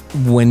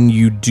when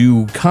you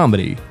do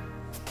comedy,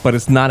 but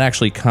it's not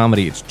actually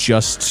comedy. It's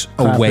just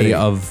a way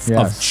of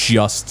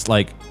just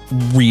like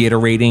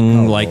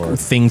reiterating Lord.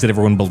 Things that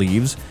everyone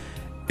believes.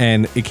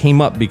 And it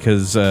came up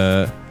because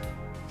did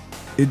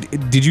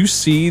you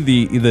see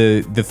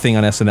the thing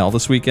on SNL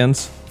this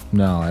weekend?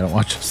 No, I don't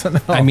watch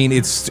SNL. I mean,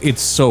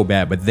 it's so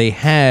bad, but they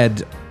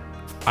had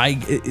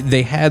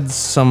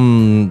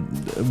some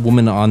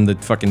woman on the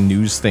fucking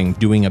news thing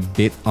doing a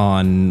bit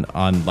on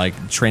like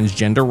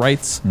transgender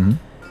rights. Mm-hmm.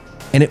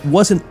 And it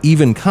wasn't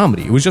even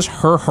comedy. It was just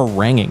her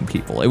haranguing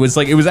people. It was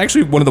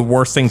actually one of the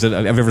worst things that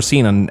I've ever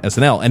seen on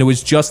SNL. And it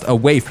was just a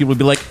way for people to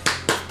be like,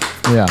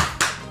 yeah.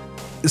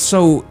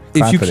 So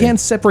if you can't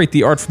separate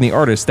the art from the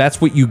artist,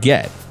 that's what you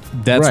get.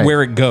 That's right.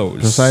 Where it goes.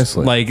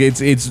 Precisely. Like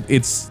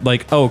it's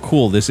like, oh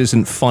cool, this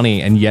isn't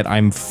funny, and yet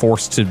I'm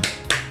forced to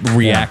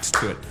react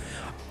to it.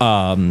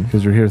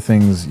 Because you hear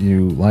things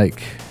you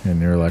like,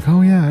 and you're like,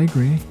 oh yeah, I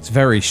agree. It's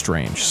very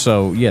strange.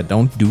 So yeah,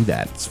 don't do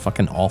that. It's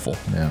fucking awful.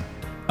 Yeah.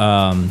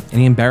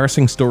 Any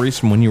embarrassing stories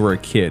from when you were a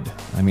kid?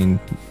 I mean,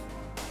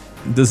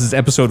 this is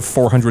episode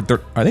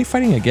 430. Are they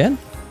fighting again?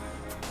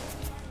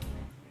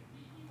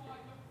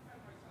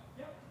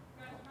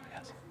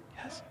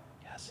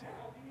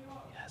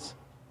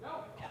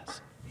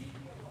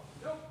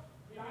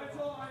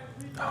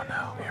 Oh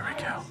no, here we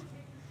go.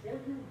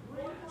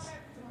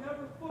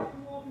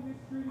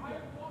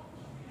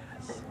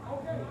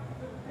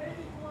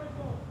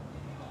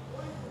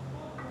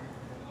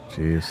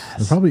 Jeez.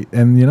 They're probably,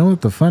 and you know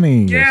what the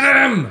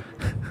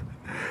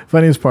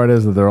funniest part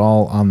is that they're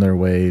all on their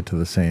way to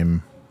the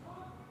same,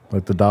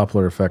 like the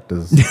Doppler effect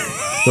is,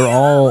 they're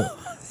all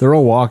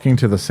walking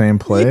to the same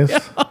place,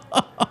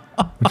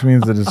 which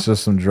means that it's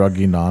just some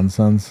druggy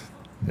nonsense.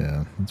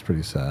 Yeah, it's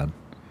pretty sad.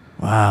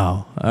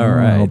 Wow. All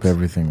right. I hope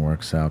everything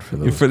works out for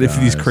those for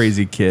these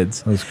crazy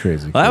kids. Those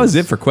crazy kids. Well, that was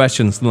it for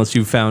questions, unless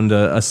you found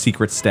a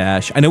secret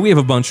stash. I know we have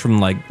a bunch from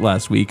like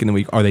last week and the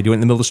week. Are they doing it in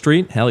the middle of the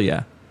street? Hell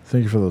yeah.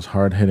 Thank you for those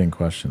hard-hitting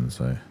questions.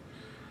 I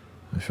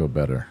feel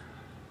better.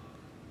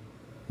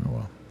 Oh,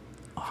 well.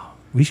 Oh,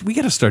 we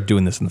got to start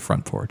doing this in the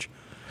front porch.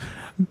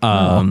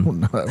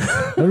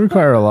 That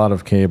require a lot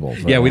of cables.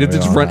 Yeah, we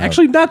just run.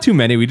 Actually, not too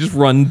many. We just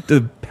run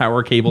the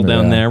power cable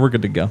down there. We're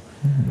good to go.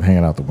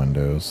 Hanging out the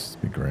windows.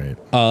 It'd be great.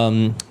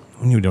 When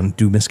you don't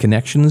do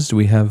misconnections, do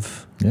we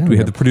have? Yeah, do we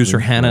have the producer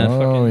Hannah?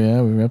 Oh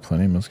yeah, we've got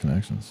plenty of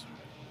misconnections.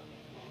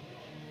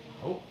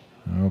 Oh,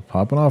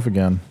 popping off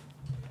again.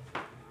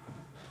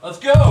 Let's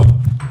go.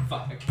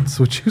 Fuck.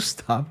 So would you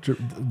stop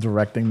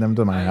directing them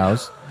to my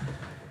house?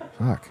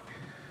 Fuck.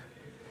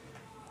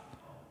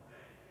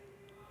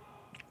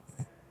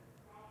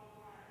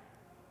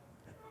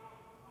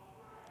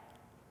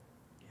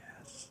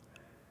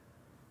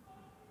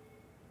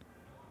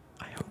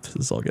 This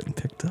is all getting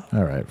picked up.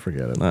 All right,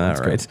 forget it.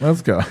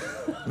 Let's go.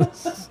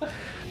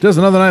 Just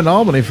another night in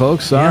Albany,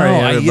 folks. Sorry,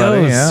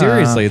 everybody.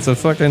 Seriously, it's a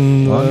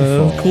fucking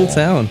cool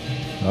town.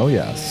 Oh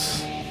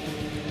yes.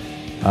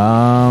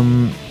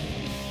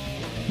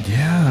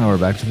 Yeah, we're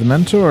back to the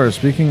Mentors.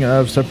 Speaking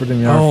of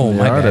separating the art from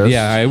the artist. Bad.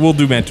 Yeah, I will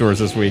do Mentors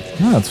this week.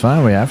 No, that's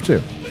fine. We have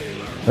to.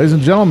 Ladies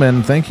and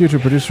gentlemen, thank you to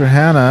producer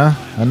Hannah.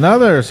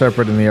 Another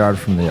separating the art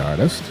from the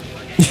artist.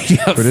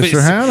 Yeah,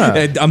 producer Hannah.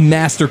 A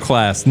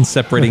masterclass in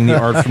separating the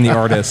art from the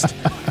artist.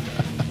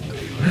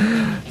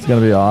 It's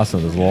going to be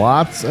awesome. There's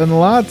lots and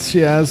lots,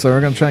 yeah, so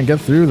we're going to try and get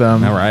through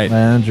them. All right.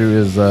 Andrew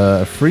is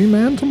a free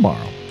man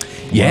tomorrow.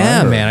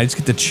 Yeah, man, I just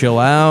get to chill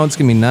out. It's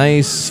going to be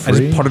nice. Free? I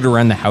just putted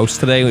around the house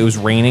today. It was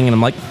raining, and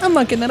I'm like, I'm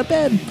not getting out of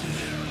bed.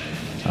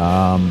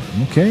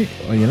 Okay,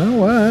 well, you know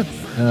what?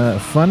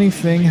 Funny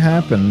thing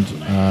happened.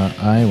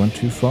 I went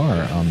too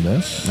far on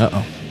this.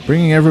 Uh-oh.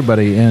 Bringing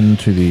everybody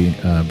into the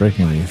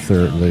breaking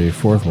the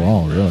fourth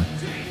wall, really.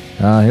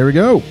 Here we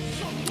go.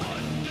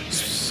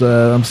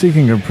 I'm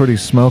seeking a pretty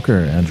smoker,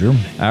 Andrew.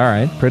 All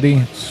right.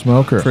 Pretty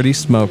smoker. Pretty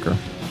smoker.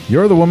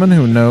 You're the woman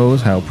who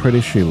knows how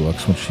pretty she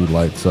looks when she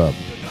lights up.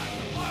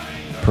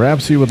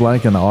 Perhaps you would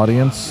like an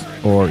audience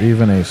or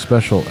even a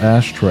special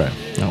ashtray.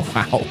 Oh,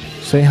 wow.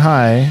 Say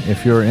hi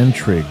if you're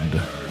intrigued.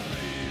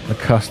 A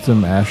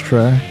custom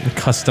ashtray. A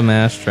custom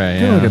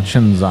ashtray, Yeah, like a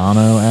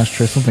Cinzano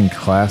ashtray, something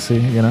classy,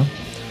 you know?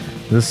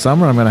 This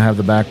summer, I'm going to have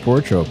the back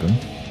porch open.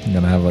 I'm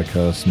going to have, like,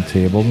 some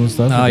tables and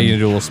stuff. Oh, you going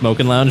to do a little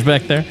smoking lounge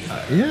back there?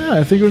 Yeah,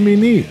 I think it would be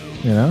neat,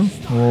 you know?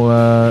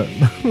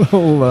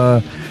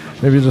 We'll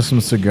maybe just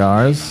some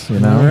cigars, you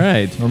know? All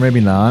right. Or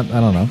maybe not. I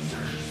don't know.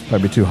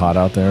 Probably be too hot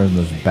out there, and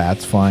there's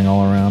bats flying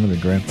all around. It'd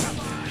be great.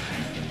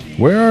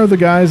 Where are the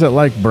guys that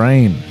like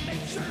brain?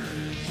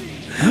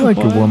 I like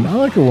a woman. I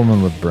like a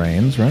woman with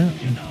brains, right?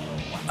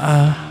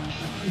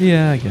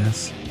 Yeah, I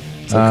guess.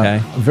 It's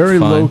okay. Very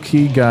low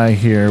key guy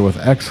here with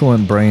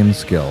excellent brain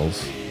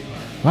skills.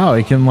 Wow,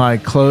 he can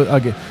like close.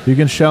 You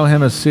can show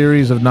him a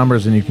series of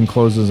numbers, and you can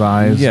close his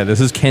eyes. Yeah,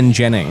 this is Ken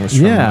Jennings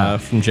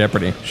from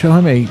Jeopardy. Show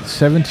him a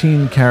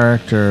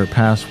 17-character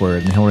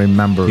password, and he'll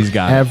remember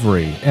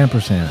every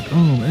ampersand.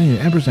 Oh,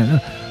 ampersand.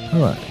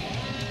 Oh.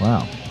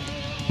 Wow.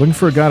 Looking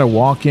for a guy to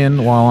walk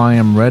in while I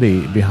am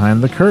ready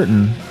behind the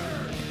curtain,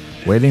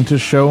 waiting to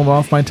show him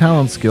off my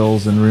talent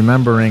skills and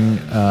remembering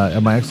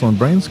my excellent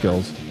brain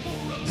skills.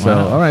 So,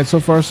 all right, so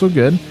far so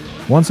good.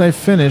 Once I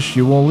finish,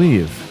 you will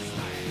leave.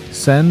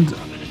 Send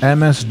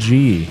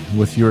MSG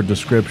with your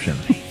description.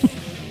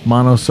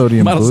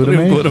 Monosodium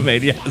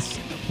glutamate, yes.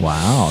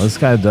 Wow, this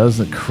guy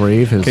doesn't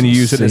crave his... Can you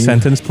use it in a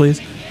sentence,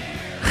 please?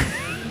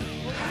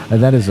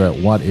 That is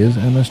what is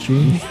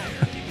MSG?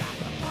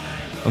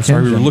 I'm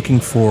sorry, we were looking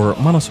for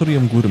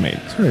monosodium glutamate.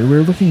 Sorry, we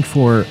were looking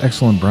for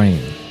excellent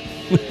brain.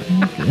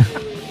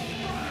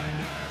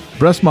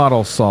 Breast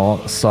model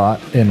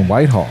sought in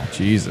Whitehall.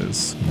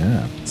 Jesus.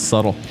 Yeah.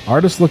 Subtle.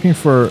 Artist looking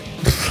for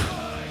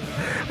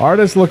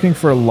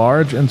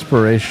large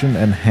inspiration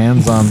and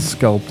hands-on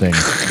sculpting.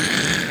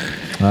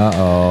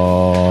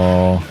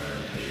 Uh-oh.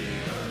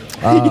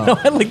 You know,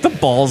 I like the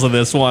balls of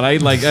this one. I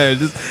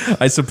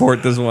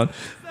support this one.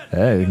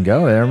 Hey, you can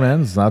go there,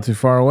 man. It's not too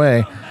far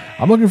away.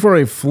 I'm looking for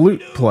a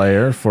flute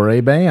player for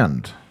a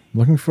band.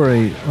 Looking for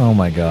a... Oh,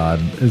 my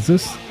God. Is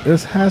this...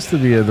 This has to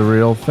be the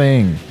real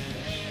thing.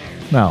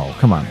 No,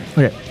 come on.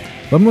 Okay.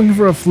 I'm looking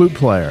for a flute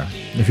player.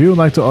 If you would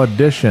like to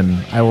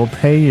audition, I will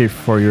pay you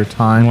for your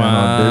time and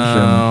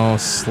audition. Oh,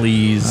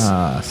 sleaze.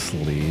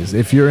 Sleaze.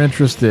 If you're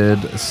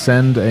interested,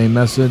 send a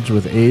message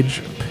with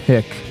age,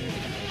 pick,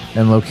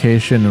 and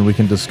location, and we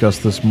can discuss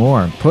this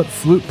more. Put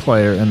flute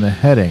player in the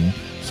heading,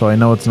 so I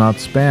know it's not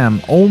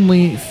spam.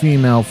 Only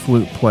female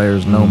flute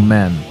players, no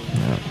men.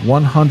 Yeah.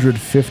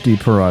 150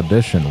 per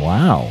audition.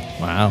 Wow.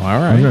 Wow, all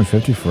right.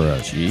 150 for a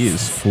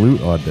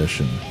flute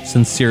audition.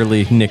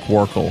 Sincerely, Nick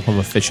Warkle of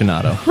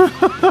Aficionado.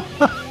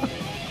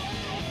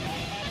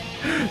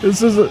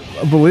 This is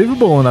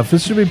believable enough.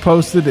 This should be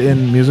posted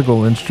in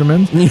musical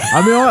instruments. I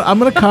mean, I'm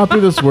going to copy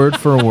this word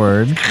for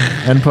word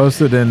and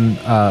post it in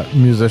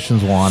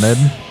Musicians Wanted.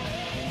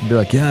 Be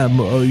like, yeah,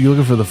 you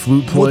looking for the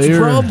flute player? What's the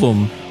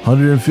problem?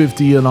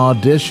 150 an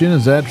audition?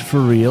 Is that for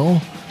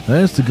real?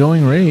 That's the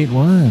going rate.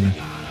 What?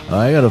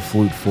 I got a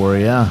flute for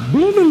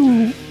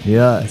you.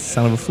 Yeah.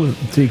 Sound of a flute.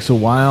 It takes a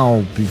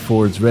while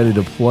before it's ready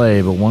to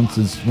play, but once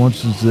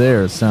it's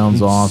there, it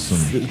sounds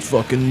awesome. It's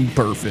fucking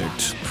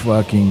perfect.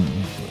 Fucking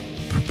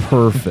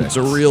perfect. It's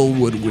a real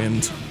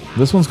woodwind.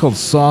 This one's called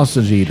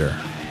Sausage Eater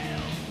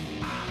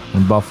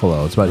in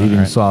Buffalo. It's about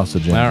eating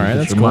sausage. All right,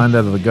 that's your mind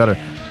out of the gutter.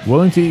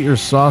 Willing to eat your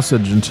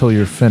sausage until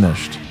you're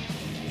finished.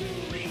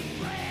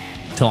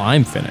 Till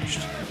I'm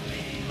finished.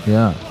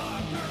 Yeah.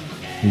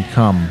 You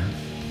come.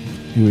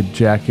 You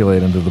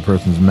ejaculate into the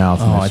person's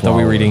mouth. Oh, I thought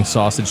we were eating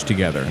sausage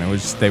together, and they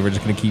were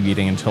just going to keep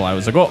eating until I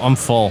was like, oh, I'm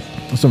full.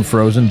 Some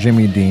frozen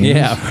Jimmy Deans.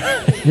 Yeah.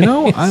 You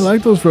know, I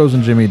like those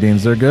frozen Jimmy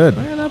Deans. They're good.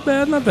 Not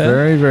bad, not bad.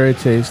 Very, very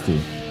tasty.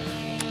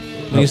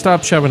 When you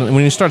start shopping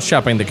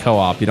at the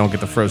co-op, you don't get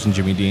the frozen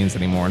Jimmy Deans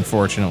anymore,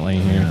 unfortunately.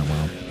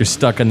 You're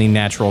stuck in the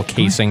natural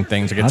casing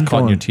things that gets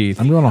caught in your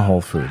teeth. I'm going to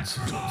Whole Foods.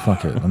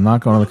 Fuck it. I'm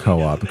not going to the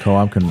co-op. The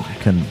co-op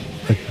can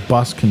a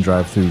bus can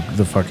drive through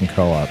the fucking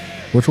co-op,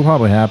 which will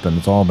probably happen.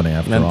 It's Albany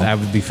after all. That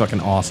would be fucking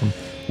awesome.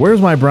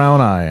 Where's my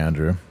brown eye,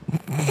 Andrew?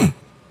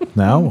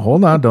 Now,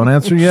 hold on. Don't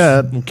answer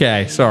yet.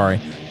 Okay, sorry.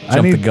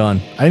 Jumped the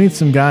gun. I need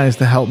some guys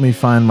to help me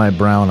find my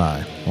brown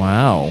eye.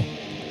 Wow.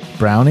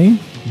 Brownie?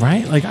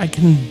 Right? Like, I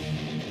can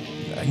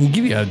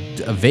give you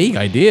a vague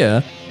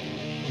idea.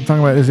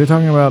 Is he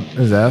talking about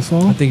his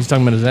asshole? I think he's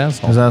talking about his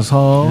asshole. His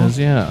asshole? Yes,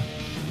 yeah.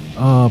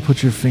 Oh,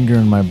 put your finger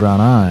in my brown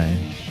eye.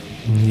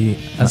 The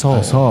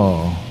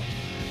asshole.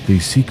 The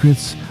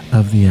secrets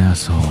of the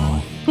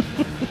asshole.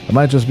 It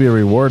might just be a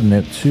reward in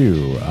it,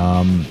 too.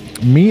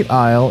 Meat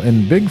aisle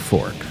in Big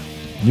Fork.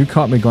 You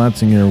caught me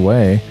glancing your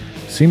way.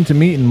 Seem to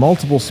meet in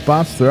multiple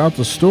spots throughout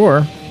the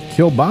store.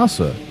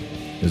 Kielbasa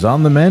is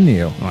on the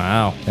menu.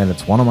 Wow. And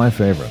it's one of my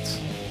favorites.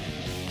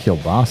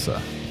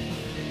 Kielbasa.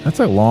 That's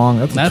a long,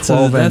 that's a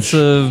 12-inch.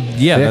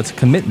 That's a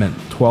commitment.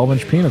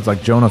 12-inch peanuts,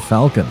 like Jonah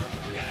Falcon.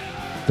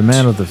 The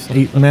man with the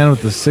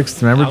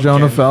 6th. Remember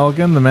Jonah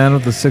Falcon? The man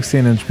with the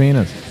 16-inch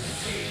penis.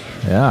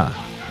 Yeah.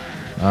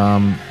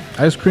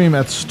 Ice cream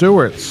at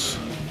Stewart's.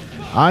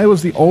 I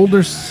was the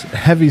older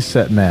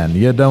heavyset man.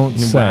 You don't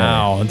say.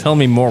 Wow. Tell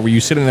me more. Were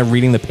you sitting there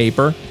reading the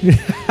paper?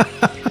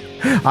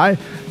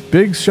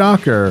 Big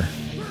shocker.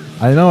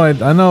 I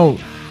know.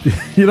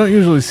 You don't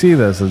usually see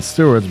this at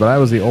Stewart's, but I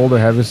was the older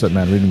heavyset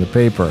man reading the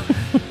paper.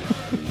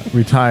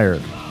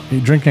 Retired.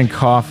 Drinking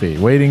coffee.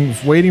 Waiting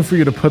for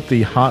you to put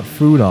the hot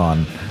food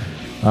on.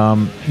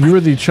 You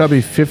were the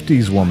chubby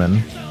 50s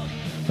woman.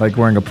 Like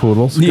wearing a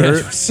poodle skirt. Yeah,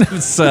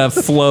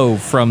 it's Flo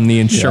from the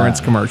insurance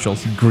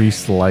commercials.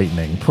 Grease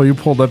Lightning. You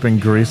pulled up in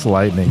Grease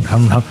Lightning.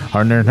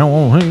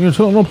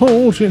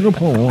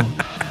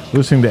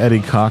 Listening to Eddie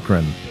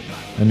Cochran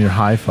and your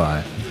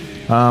hi-fi.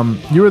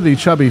 You were the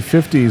chubby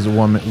 50s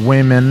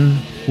women,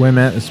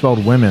 it's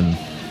spelled women,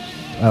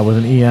 with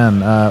an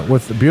E-N,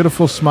 with a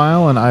beautiful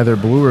smile and either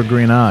blue or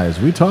green eyes.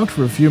 We talked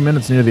for a few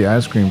minutes near the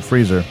ice cream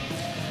freezer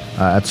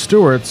at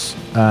Stewart's,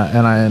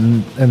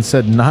 and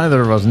said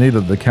neither of us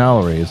needed the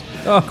calories.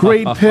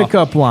 Great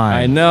pickup line.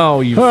 I know,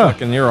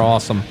 you're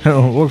awesome.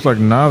 Looks like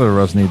neither of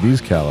us need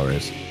these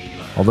calories.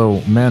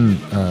 Although men's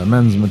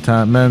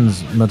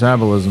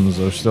metabolisms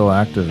are still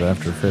active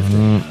after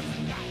 50.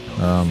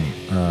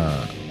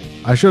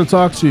 I should have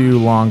talked to you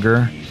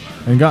longer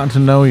and gotten to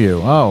know you.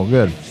 Oh,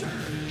 good.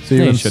 So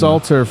you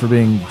insult her for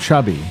being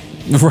chubby.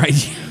 Right.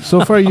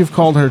 So far you've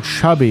called her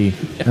chubby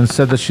and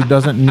said that she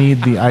doesn't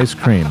need the ice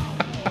cream.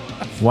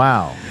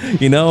 Wow.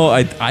 You know,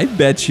 I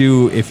bet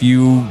you if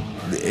you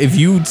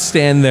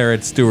stand there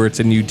at Stewart's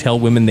and you tell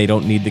women they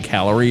don't need the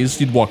calories,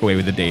 you'd walk away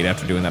with a date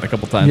after doing that a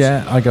couple times.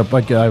 Yeah, like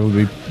I would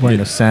be wearing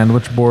a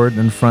sandwich board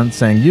in front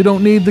saying, you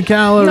don't need the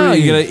calories. No,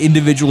 you gotta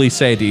individually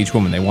say it to each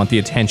woman. They want the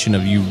attention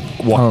of you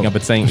walking up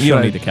and saying, you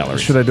don't need the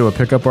calories. Should I do a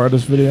pickup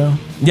artist video?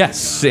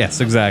 Yes,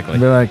 exactly.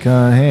 Be like,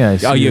 hey, I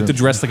see you have to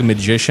dress like a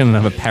magician and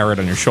have a parrot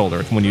on your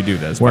shoulder when you do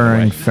this.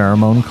 Wearing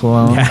pheromone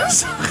cologne?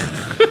 Yes.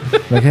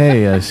 Like,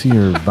 hey, I see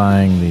you're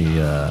buying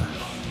the,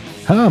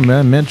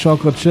 mint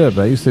chocolate chip.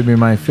 That used to be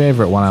my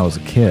favorite when I was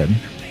a kid.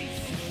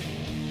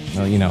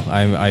 Well, you know,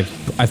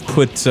 I've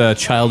put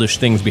childish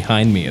things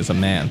behind me as a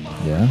man.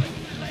 Yeah?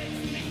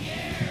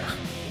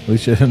 At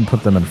least you didn't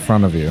put them in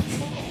front of you.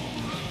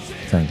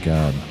 Thank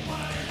God.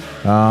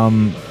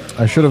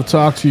 I should have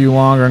talked to you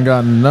longer and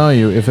gotten to know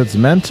you. If it's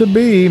meant to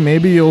be,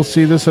 maybe you'll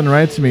see this and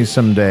write to me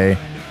someday.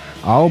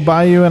 I'll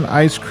buy you an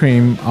ice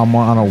cream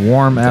on a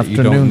warm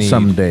afternoon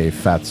someday,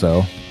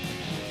 fatso.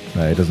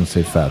 No, he doesn't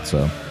say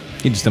fatso.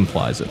 He just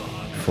implies it.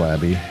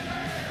 Flabby.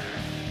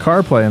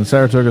 CarPlay in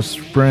Saratoga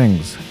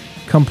Springs.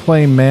 Come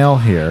play mail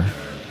here.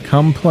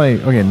 Come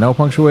play. Okay, no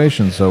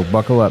punctuation, so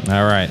buckle up.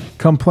 All right.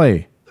 Come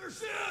play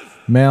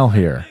mail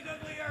here.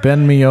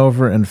 Bend me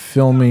over and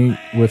fill me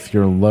with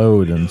your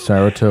load in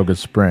Saratoga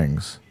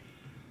Springs.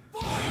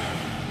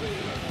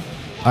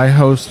 I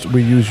host.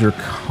 We use your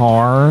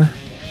car.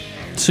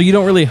 So you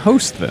don't really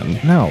host then?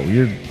 No,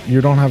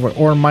 you don't have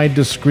or my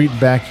discreet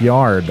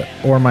backyard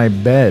or my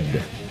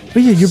bed.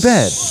 But yeah, your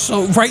bed.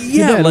 So right,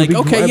 yeah, like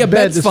okay, yeah,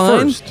 bed's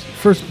fine.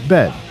 First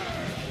bed.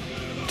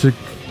 I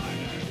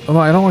don't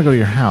want to go to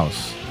your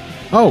house.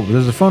 Oh,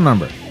 there's a phone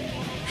number.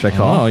 Should I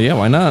call? Oh yeah,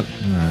 why not?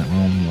 All right,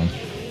 well,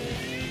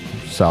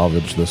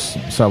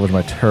 salvage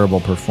my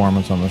terrible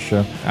performance on the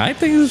show. I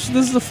think this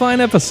is a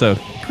fine episode.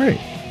 Great.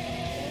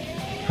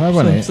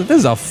 So this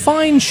is a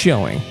fine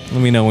showing.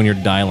 Let me know when you're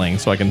dialing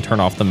so I can turn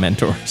off the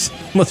mentors.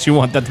 Unless you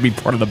want that to be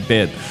part of the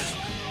bid.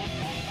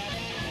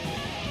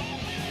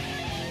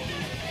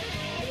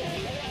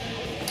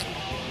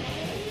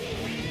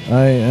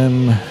 I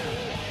am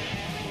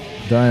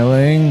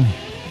dialing.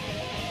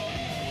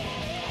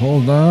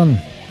 Hold on.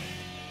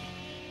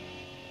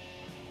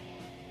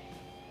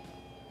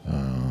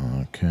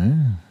 Okay.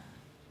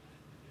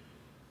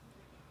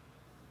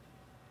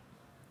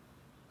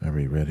 Are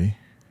we ready?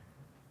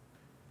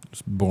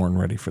 Just born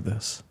ready for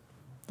this.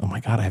 Oh my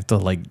God, I have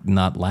to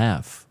not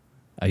laugh.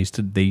 They used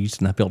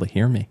to not be able to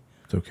hear me.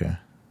 It's okay.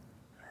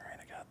 All right,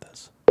 I got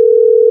this.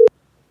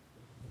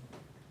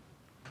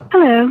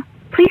 Hello.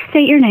 Please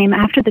state your name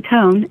after the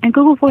tone, and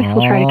Google Voice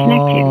will try to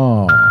connect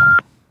you.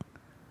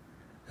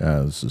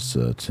 Yeah, this is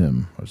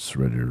Tim. I just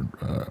read your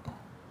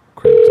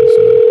credits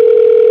inside.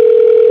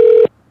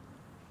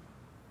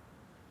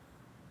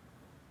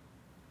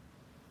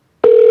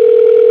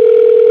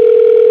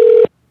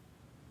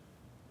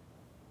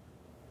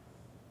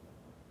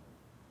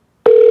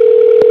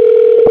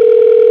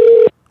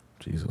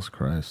 Jesus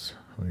Christ.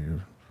 Are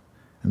you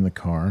in the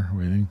car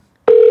waiting?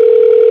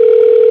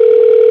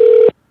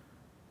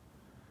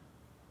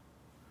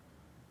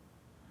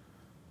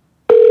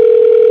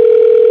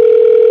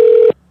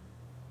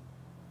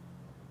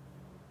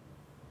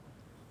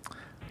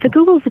 The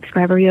Google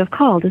subscriber you have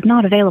called is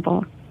not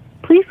available.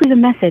 Please leave a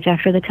message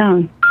after the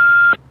tone.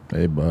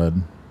 Hey,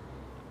 bud.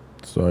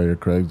 Saw your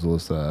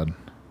Craigslist ad.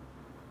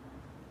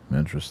 I'm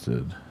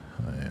interested.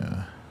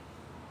 I'm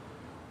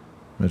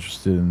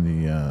interested in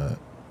the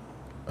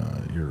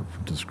your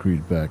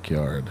discreet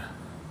backyard.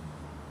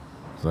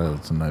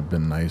 And I've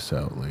been nice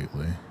out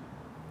lately.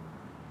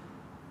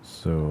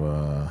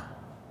 So,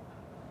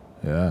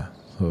 yeah.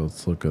 So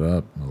let's look it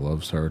up. I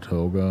love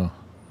Saratoga.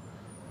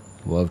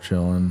 Love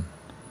chilling.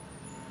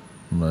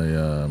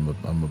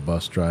 I'm a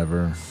bus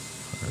driver.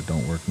 I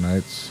don't work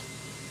nights.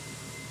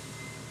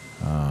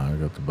 I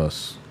got the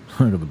bus.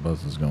 I got the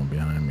buses going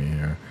behind me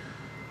here.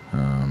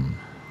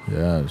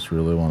 Yeah, I just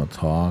really want to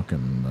talk,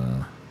 and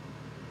I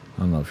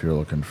don't know if you're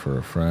looking for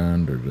a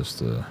friend or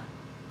just a,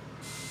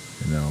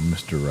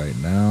 Mr. Right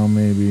Now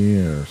maybe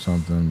or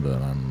something.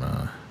 But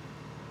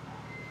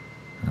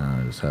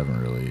I just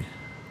haven't really.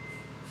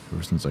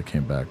 Ever since I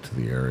came back to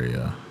the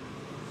area,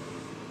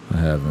 I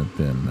haven't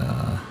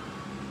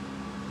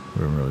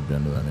really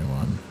been with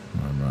anyone.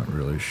 I'm not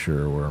really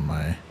sure where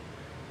my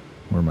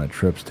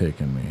trip's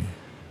taking me.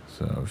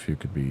 So if you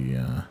could be,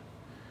 I'll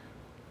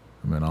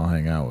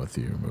hang out with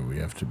you, but we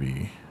have to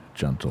be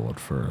gentle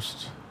at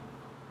first.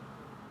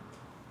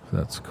 If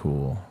that's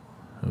cool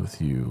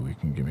with you, you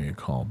can give me a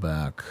call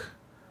back.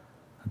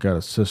 I got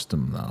a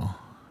system though.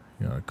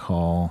 You gotta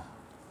call,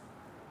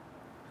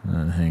 and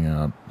then hang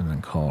up, and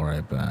then call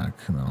right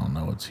back, and then I'll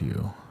know it's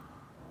you.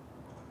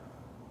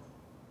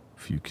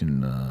 If you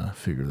can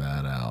figure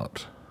that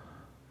out,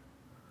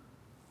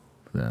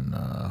 then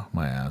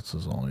my ass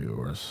is all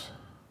yours.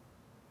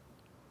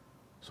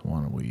 So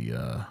why don't we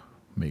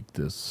make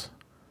this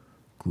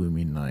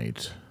gloomy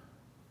night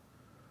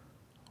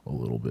a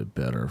little bit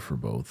better for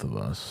both of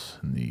us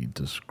in the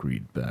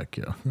discreet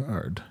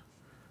backyard.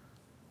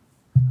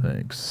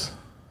 Thanks.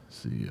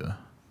 See ya.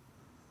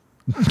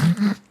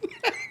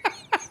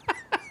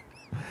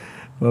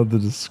 Love the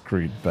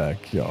discreet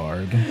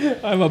backyard.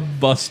 I'm a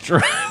bus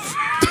driver.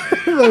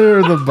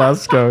 There the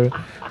bus going.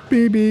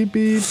 Beep, beep,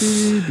 beep,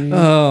 beep, beep.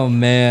 Oh,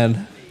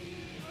 man.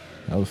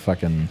 That was a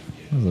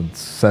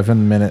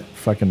 7-minute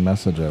fucking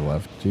message I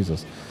left.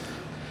 Jesus.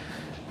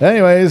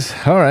 Anyways,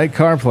 all right,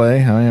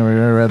 CarPlay. I mean, we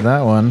already read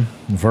that one.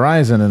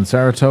 Verizon and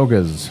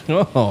Saratoga's.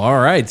 Oh, all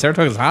right.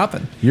 Saratoga's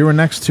hopping. You were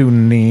next to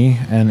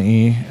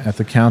N.E. at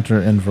the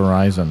counter in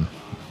Verizon.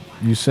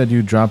 You said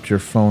you dropped your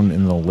phone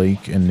in the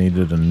lake and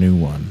needed a new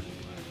one.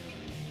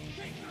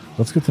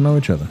 Let's get to know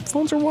each other.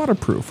 Phones are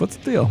waterproof. What's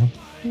the deal?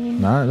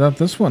 Not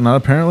this one.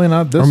 Not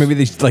this. Or maybe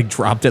they just,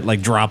 dropped it,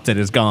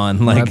 it's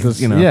gone.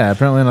 Yeah,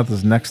 apparently not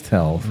this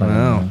Nextel.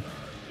 Wow.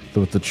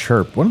 With the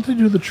chirp. Why don't they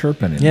do the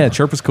chirp anymore? Yeah,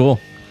 chirp is cool.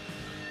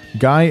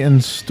 Guy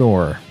in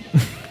store.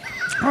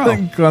 I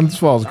think Glens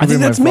Falls. I think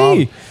that's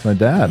me. My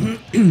dad.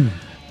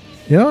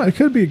 It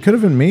could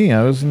have been me.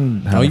 I was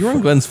in Hannaford. Oh, you were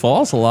in Glens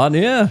Falls a lot,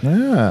 yeah.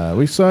 Yeah,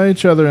 we saw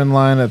each other in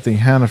line at the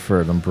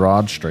Hannaford on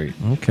Broad Street.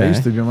 Okay. I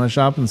used to be my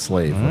shopping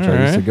slave, which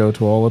I used to go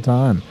to all the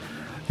time.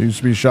 Used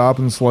to be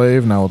shopping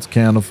slave, now it's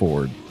can't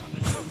afford.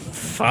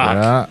 Fuck.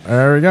 Yeah,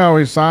 there we go.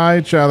 We saw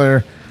each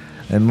other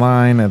in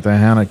line at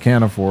the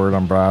Can't Afford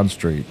on Broad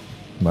Street.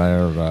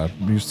 I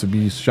used to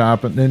be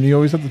shopping, and you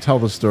always have to tell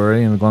the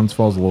story in the Glens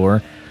Falls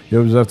lore. You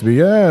always have to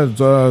be,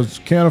 it's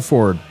Can't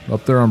Afford.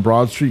 Up there on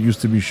Broad Street used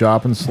to be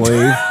shopping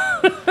slave.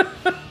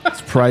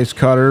 It's price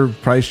cutter,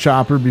 price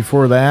chopper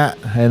before that.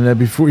 And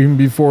even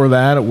before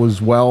that, it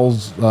was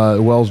Wells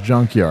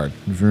Junkyard,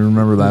 if you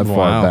remember that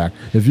far back.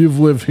 If you've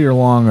lived here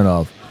long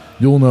enough,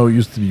 you'll know it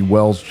used to be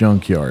Wells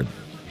Junkyard.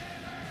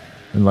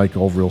 And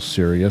all real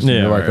serious. And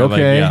yeah, you're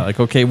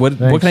okay. What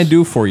can I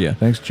do for you?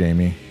 Thanks,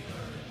 Jamie.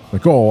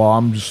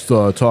 I'm just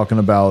talking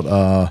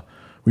about,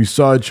 we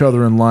saw each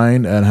other in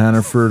line at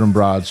Hannaford and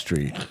Broad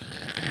Street.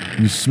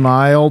 You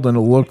smiled, and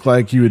it looked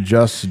like you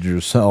adjusted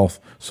yourself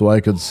so I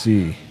could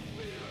see.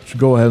 So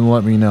go ahead and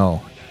let me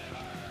know.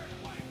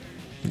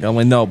 Got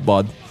my note,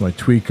 bud.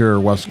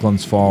 Tweaker, West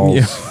Glens Falls.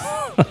 Yeah.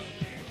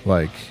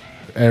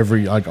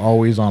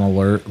 Always on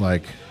alert.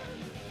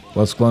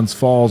 West Glens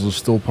Falls is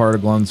still part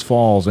of Glens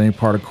Falls, ain't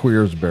part of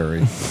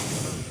Queersbury.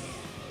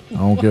 I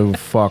don't give a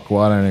fuck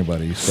what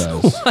anybody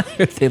says. Why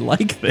are they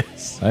like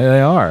this?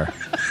 They are.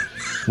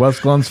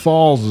 West Glens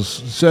Falls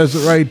says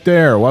it right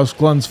there. West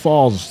Glens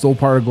Falls is still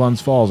part of Glens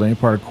Falls.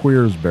 Ain't part of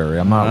Queersbury.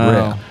 I'm not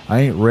rich.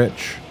 I ain't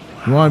rich.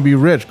 You want to be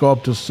rich, go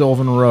up to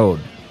Sylvan Road.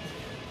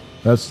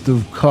 That's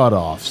the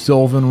cutoff.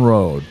 Sylvan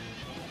Road.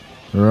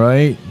 All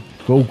right?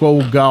 Go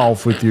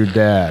golf with your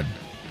dad.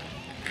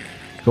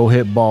 Go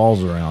hit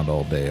balls around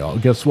all day.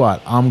 Guess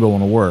what? I'm going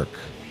to work.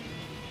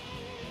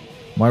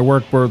 My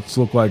work berths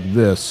look like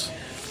this,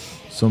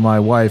 so my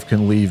wife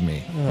can leave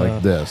me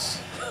like this.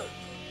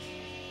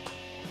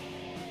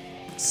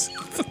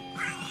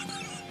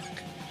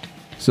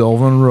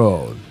 Sylvan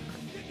Road.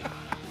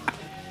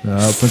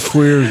 Up in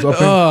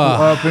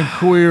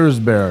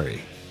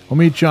Queersbury. I'll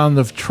meet you on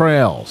the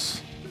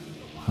trails.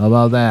 How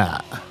about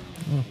that?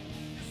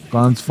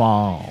 Glens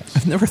Falls.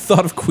 I've never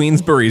thought of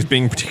Queensbury as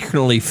being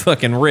particularly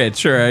fucking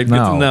rich. All right, good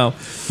to know. No,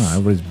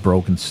 everybody's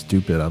broke and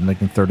stupid. I'm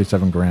making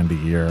 $37,000 a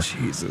year.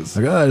 Jesus.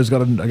 I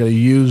gotta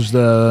use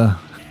the.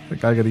 I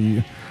got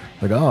a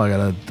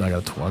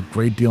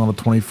great deal on a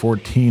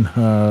 2014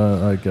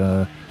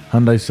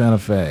 Hyundai Santa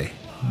Fe.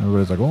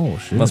 Everybody's like, oh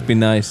shit. Must be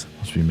nice.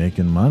 Must be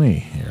making money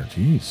here.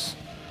 Jeez.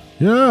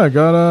 Yeah, I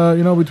got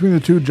between the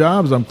two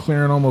jobs, I'm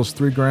clearing almost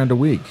 $3,000 a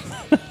week.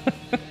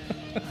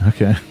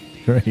 Okay.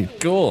 Great.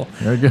 Cool.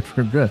 Very good.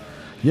 Very good.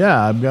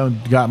 Yeah, I've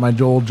got my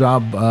old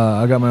job.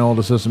 I got my old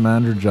assistant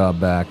manager job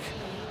back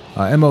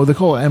They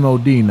call it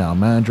MOD now,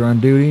 manager on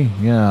duty.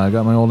 Yeah, I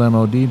got my old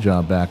MOD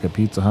job back at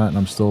Pizza Hut, and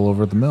I'm still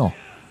over at the mill.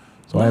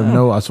 So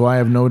I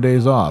have no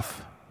days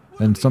off,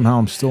 and somehow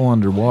I'm still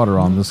underwater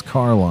on this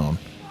car loan.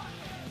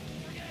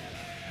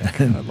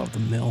 And I love the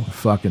mill.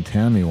 Fucking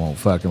Tammy won't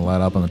fucking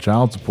let up on the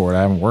child support.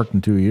 I haven't worked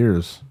in 2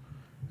 years.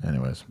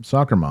 Anyways,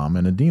 soccer mom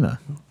and Adina.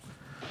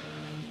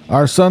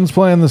 Our son's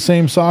playing the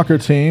same soccer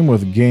team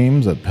with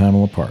games at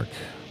Pamela Park.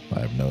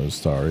 I've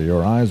noticed, are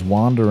your eyes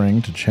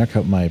wandering to check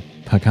out my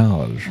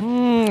package?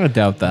 I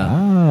doubt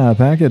that.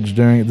 Package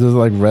during, there's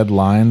like red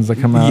lines that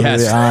come out of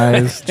the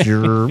eyes.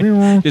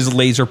 There's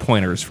laser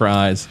pointers for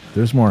eyes.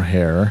 There's more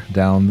hair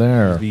down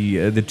there.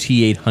 The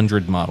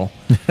T800 model.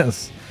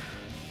 Yes.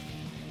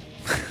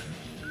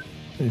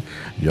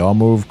 Y'all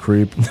move,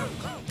 creep.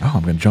 Oh,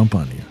 I'm going to jump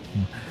on you.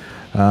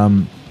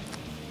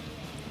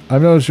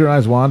 I've noticed your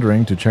eyes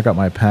wandering to check out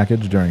my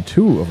package during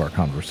 2 of our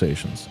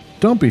conversations.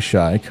 Don't be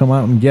shy. Come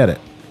out and get it.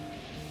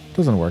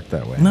 Doesn't work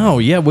that way. No,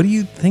 yeah. What do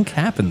you think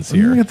happens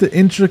here? You get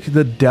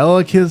the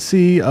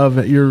delicacy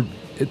of your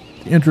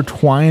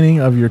intertwining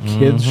of your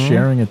kids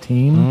sharing a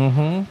team,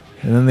 and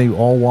then they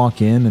all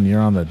walk in, and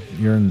you're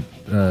in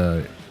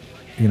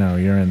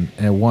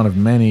one of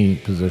many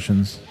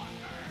positions,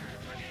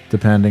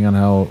 depending on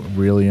how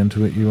really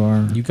into it you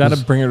are. You got to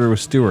bring her to a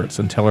Stewart's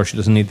and tell her she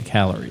doesn't need the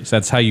calories.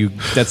 That's how you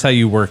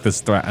work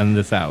this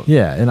out.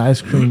 Yeah, and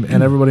ice cream,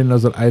 and everybody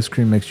knows that ice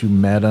cream makes you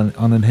mad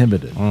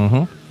uninhibited.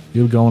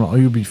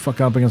 You'd be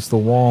fucking up against the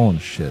wall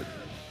and shit,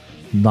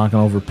 knocking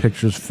over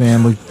pictures,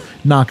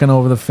 knocking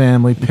over the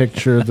family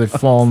picture. They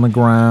fall on the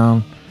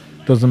ground.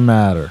 Doesn't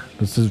matter.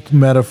 This is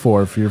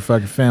metaphor for your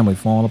fucking family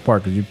falling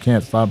apart because you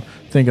can't stop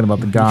thinking about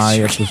the guy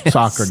at the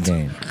soccer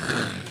game.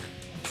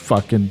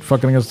 Fucking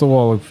against the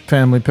wall.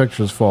 Family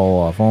pictures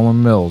fall off. All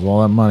in mills.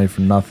 All that money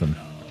for nothing.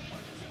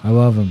 I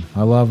love him.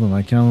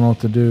 I can't know what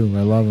to do.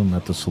 I love him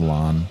at the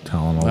salon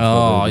telling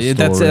all the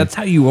story. That's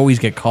how you always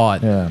get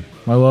caught. Yeah,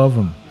 I love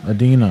him.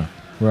 Adina,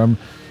 where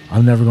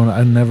I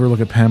never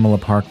look at Pamela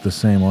Park the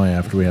same way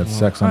after we had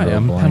sex under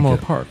a blanket. Hi, I'm Pamela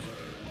Park.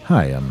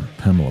 Hi, I'm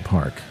Pamela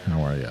Park. How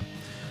are you?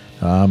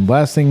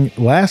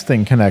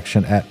 Lasting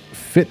connection at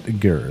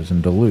Fitgers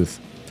in Duluth.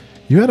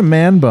 You had a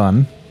man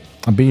bun,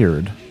 a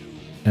beard,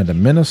 and a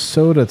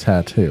Minnesota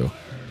tattoo.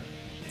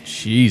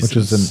 Jesus. Which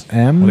is an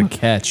M? What a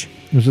catch.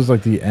 Which is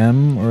like the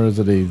M, or is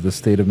it the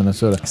state of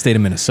Minnesota? State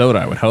of Minnesota,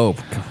 I would hope.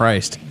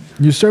 Christ.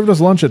 You served us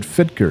lunch at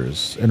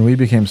Fitgers, and we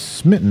became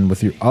smitten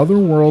with your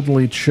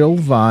otherworldly chill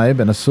vibe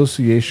and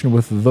association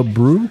with the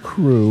Brew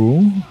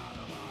Crew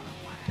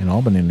in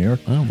Albany, New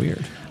York. Oh,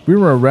 weird. We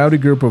were a rowdy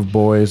group of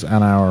boys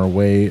on our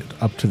way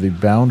up to the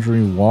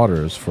Boundary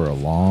Waters for a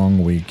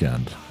long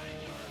weekend.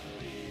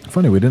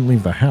 Funny, we didn't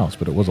leave the house,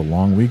 but it was a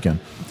long weekend.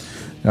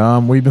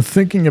 We've been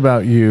thinking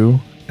about you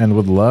and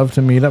would love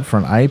to meet up for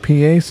an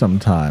IPA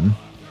sometime.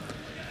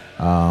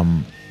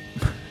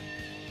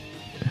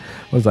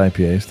 What does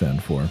IPA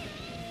stand for?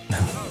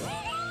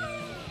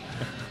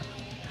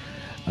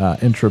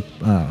 I'm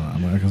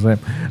not gonna say.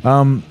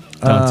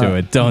 Don't do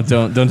it.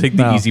 Don't take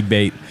the easy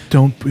bait.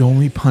 Don't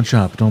only punch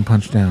up. Don't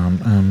punch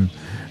down.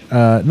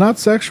 Not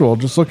sexual.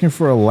 Just looking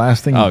for a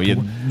lasting. Oh,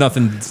 yeah.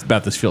 Nothing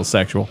about this feels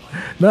sexual.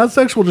 Not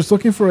sexual. Just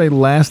looking for a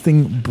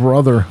lasting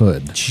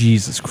brotherhood.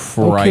 Jesus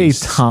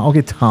Christ.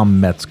 Okay,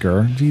 Tom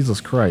Metzger. Jesus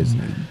Christ.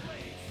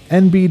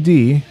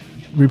 NBD.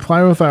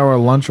 Reply with our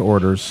lunch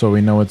orders so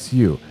we know it's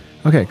you.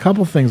 Okay, a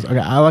couple things.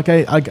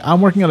 Okay,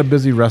 I'm working at a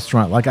busy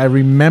restaurant. Like, I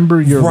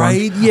remember your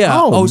right. Lunch. Yeah.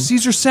 Oh,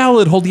 Caesar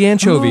salad. Hold the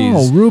anchovies.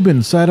 Oh,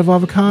 Reuben, side of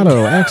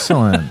avocado.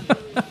 Excellent.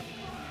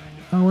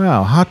 Oh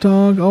wow, hot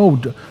dog.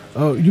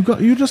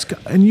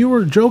 You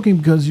were joking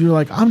because you're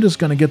like, I'm just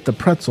gonna get the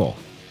pretzel.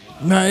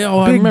 I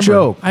remember.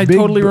 Joke. I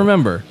totally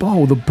remember.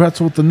 Oh, the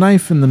pretzel with the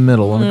knife in the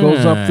middle, and it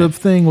goes up the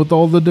thing with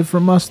all the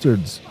different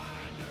mustards.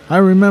 I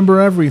remember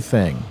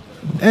everything.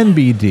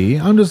 NBD.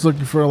 I'm just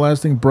looking for a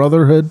lasting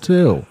brotherhood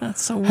too.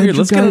 That's so weird.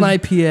 Let's get an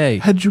IPA.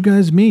 How'd you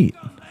guys meet?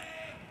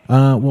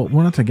 Well,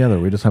 we're not together.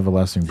 We just have a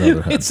lasting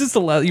brotherhood. It's just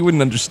you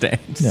wouldn't understand.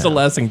 It's just a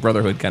lasting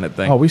brotherhood kind of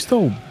thing. Oh, we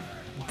still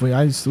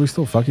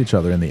fuck each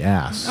other in the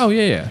ass. Oh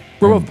yeah.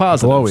 We're both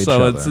positive.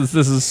 So this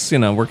is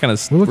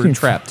we're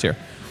trapped here.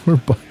 We're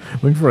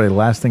looking for a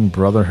lasting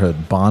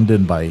brotherhood,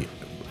 bonded by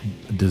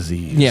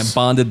disease. Yeah,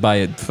 bonded by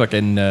a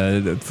fucking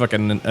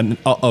an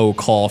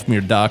call from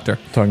your doctor.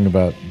 Talking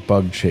about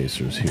bug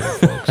chasers here,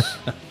 folks.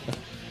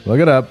 Look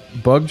it up.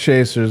 Bug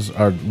chasers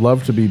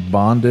love to be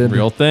bonded.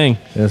 Real thing.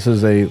 This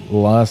is a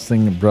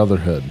lasting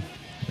brotherhood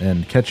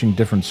and catching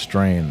different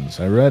strains.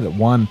 I read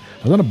one.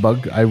 I was on a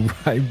bug. I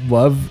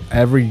love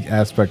every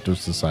aspect of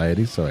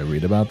society, so I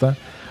read about that.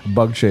 A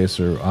bug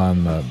chaser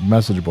on the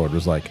message board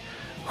was like,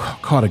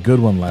 caught a good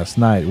one last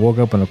night. Woke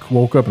up in a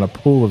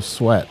pool of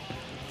sweat.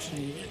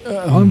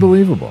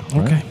 Unbelievable.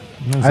 Right? Okay.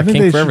 I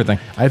think everything.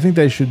 I think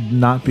they should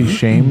not be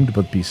shamed,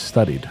 but be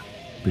studied,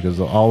 because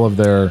all of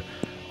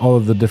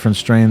the different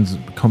strains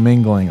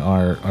commingling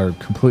are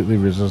completely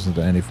resistant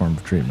to any form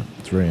of treatment.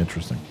 It's very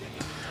interesting.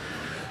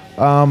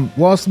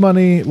 Lost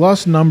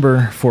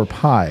number for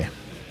pie.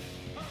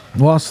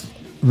 Lost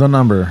the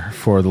number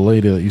for the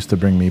lady that used to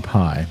bring me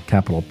pie,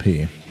 capital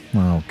P.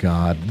 Oh,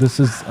 God. This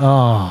is,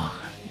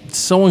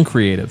 so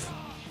uncreative.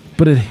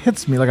 But it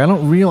hits me. Like, I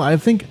don't realize, I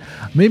think,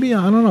 maybe,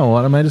 I don't know,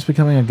 what, am I just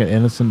becoming like an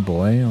innocent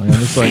boy? Like, I'm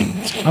just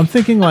like, I'm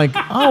thinking like,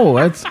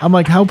 I'm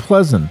like, how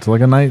pleasant.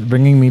 Like a night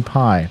bringing me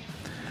pie.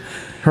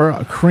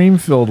 Her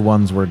cream-filled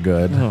ones were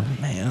good. Oh,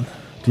 man.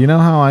 Do you know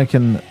how I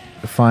can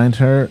find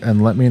her?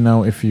 And let me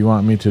know if you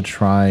want me to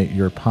try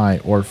your pie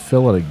or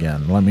fill it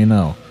again. Let me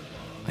know.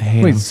 I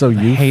hate him. So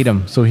you I hate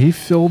him. So he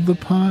filled the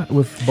pie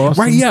with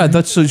Boston? Right, yeah.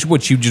 That's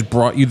what you just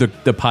brought you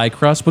the pie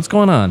crust. What's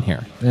going on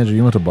here? Andrew,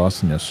 you went to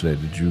Boston yesterday.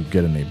 Did you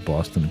get any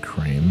Boston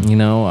cream? You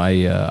know,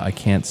 I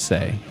can't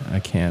say.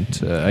 I can't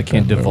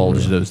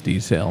divulge those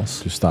details.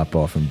 Did you stop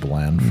off in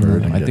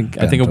Blandford?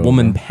 I think a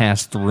woman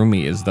passed through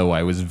me as though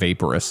I was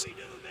vaporous.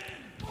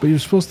 But you're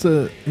supposed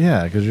to,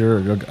 because you're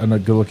a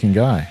good-looking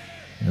guy.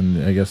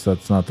 And I guess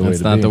that's not the way to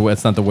be.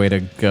 That's not the way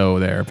to go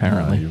there,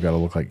 apparently. You've got to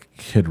look like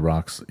Kid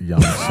Rock's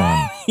young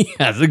son.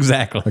 Yes,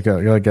 exactly.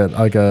 Like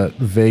a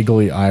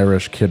vaguely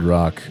Irish Kid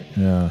Rock.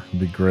 Yeah, it'd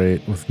be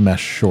great with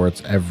mesh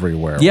shorts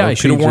everywhere. Yeah, or I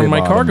should have worn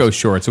my cargo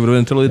shorts. It would have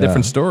been a totally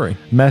different story.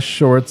 Mesh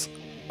shorts,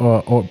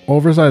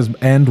 oversized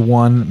end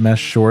one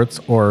mesh shorts,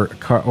 or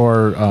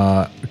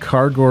cargo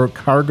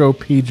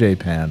PJ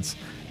pants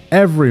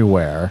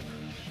everywhere.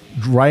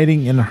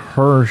 Riding in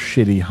her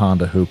shitty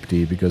Honda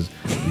Hoopty because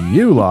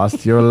you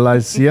lost your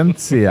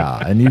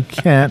licencia and you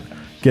can't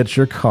get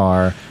your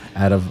car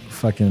out of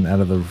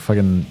the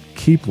fucking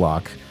keep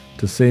lock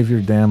to save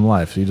your damn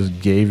life. So you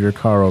just gave your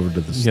car over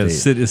to the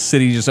state. The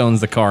city just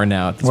owns the car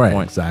now at this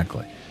point.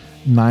 Exactly.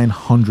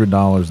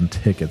 $900 in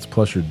tickets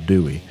plus your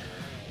Dewey.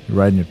 You're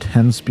riding your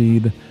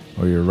 10-speed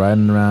or you're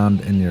riding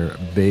around in your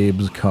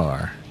babe's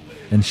car.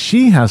 And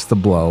she has to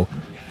blow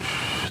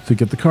to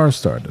get the car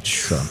started.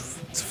 So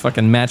it's a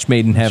fucking match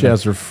made in heaven. She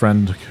has her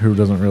friend who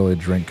doesn't really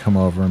drink come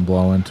over and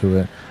blow into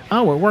it.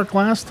 Oh, it worked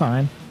last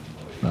time.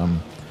 All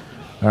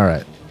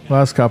right.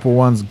 Last couple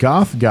ones.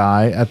 Goth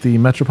guy at the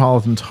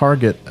Metropolitan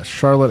Target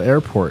Charlotte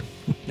Airport.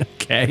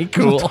 Okay,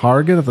 cool.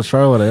 Target at the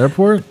Charlotte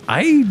Airport?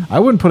 I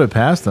wouldn't put it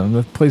past them.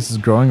 The place is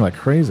growing like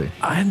crazy.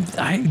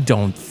 I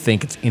don't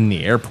think it's in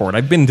the airport.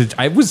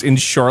 I was in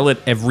Charlotte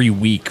every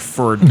week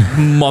for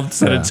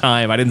months at a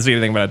time. I didn't see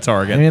anything about a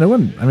Target.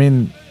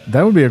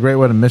 That would be a great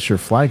way to miss your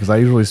flight because I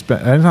usually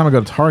spend, anytime I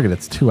go to Target,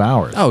 it's 2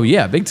 hours. Oh,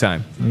 yeah, big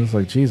time. I'm just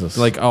like, Jesus.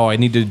 Like, I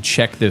need to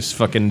check this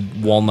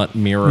fucking walnut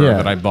mirror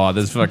that I bought,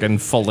 this fucking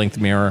full-length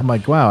mirror. I'm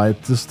like, wow,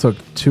 this took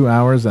 2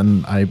 hours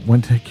and I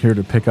went here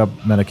to pick up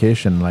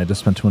medication and I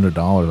just spent $200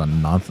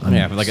 on nothing.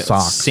 Like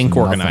a sink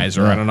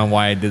organizer. Yeah. I don't know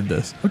why I did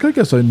this. Like, I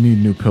guess I need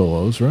new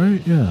pillows,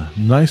 right? Yeah,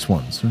 nice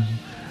ones.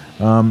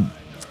 Let me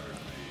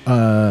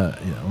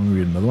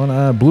read another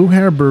one. Blue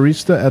hair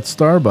barista at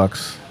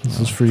Starbucks.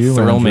 This is for you,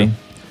 Andrew.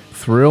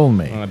 Thrill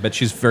me. I bet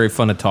she's very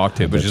fun to talk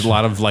to, but there's a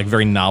lot of like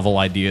very novel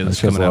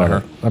ideas coming out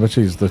of her. I bet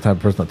she's the type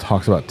of person that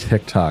talks about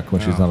TikTok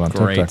when she's not on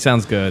TikTok. Great,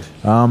 sounds good.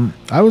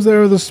 I was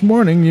there this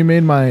morning. You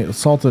made my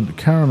salted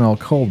caramel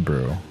cold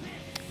brew,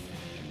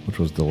 which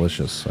was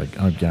delicious.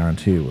 I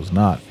guarantee it was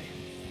not.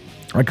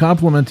 I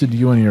complimented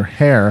you on your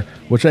hair,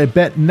 which I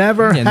bet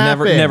never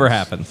happens. Never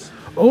happens.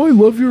 Oh, I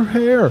love your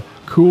hair.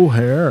 Cool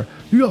hair.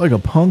 You got like a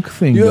punk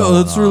thing going on.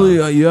 That's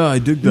really, I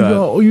dig that.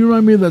 You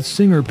remind me of that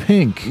singer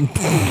Pink.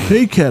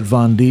 Hey, Kat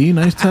Von D,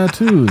 nice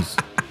tattoos.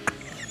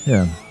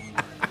 Yeah.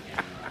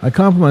 I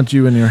compliment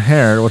you in your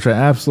hair, which I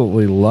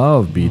absolutely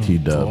love, BT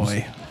Dubs.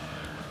 Boy.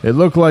 It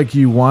looked like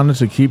you wanted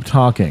to keep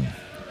talking.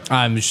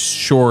 I'm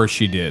sure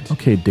she did.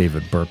 Okay,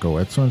 David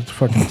Berkowitz, let's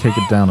fucking take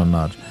it down a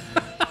notch.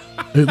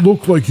 It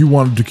looked like you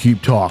wanted to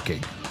keep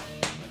talking.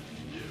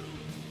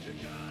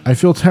 I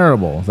feel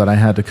terrible that I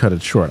had to cut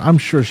it short. I'm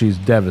sure she's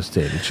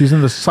devastated. She's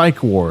in the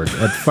psych ward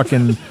at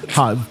fucking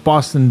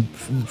Boston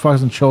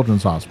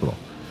Children's Hospital.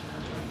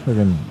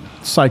 Fucking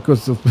psych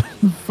was the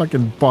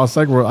fucking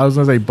psych ward. I was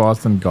going to say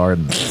Boston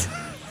Garden.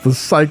 The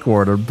psych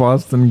ward at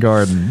Boston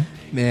Garden.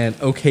 Man,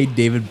 okay,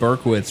 David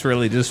Berkowitz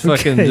really just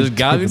fucking just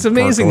got me. It's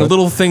amazing the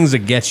little things that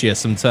get you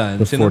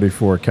sometimes. The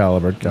 44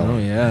 caliber. Oh,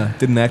 yeah.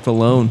 Didn't act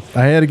alone.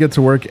 I had to get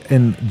to work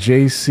in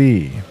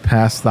JC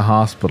past the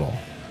hospital.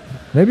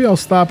 Maybe I'll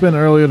stop in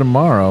earlier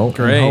tomorrow.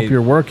 Great. And hope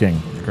you're working.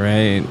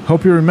 Great.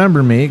 Hope you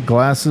remember me.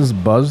 Glasses,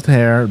 buzzed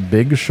hair,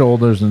 big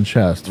shoulders and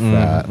chest.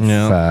 Fat. All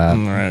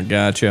right,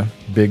 gotcha.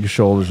 Big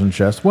shoulders and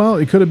chest. Well,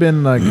 it could have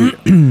been like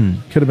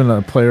could have been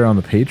a player on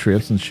the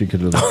Patriots, and she could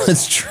have.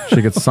 That's true.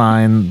 She could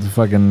sign the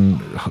fucking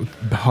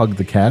hug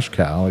the cash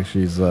cow like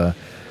she's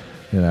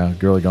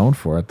really going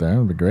for it. There,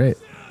 it'd be great.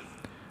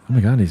 Oh my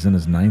God, he's in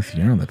his 9th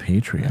year on the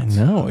Patriots.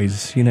 I know.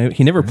 He's he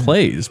never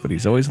plays, but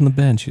he's always on the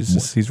bench.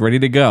 He's ready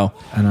to go.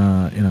 And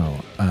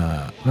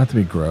not to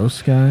be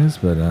gross, guys,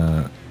 but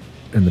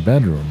in the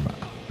bedroom,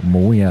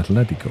 muy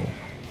atletico.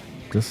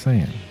 Just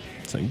saying.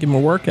 So give him a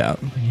workout.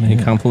 He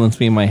compliments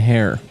me in my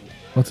hair.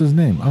 What's his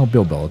name? Oh,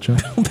 Bill Belichick.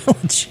 Bill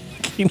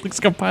Belichick. He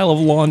looks like a pile of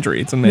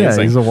laundry. It's amazing.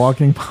 Yeah, he's a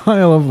walking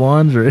pile of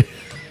laundry.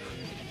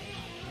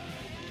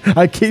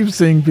 I keep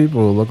seeing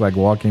people who look like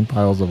walking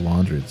piles of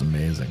laundry. It's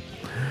amazing.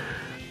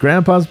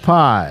 Grandpa's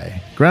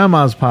pie.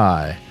 Grandma's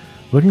pie.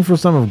 Looking for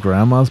some of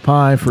Grandma's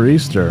pie for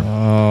Easter.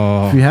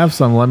 Oh. If you have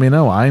some, let me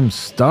know. I'm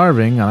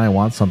starving and I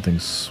want something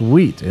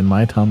sweet in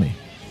my tummy.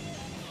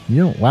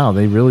 Wow,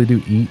 they really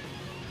do eat.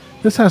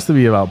 This has to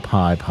be about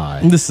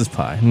pie. This is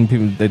pie. And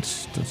people,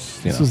 this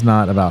is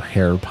not about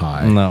hair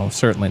pie. No,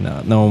 certainly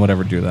not. No one would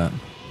ever do that.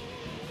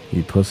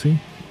 Eat pussy?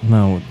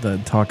 No,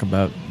 talk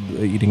about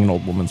eating an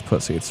old woman's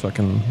pussy. It's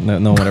fucking... No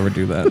one would ever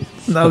do that.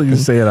 Now that you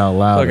say it out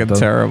loud. Fucking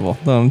terrible.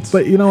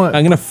 But you know what?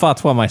 I'm going to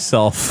fatwa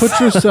myself. Put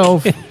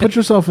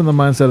yourself in the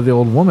mindset of the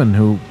old woman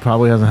who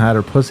probably hasn't had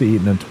her pussy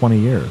eaten in 20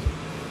 years.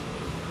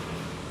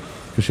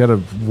 Because she had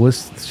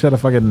a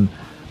fucking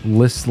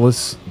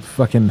listless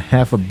fucking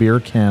half a beer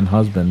can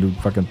husband who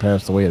fucking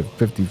passed away at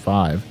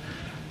 55.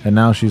 And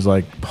now she's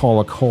like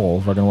Paula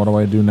Cole. Fucking, what do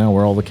I do now?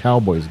 Where are all the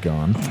cowboys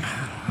gone?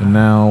 And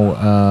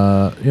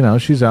now,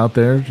 she's out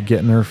there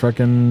getting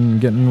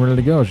ready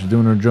to go. She's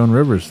doing her Joan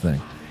Rivers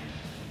thing.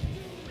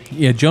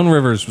 Yeah, Joan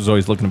Rivers was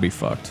always looking to be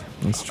fucked.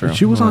 That's true.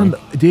 She was on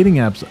dating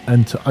apps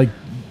until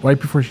right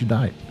before she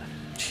died.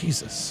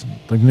 Jesus.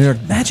 Like New York.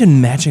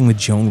 Imagine matching with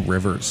Joan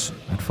Rivers.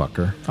 I'd fuck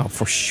her. Oh,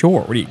 for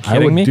sure. What are you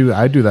kidding me?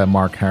 I'd do that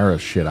Mark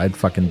Harris shit. I'd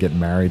fucking get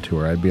married to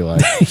her. I'd be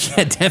like,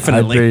 yeah,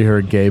 definitely. I'd be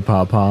her gay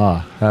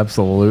papa.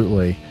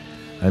 Absolutely.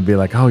 I'd be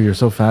like, oh, you're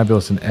so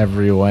fabulous in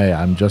every way.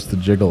 I'm just a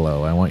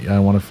gigolo. I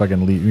want to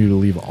fucking you to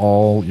leave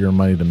all your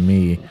money to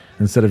me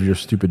instead of your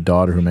stupid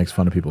daughter who makes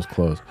fun of people's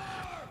clothes.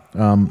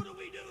 Yeah,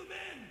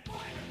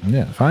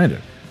 find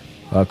it.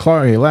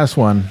 Clark, okay, last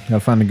one.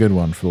 Gotta find a good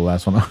one for the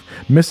last one.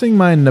 Missing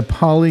my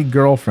Nepali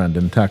girlfriend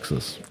in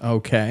Texas.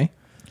 Okay.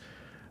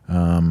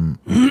 I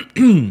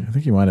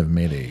think he might have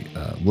made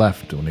a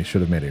left when he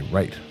should have made a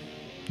right.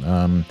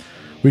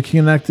 We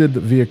connected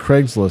via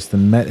Craigslist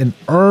and met in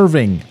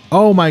Irving.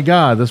 Oh my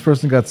God, this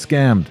person got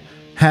scammed.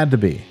 Had to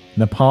be.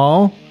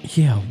 Nepal?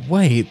 Yeah,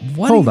 wait.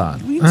 Hold on.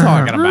 What are you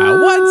talking about?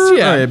 What?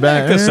 Yeah, right,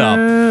 back this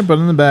up. But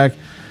in the back.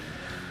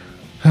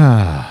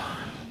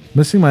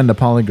 Missing my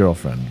Nepali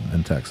girlfriend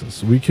in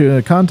Texas. We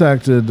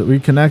connected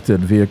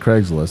via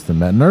Craigslist and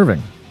met in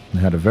Irving. We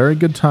had a very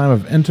good time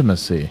of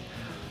intimacy.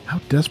 How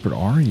desperate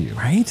are you?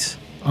 Right?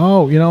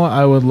 Oh,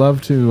 I would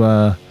love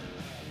to...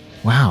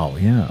 Wow,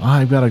 yeah. Oh,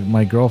 I've got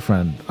my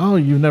girlfriend. Oh,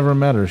 you've never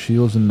met her. She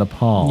lives in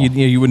Nepal.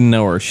 You wouldn't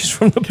know her. She's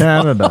from Nepal.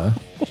 Canada.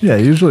 Yeah,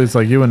 usually it's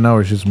like you wouldn't know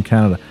her. She's from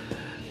Canada.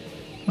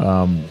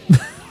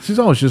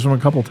 She's from a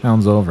couple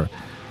towns over.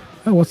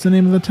 Oh, what's the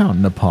name of the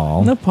town?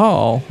 Nepal.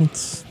 Nepal.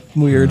 It's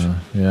weird.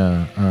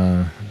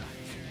 Yeah.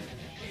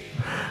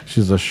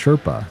 She's a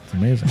Sherpa. It's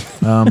amazing.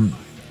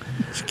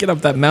 Get up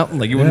that mountain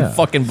like you wouldn't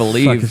fucking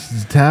believe.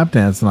 She's tap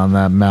dancing on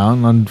that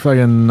mountain on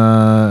fucking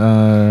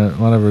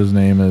whatever his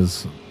name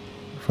is.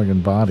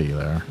 Fucking body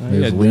there.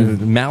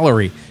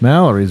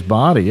 Mallory's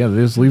body. Yeah,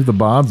 they just leave the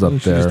bods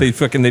up there.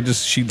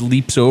 She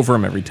leaps over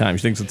him every time.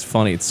 She thinks it's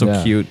funny. It's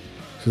so cute.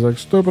 She's like,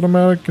 stupid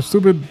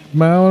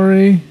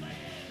Mallory.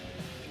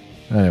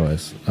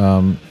 Anyways,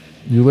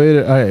 we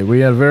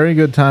had a very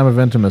good time of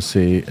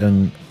intimacy,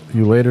 and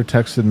you later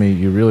texted me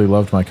you really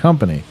loved my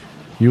company.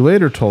 You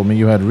later told me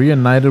you had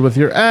reunited with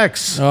your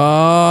ex.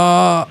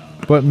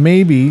 But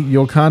maybe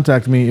you'll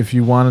contact me if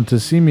you wanted to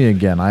see me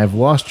again. I have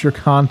lost your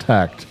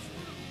contact.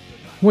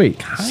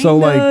 Wait,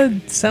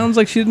 sounds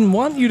like she didn't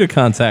want you to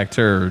contact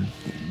her.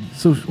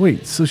 So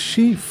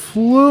she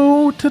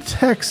flew to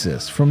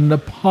Texas from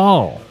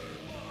Nepal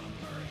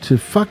to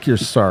fuck your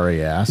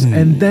sorry ass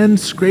and then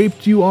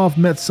scraped you off,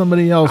 met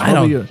somebody else.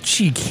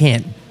 She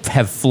can't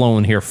have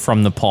flown here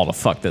from Nepal to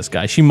fuck this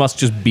guy. She must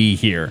just be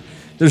here.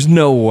 There's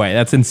no way.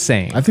 That's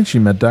insane. I think she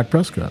met Dak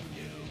Prescott.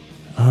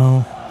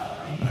 Oh,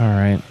 all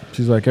right.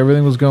 She's like,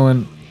 everything was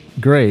going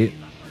great.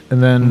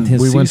 And then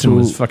his season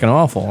was fucking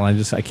awful. I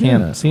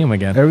can't see him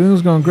again. Everything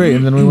was going great,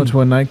 and then we went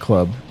to a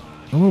nightclub.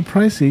 A little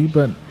pricey,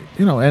 but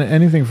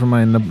anything for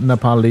my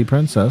Nepali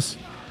princess.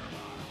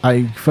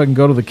 I fucking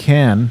go to the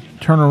can,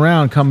 turn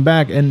around, come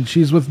back, and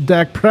she's with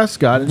Dak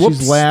Prescott, and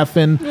she's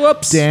laughing,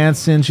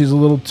 dancing. She's a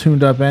little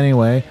tuned up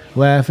anyway,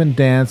 laughing,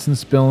 dancing,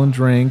 spilling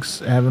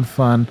drinks, having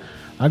fun.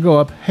 I go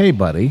up, hey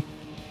buddy,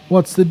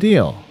 what's the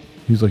deal?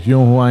 He's like, you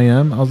know who I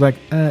am? I was like,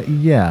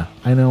 yeah,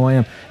 I know who I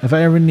am. If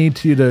I ever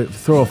need you to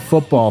throw a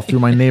football through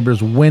my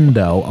neighbor's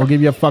window, I'll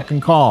give you a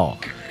fucking call.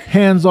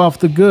 Hands off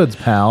the goods,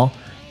 pal.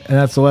 And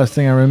that's the last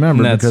thing I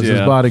remember because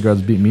his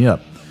bodyguards beat me up.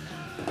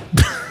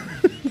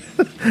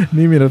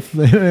 Need me to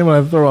when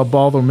I throw a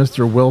ball through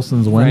Mr.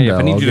 Wilson's window. Right, if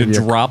I need you to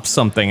drop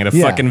something at a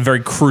fucking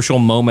very crucial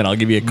moment, I'll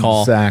give you a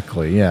call.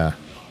 Exactly, yeah.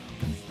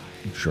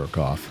 Jerk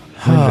off.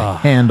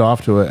 Hand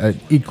off to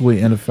an equally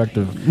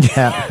ineffective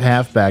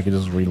halfback he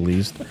just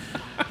released.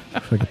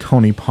 Like a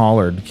Tony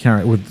Pollard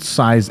with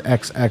size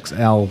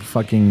XXL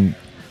fucking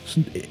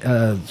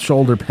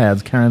shoulder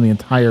pads carrying the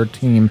entire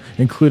team,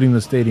 including the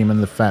stadium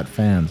and the fat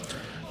fans.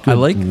 Good I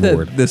like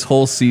Lord. that this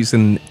whole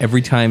season,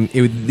 every time,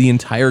 the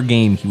entire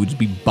game, he would just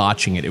be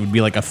botching it. It would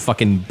be like a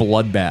fucking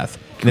bloodbath.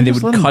 And then they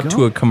would cut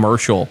to a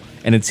commercial,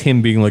 and it's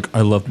him being like,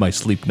 I love my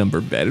sleep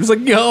number bed. It was like,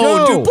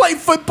 yo, dude, play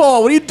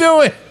football. What are you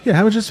doing? Yeah,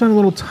 how would you spend a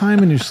little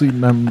time in your sleep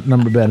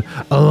number bed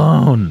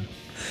alone?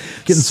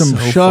 getting some So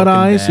shut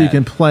eye fucking so you bad.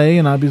 can play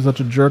and not be such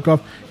a jerk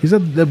off.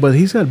 But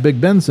he's got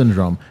Big Ben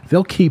syndrome.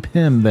 They'll keep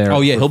him there.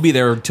 Oh yeah, for he'll be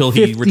there till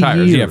he 50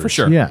 retires. Yeah, years. for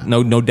sure. Yeah.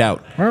 No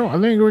doubt. Well, I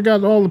think we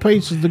got all the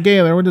pieces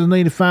together. We just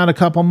need to find a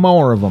couple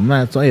more of them.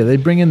 That's they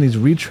bring in these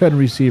retread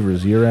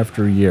receivers year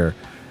after year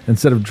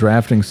instead of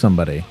drafting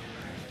somebody.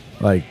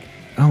 Like,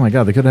 oh my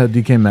God, they could have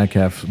had DK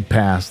Metcalf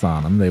passed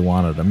on him. They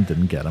wanted him,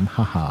 didn't get him.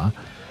 Haha.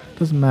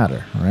 Doesn't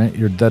matter, all right?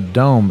 That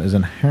dome is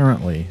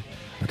inherently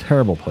a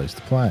terrible place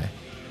to play.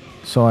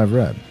 So I've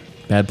read.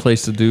 Bad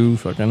place to do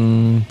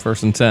fucking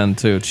 1st and 10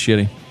 too. It's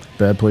shitty.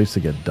 Bad place to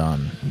get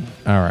done.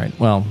 All right.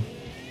 Well,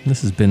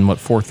 this has been what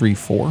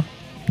 434.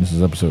 This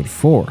is episode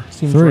 4.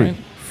 Seems 3, right.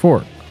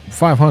 4.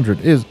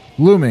 500 is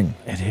looming.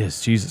 It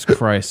is. Jesus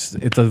Christ.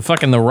 It's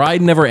the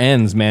ride never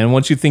ends, man.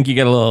 Once you think you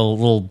got a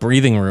little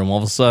breathing room, all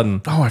of a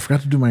sudden. Oh, I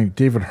forgot to do my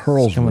David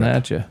Hurls coming rip.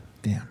 at you.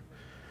 Damn.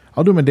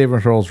 I'll do my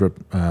David Hurls rip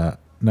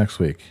next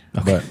week.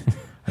 Okay. But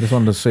I just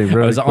wanted to say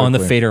really I was quickly. on the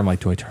fader. I'm like,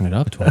 do I turn it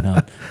up? Do I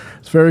not?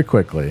 It's very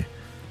quickly.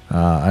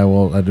 I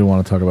do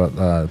want to talk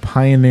about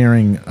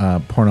pioneering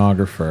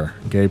pornographer,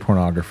 gay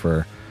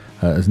pornographer.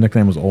 His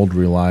nickname was Old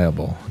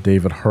Reliable.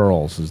 David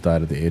Hurls has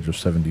died at the age of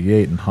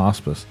 78 in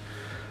hospice.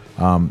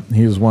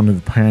 He is one who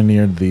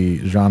pioneered the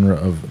genre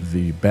of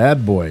the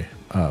bad boy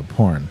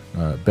porn,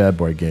 bad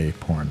boy gay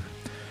porn.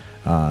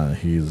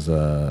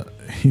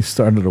 He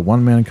started a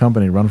one-man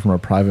company run from a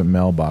private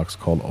mailbox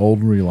called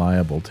Old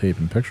Reliable Tape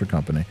and Picture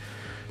Company.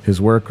 His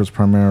work was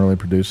primarily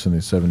produced in the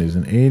 70s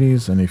and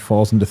 80s, and he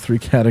falls into 3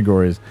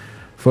 categories: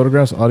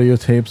 photographs, audio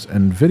tapes,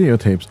 and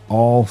videotapes,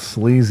 all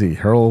sleazy.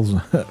 Hurl's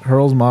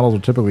models are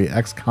typically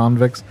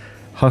ex-convicts,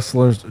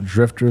 hustlers,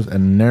 drifters,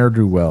 and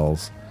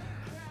ne'er-do-wells.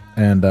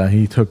 And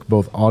he took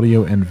both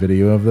audio and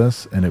video of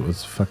this, and it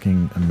was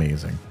fucking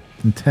amazing.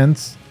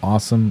 Intense,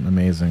 awesome,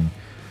 amazing,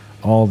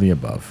 all the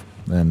above.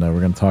 And we're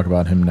going to talk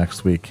about him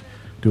next week,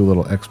 do a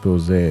little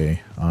expose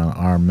on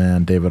our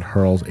man David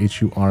Hurls,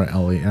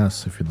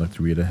 Hurles, if you'd like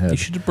to read ahead. You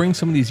should bring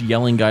some of these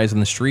yelling guys on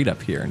the street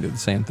up here and do the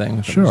same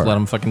thing. Sure. Just let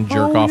them fucking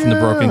jerk off on the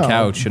broken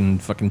couch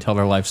and fucking tell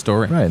their life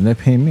story. Right, and they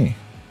pay me.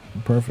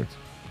 Perfect.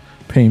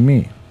 Pay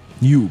me.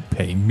 You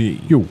pay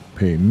me. You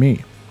pay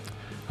me.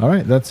 All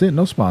right, that's it.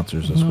 No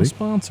sponsors this No week.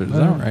 sponsors.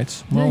 All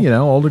right. Well, yeah,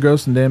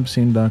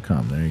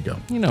 olderghostanddampscene.com. There you go.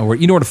 You know where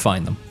to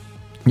find them.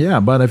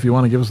 Yeah, but if you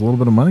want to give us a little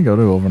bit of money, go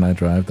to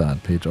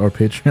overnightdrive.page or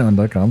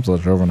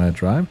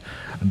patreon.com/overnightdrive.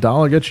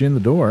 $1 gets you in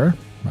the door,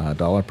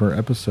 $1 per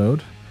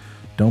episode.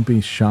 Don't be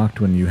shocked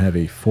when you have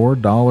a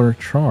 $4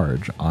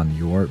 charge on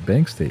your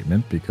bank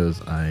statement, because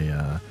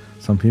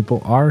some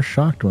people are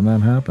shocked when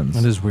that happens.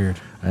 That is weird.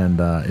 And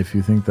if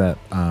you think that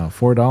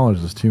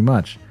 $4 is too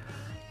much,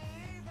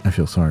 I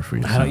feel sorry for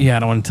you. I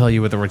don't want to tell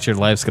you what your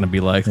life's going to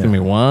be like. It's going to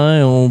be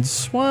wild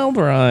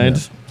ride.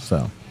 Yeah.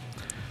 So,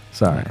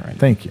 sorry. All right.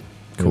 Thank you.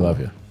 Cool. We love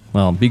you.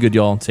 Well, be good,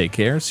 y'all. Take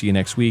care. See you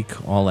next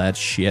week. All that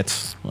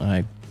shit.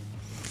 I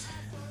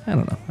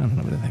don't know. I don't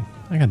know anything.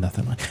 I got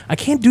nothing. I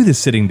can't do this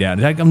sitting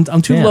down.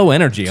 I'm too low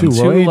energy. I'm too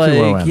low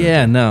energy.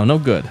 Yeah, no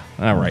good.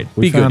 All right.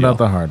 We be good, found y'all. out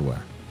the hard way.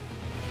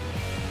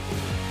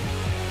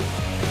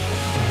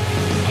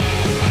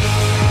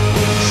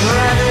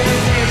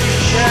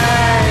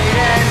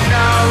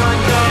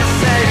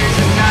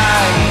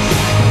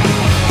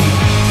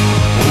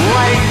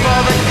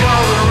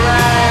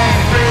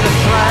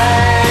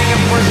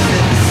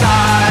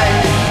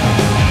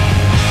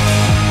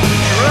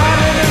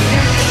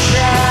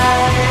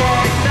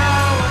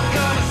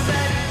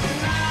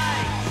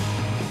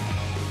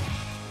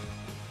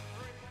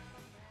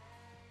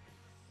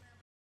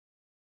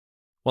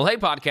 Well, hey,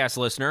 podcast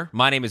listener.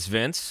 My name is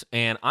Vince,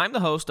 and I'm the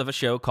host of a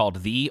show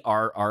called The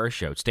RR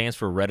Show. It stands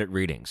for Reddit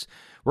Readings.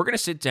 We're going to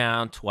sit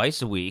down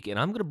twice a week, and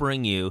I'm going to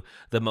bring you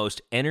the most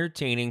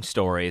entertaining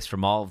stories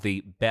from all of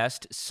the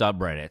best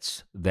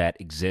subreddits that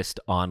exist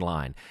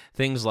online.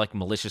 Things like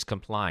malicious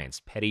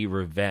compliance, petty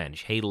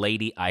revenge, hey,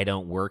 lady, I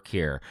don't work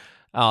here.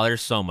 Oh,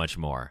 there's so much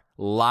more.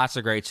 Lots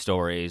of great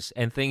stories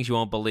and things you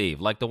won't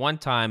believe. Like the one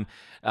time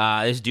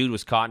this dude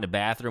was caught in a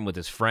bathroom with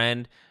his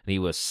friend, and he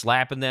was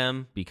slapping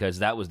them because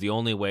that was the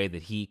only way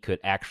that he could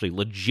actually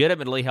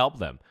legitimately help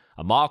them.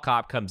 A mall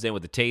cop comes in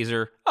with a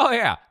taser. Oh,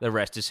 yeah, the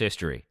rest is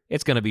history.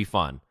 It's going to be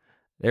fun.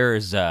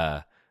 There's,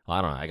 I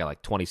don't know, I got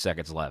like 20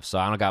 seconds left, so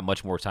I don't got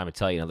much more time to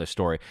tell you another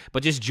story.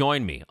 But just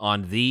join me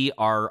on The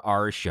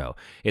RR Show.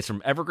 It's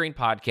from Evergreen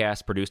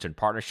Podcast, produced in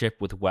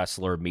partnership with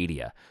Wessler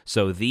Media.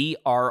 So The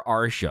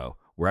RR Show,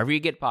 wherever you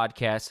get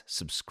podcasts,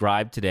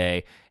 subscribe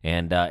today.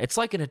 And it's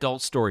like an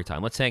adult story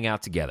time. Let's hang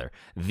out together.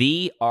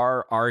 The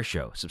RR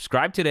Show.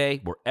 Subscribe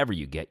today wherever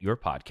you get your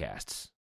podcasts.